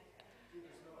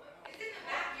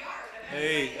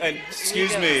Hey, and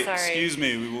excuse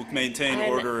me, we will maintain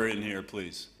order in here,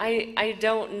 please. I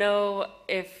don't know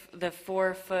if the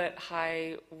 4-foot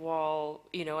high wall,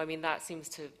 you know, I mean, that seems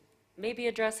to maybe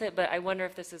address it, but I wonder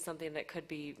if this is something that could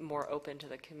be more open to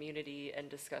the community and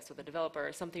discussed with the developer,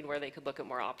 or something where they could look at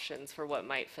more options for what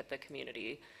might fit the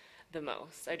community the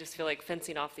most. I just feel like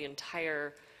fencing off the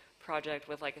entire project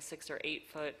with like a 6 or 8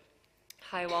 foot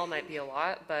high wall might be a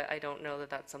lot, but I don't know that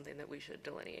that's something that we should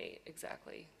delineate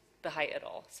exactly the height at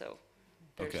all. So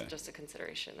there's just a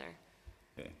consideration there.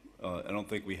 Okay. I don't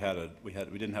think we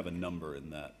didn't have a number in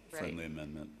that friendly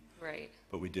amendment. Right.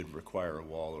 But we did require a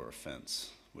wall or a fence,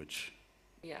 which,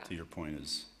 to your point,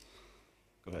 is.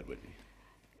 Go ahead, Whitney.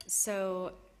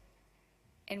 So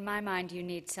in my mind, you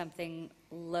need something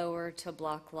lower to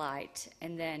block light,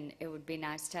 and then it would be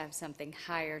nice to have something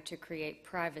higher to create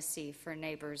privacy for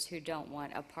neighbors who don't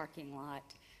want a parking lot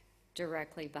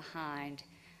directly behind.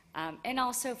 And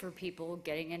also for people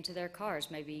getting into their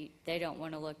cars. Maybe they don't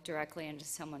want to look directly into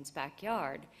someone's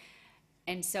backyard.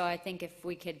 And so I think if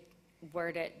we could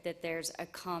word it that there's a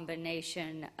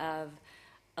combination of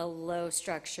a low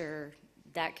structure,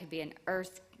 that could be an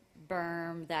earth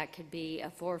berm, that could be a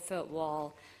 4-foot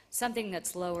wall, something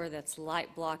that's lower, that's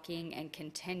light blocking and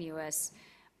continuous,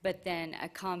 but then a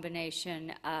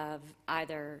combination of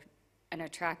either an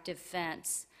attractive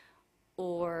fence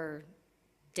or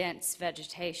dense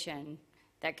vegetation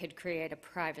that could create a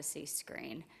privacy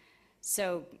screen.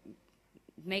 So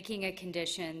making a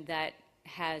condition that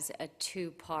has a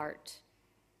 2-part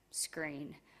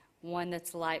screen, one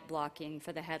that's light blocking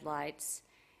for the headlights,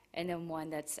 and then one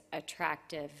that's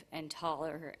attractive and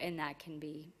taller, and that can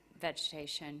be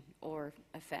vegetation or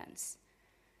a fence.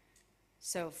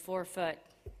 So 4-foot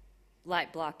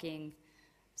light blocking,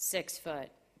 6-foot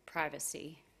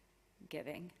privacy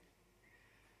giving.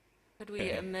 Could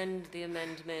we amend the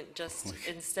amendment just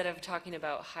instead of talking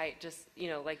about height, just,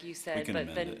 like you said,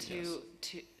 but then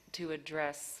to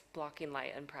address blocking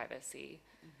light and privacy?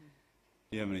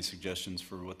 Do you have any suggestions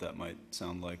for what that might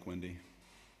sound like, Wendy?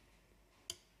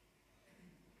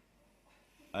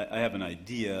 I have an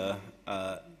idea.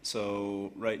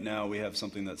 So right now we have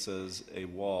something that says a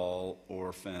wall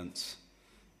or fence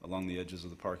along the edges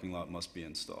of the parking lot must be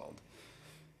installed.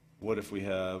 What if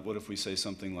we say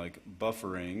something like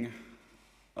buffering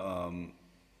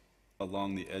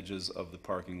along the edges of the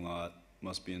parking lot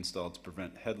must be installed to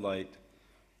prevent headlights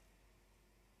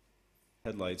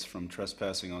from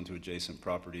trespassing onto adjacent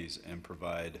properties and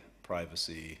provide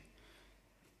privacy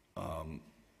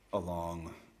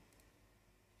along,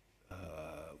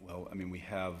 we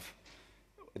have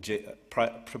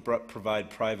provide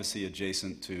privacy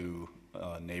adjacent to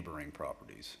neighboring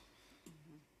properties.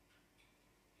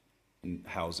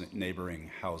 Neighboring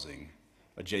housing,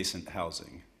 adjacent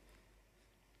housing.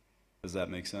 Does that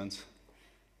make sense?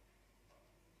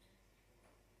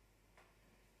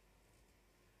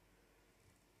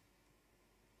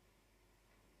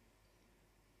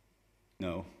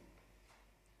 No?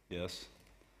 Yes?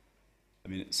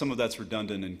 Some of that's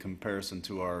redundant in comparison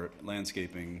to our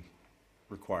landscaping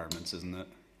requirements, isn't it?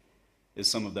 Is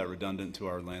some of that redundant to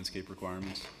our landscape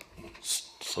requirements?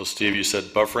 So Steve, you said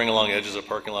buffering along edges of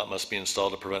parking lot must be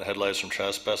installed to prevent headlights from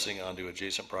trespassing onto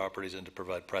adjacent properties and to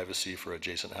provide privacy for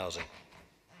adjacent housing.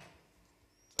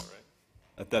 Is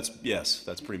that right? Yes,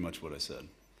 that's pretty much what I said.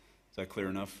 Is that clear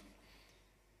enough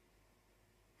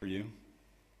for you?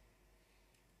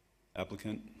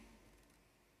 Applicant?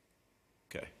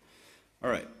 Okay. All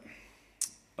right.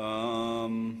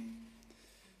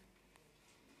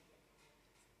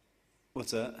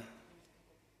 What's that?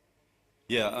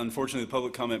 Yeah, unfortunately, the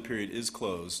public comment period is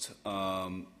closed.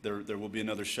 There will be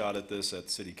another shot at this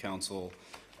at City Council.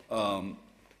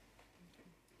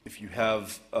 If you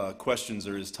have questions,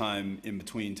 there is time in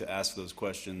between to ask those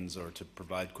questions or to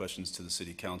provide questions to the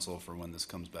City Council for when this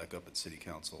comes back up at City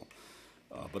Council.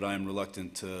 But I am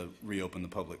reluctant to reopen the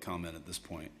public comment at this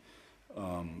point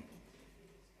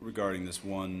regarding this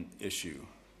one issue.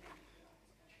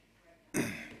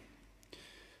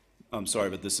 I'm sorry,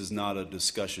 but this is not a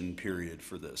discussion period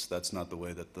for this. That's not the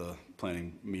way that the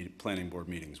planning board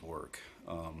meetings work.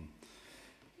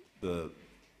 The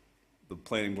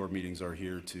planning board meetings are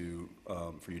here to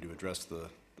for you to address the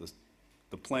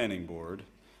planning board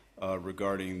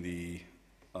regarding the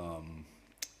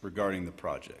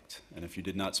project. And if you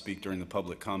did not speak during the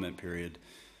public comment period,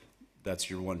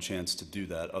 that's your one chance to do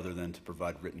that, other than to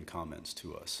provide written comments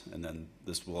to us. And then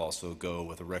this will also go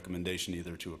with a recommendation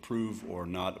either to approve or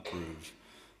not approve.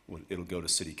 It'll go to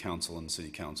City Council, and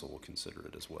City Council will consider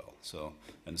it as well. So,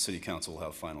 and the City Council will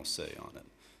have final say on it.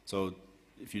 So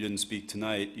if you didn't speak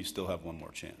tonight, you still have one more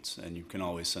chance, and you can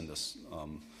always send us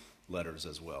letters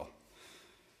as well.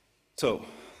 So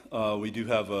we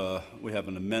have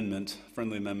an amendment,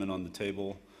 friendly amendment on the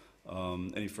table.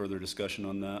 Any further discussion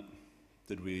on that?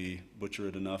 Did we butcher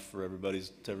it enough for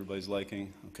everybody's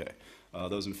liking? Okay.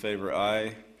 Those in favor,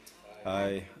 aye.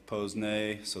 Aye. Opposed,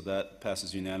 nay. So that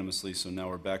passes unanimously. So now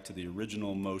we're back to the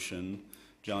original motion.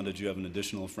 John, did you have an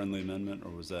additional friendly amendment,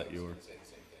 or was that your?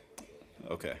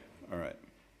 Okay. All right.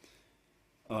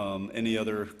 Any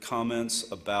other comments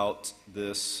about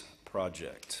this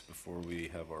project before we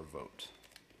have our vote?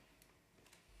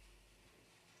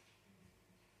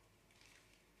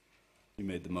 You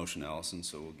made the motion, Allison,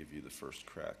 so we'll give you the first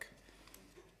crack.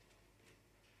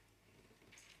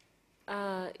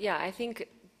 Yeah, I think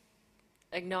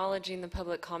acknowledging the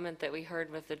public comment that we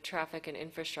heard with the traffic and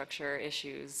infrastructure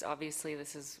issues. Obviously,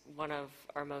 this is one of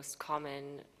our most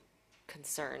common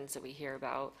concerns that we hear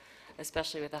about,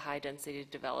 especially with the high-density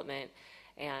development,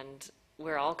 and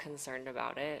we're all concerned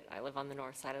about it. I live on the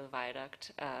north side of the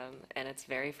viaduct, and it's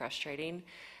very frustrating.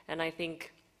 And I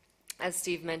think, as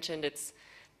Steve mentioned, it's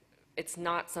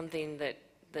not something that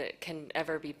can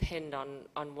ever be pinned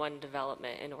on one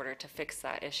development in order to fix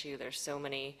that issue. There's so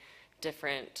many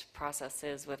different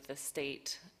processes with the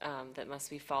state that must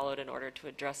be followed in order to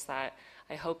address that.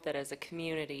 I hope that as a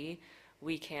community,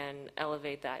 we can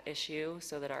elevate that issue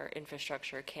so that our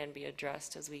infrastructure can be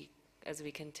addressed as we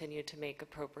continue to make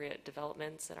appropriate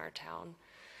developments in our town.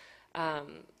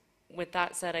 With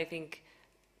that said, I think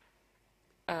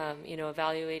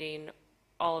evaluating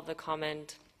all of the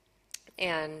comment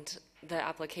and the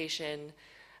application,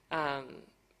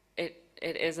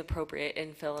 it is appropriate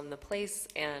infill in the place,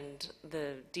 and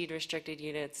the deed restricted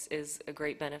units is a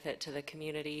great benefit to the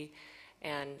community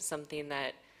and something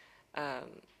that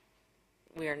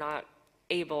we are not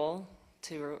able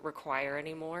to require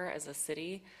anymore as a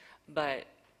city, but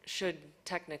should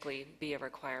technically be a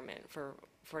requirement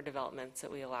for developments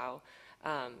that we allow.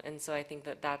 And so I think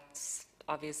that that's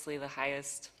obviously the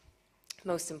highest,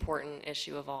 most important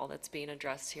issue of all that's being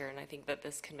addressed here, and I think that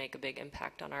this can make a big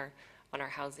impact on our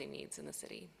housing needs in the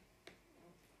city.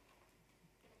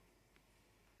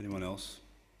 Anyone else?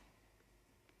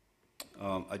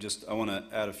 I want to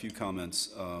add a few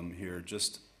comments here,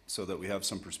 just so that we have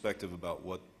some perspective about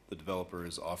what the developer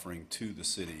is offering to the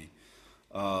city.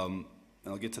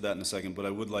 I'll get to that in a second, but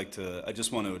I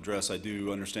just want to address, I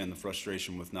do understand the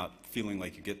frustration with not feeling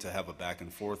like you get to have a back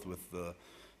and forth with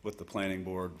the planning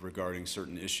board regarding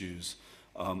certain issues.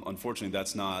 Unfortunately,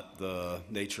 that's not the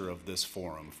nature of this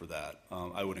forum for that.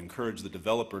 I would encourage the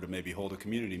developer to maybe hold a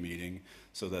community meeting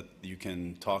so that you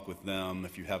can talk with them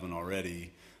if you haven't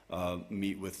already,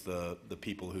 meet with the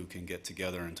people who can get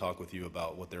together and talk with you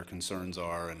about what their concerns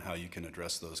are and how you can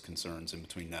address those concerns in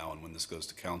between now and when this goes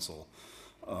to council.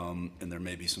 And there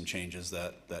may be some changes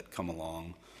that come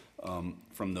along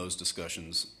from those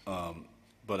discussions.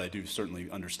 But I do certainly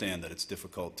understand that it's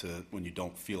difficult when you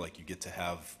don't feel like you get to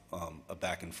have a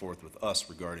back and forth with us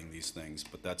regarding these things.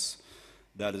 But that's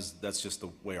just the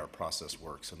way our process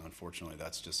works, and unfortunately,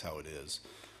 that's just how it is.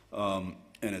 And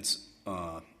it's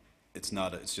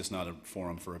just not a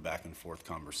forum for a back and forth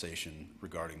conversation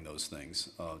regarding those things.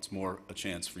 It's more a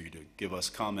chance for you to give us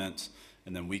comments,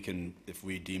 and then we can, if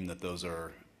we deem that those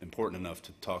are important enough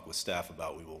to talk with staff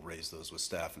about, we will raise those with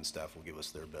staff, and staff will give us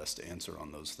their best answer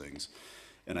on those things.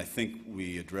 And I think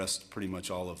we addressed pretty much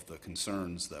all of the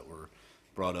concerns that were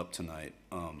brought up tonight.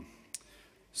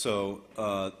 So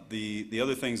the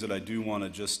other things that I do want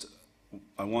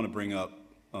to bring up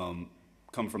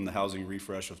come from the housing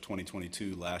refresh of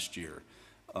 2022 last year,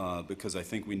 because I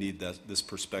think we need this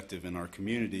perspective in our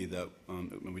community that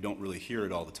we don't really hear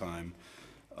it all the time.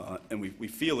 And we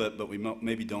feel it, but we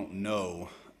maybe don't know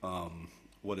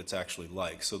what it's actually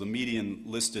like. So the median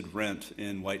listed rent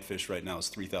in Whitefish right now is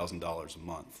 $3,000 a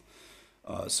month.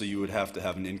 So you would have to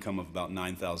have an income of about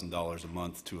 $9,000 a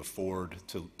month to afford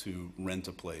to rent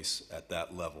a place at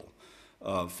that level.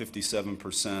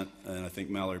 57%, and I think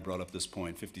Mallory brought up this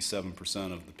point,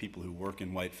 57% of the people who work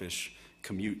in Whitefish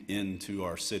commute into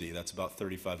our city. That's about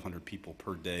 3,500 people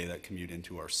per day that commute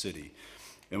into our city.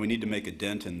 And we need to make a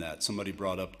dent in that. Somebody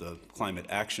brought up the climate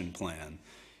action plan.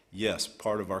 Yes,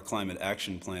 part of our climate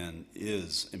action plan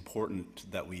is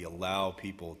important that we allow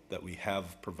people, that we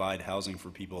provide housing for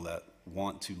people that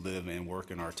want to live and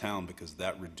work in our town, because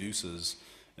that reduces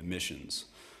emissions.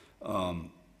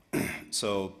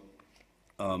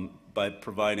 By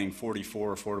providing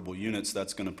 44 affordable units,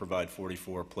 that's going to provide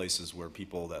 44 places where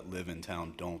people that live in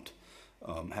town don't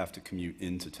have to commute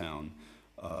into town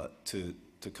to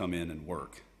come in and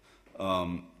work.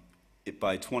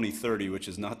 By 2030, which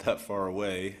is not that far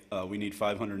away, we need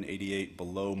 588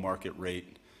 below market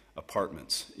rate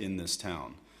apartments in this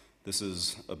town. This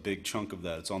is a big chunk of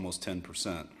that. It's almost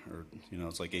 10%, or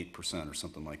it's like 8% or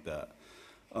something like that.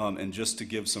 And just to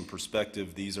give some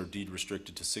perspective, these are deed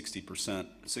restricted to 60 to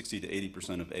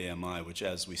 80% of AMI, which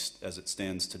as it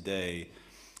stands today,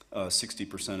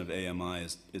 60% of AMI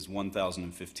is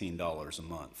 $1,015 a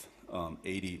month.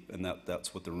 And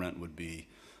that's what the rent would be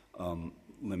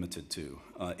limited to.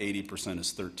 80%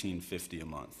 is $1,350 a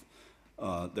month.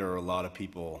 There are a lot of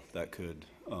people that could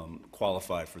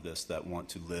qualify for this that want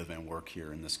to live and work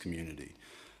here in this community.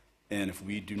 And if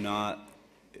we do not,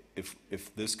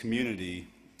 if this community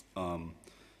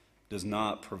does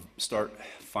not start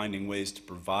finding ways to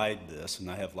provide this, and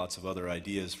I have lots of other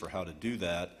ideas for how to do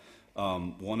that,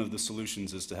 One of the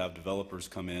solutions is to have developers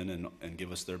come in and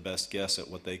give us their best guess at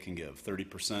what they can give.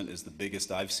 30% is the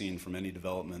biggest I've seen from any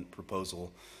development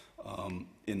proposal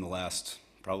in the last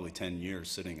probably 10 years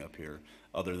sitting up here,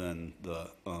 other than the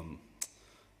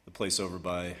place over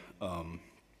by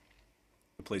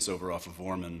the place over off of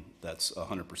Vorman that's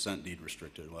 100% deed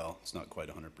restricted. Well, it's not quite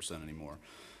 100% anymore.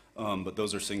 But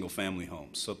those are single-family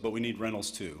homes. So, but we need rentals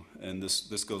too, and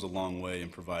this goes a long way in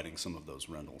providing some of those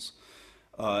rentals.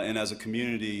 And as a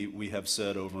community, we have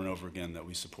said over and over again that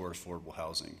we support affordable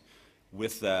housing.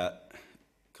 With that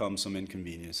comes some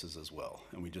inconveniences as well,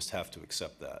 and we just have to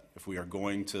accept that. If we are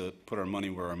going to put our money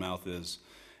where our mouth is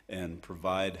and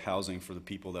provide housing for the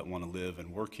people that want to live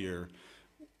and work here,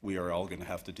 we are all going to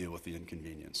have to deal with the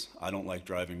inconvenience. I don't like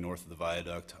driving north of the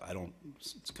viaduct.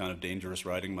 It's kind of dangerous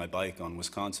riding my bike on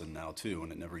Wisconsin now too,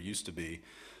 and it never used to be.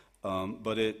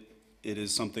 But it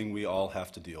is something we all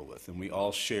have to deal with, and we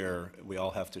all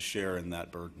have to share in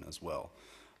that burden as well.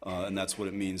 And that's what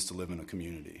it means to live in a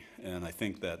community. And I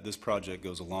think that this project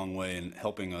goes a long way in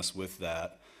helping us with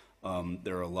that.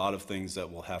 There are a lot of things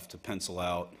that will have to pencil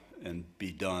out and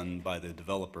be done by the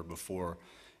developer before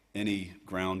any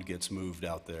ground gets moved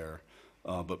out there,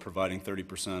 but providing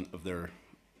 30% of their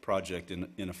project in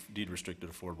a deed-restricted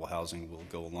affordable housing will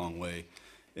go a long way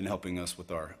in helping us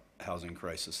with our housing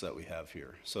crisis that we have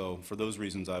here. So for those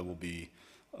reasons, I will be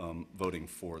voting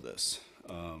for this.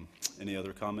 Any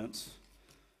other comments?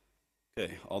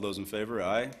 Okay, all those in favor,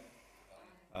 aye?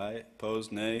 Aye,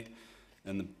 opposed, nay?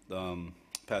 And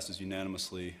passes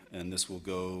unanimously, and this will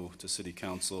go to City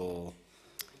Council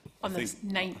on the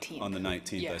 19th. On the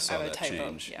 19th, yeah, I saw that typo.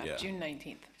 change. Yeah, June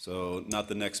 19th. So not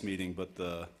the next meeting, but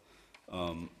the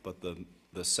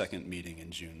second meeting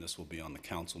in June. This will be on the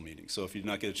council meeting. So if you do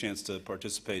not get a chance to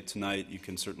participate tonight, you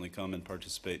can certainly come and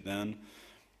participate then.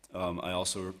 I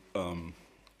also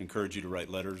encourage you to write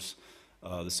letters.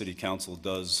 The City Council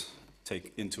does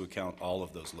take into account all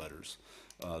of those letters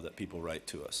that people write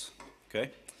to us.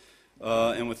 Okay?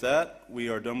 And with that, we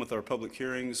are done with our public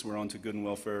hearings. We're on to good and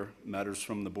welfare matters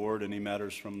from the board. Any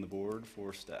matters from the board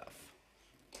for staff?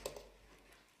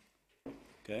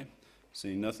 Okay,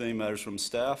 seeing nothing. Matters from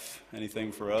staff.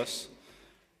 Anything for us?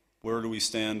 Where do we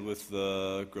stand with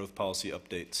the growth policy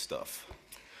update stuff?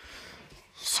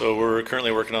 So we're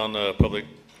currently working on the public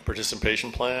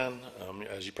participation plan.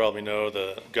 As you probably know,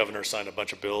 the governor signed a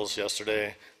bunch of bills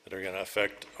yesterday that are going to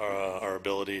affect our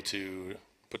ability to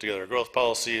put together a growth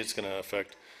policy. It's going to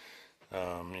affect,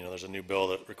 there's a new bill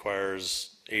that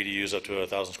requires ADUs up to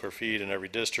 1,000 square feet in every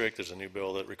district. There's a new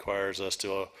bill that requires us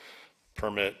to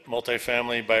permit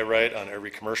multifamily by right on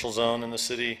every commercial zone in the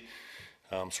city.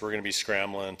 So we're going to be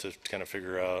scrambling to kind of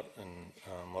figure out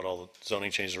what all the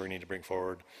zoning changes we need to bring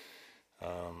forward.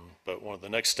 But one of the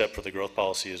next step for the growth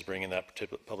policy is bringing that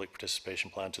public participation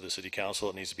plan to the City Council.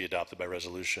 It needs to be adopted by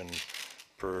resolution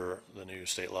per the new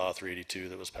state law 382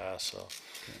 that was passed. So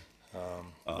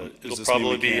it'll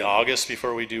probably be August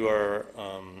before we do our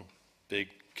big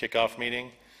kickoff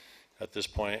meeting. At this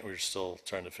point, we're still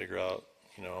trying to figure out,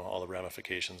 all the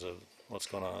ramifications of what's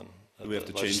going on. Do we have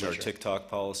to change our TikTok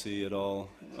policy at all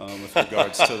with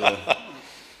regards to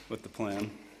with the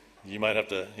plan? You might have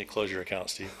to close your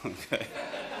account, Steve. Okay.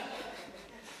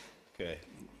 Okay.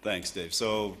 Thanks, Dave.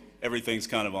 So everything's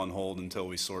kind of on hold until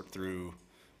we sort through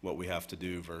what we have to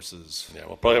do versus... Yeah,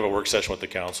 we'll probably have a work session with the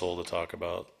council to talk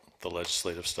about the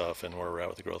legislative stuff and where we're at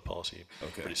with the growth policy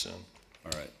pretty soon.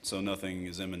 All right. So nothing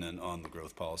is imminent on the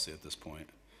growth policy at this point.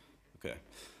 Okay.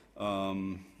 All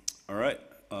right.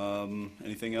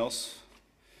 Anything else?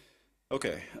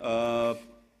 Okay.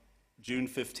 June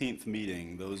 15th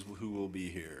meeting, those who will be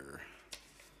here.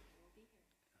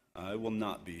 I will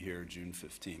not be here June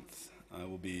 15th. I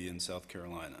will be in South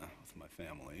Carolina with my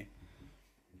family.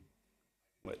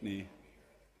 Whitney.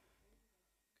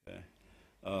 Okay.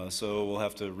 So we'll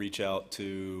have to reach out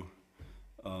to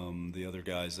the other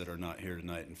guys that are not here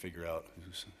tonight and figure out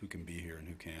who can be here and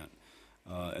who can't.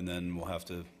 And then we'll have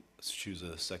to choose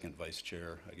a second vice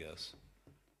chair, I guess.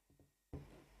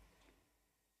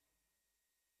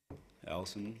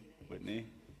 Allison, Whitney?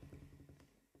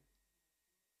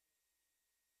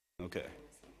 Okay.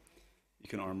 You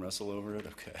can arm wrestle over it?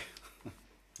 Okay.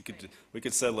 We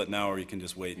could settle it now, or you can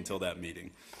just wait until that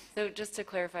meeting. So just to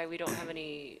clarify, we don't have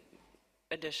any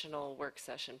additional work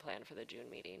session planned for the June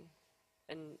meeting?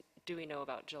 And do we know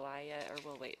about July yet, or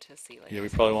we'll wait to see later? Yeah, we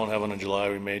probably won't have one in July.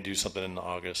 We may do something in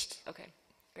August. Okay,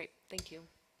 great. Thank you.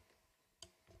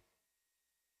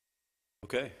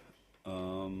 Okay.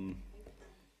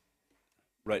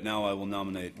 Right now, I will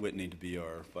nominate Whitney to be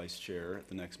our vice chair at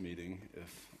the next meeting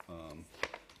if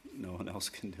no one else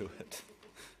can do it.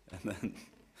 And then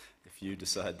If you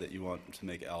decide that you want to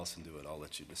make Allison do it, I'll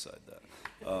let you decide that.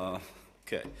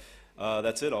 Okay,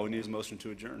 that's it. All we need is a motion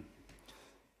to adjourn.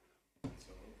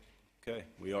 Okay,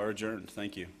 we are adjourned.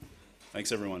 Thank you.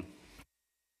 Thanks, everyone.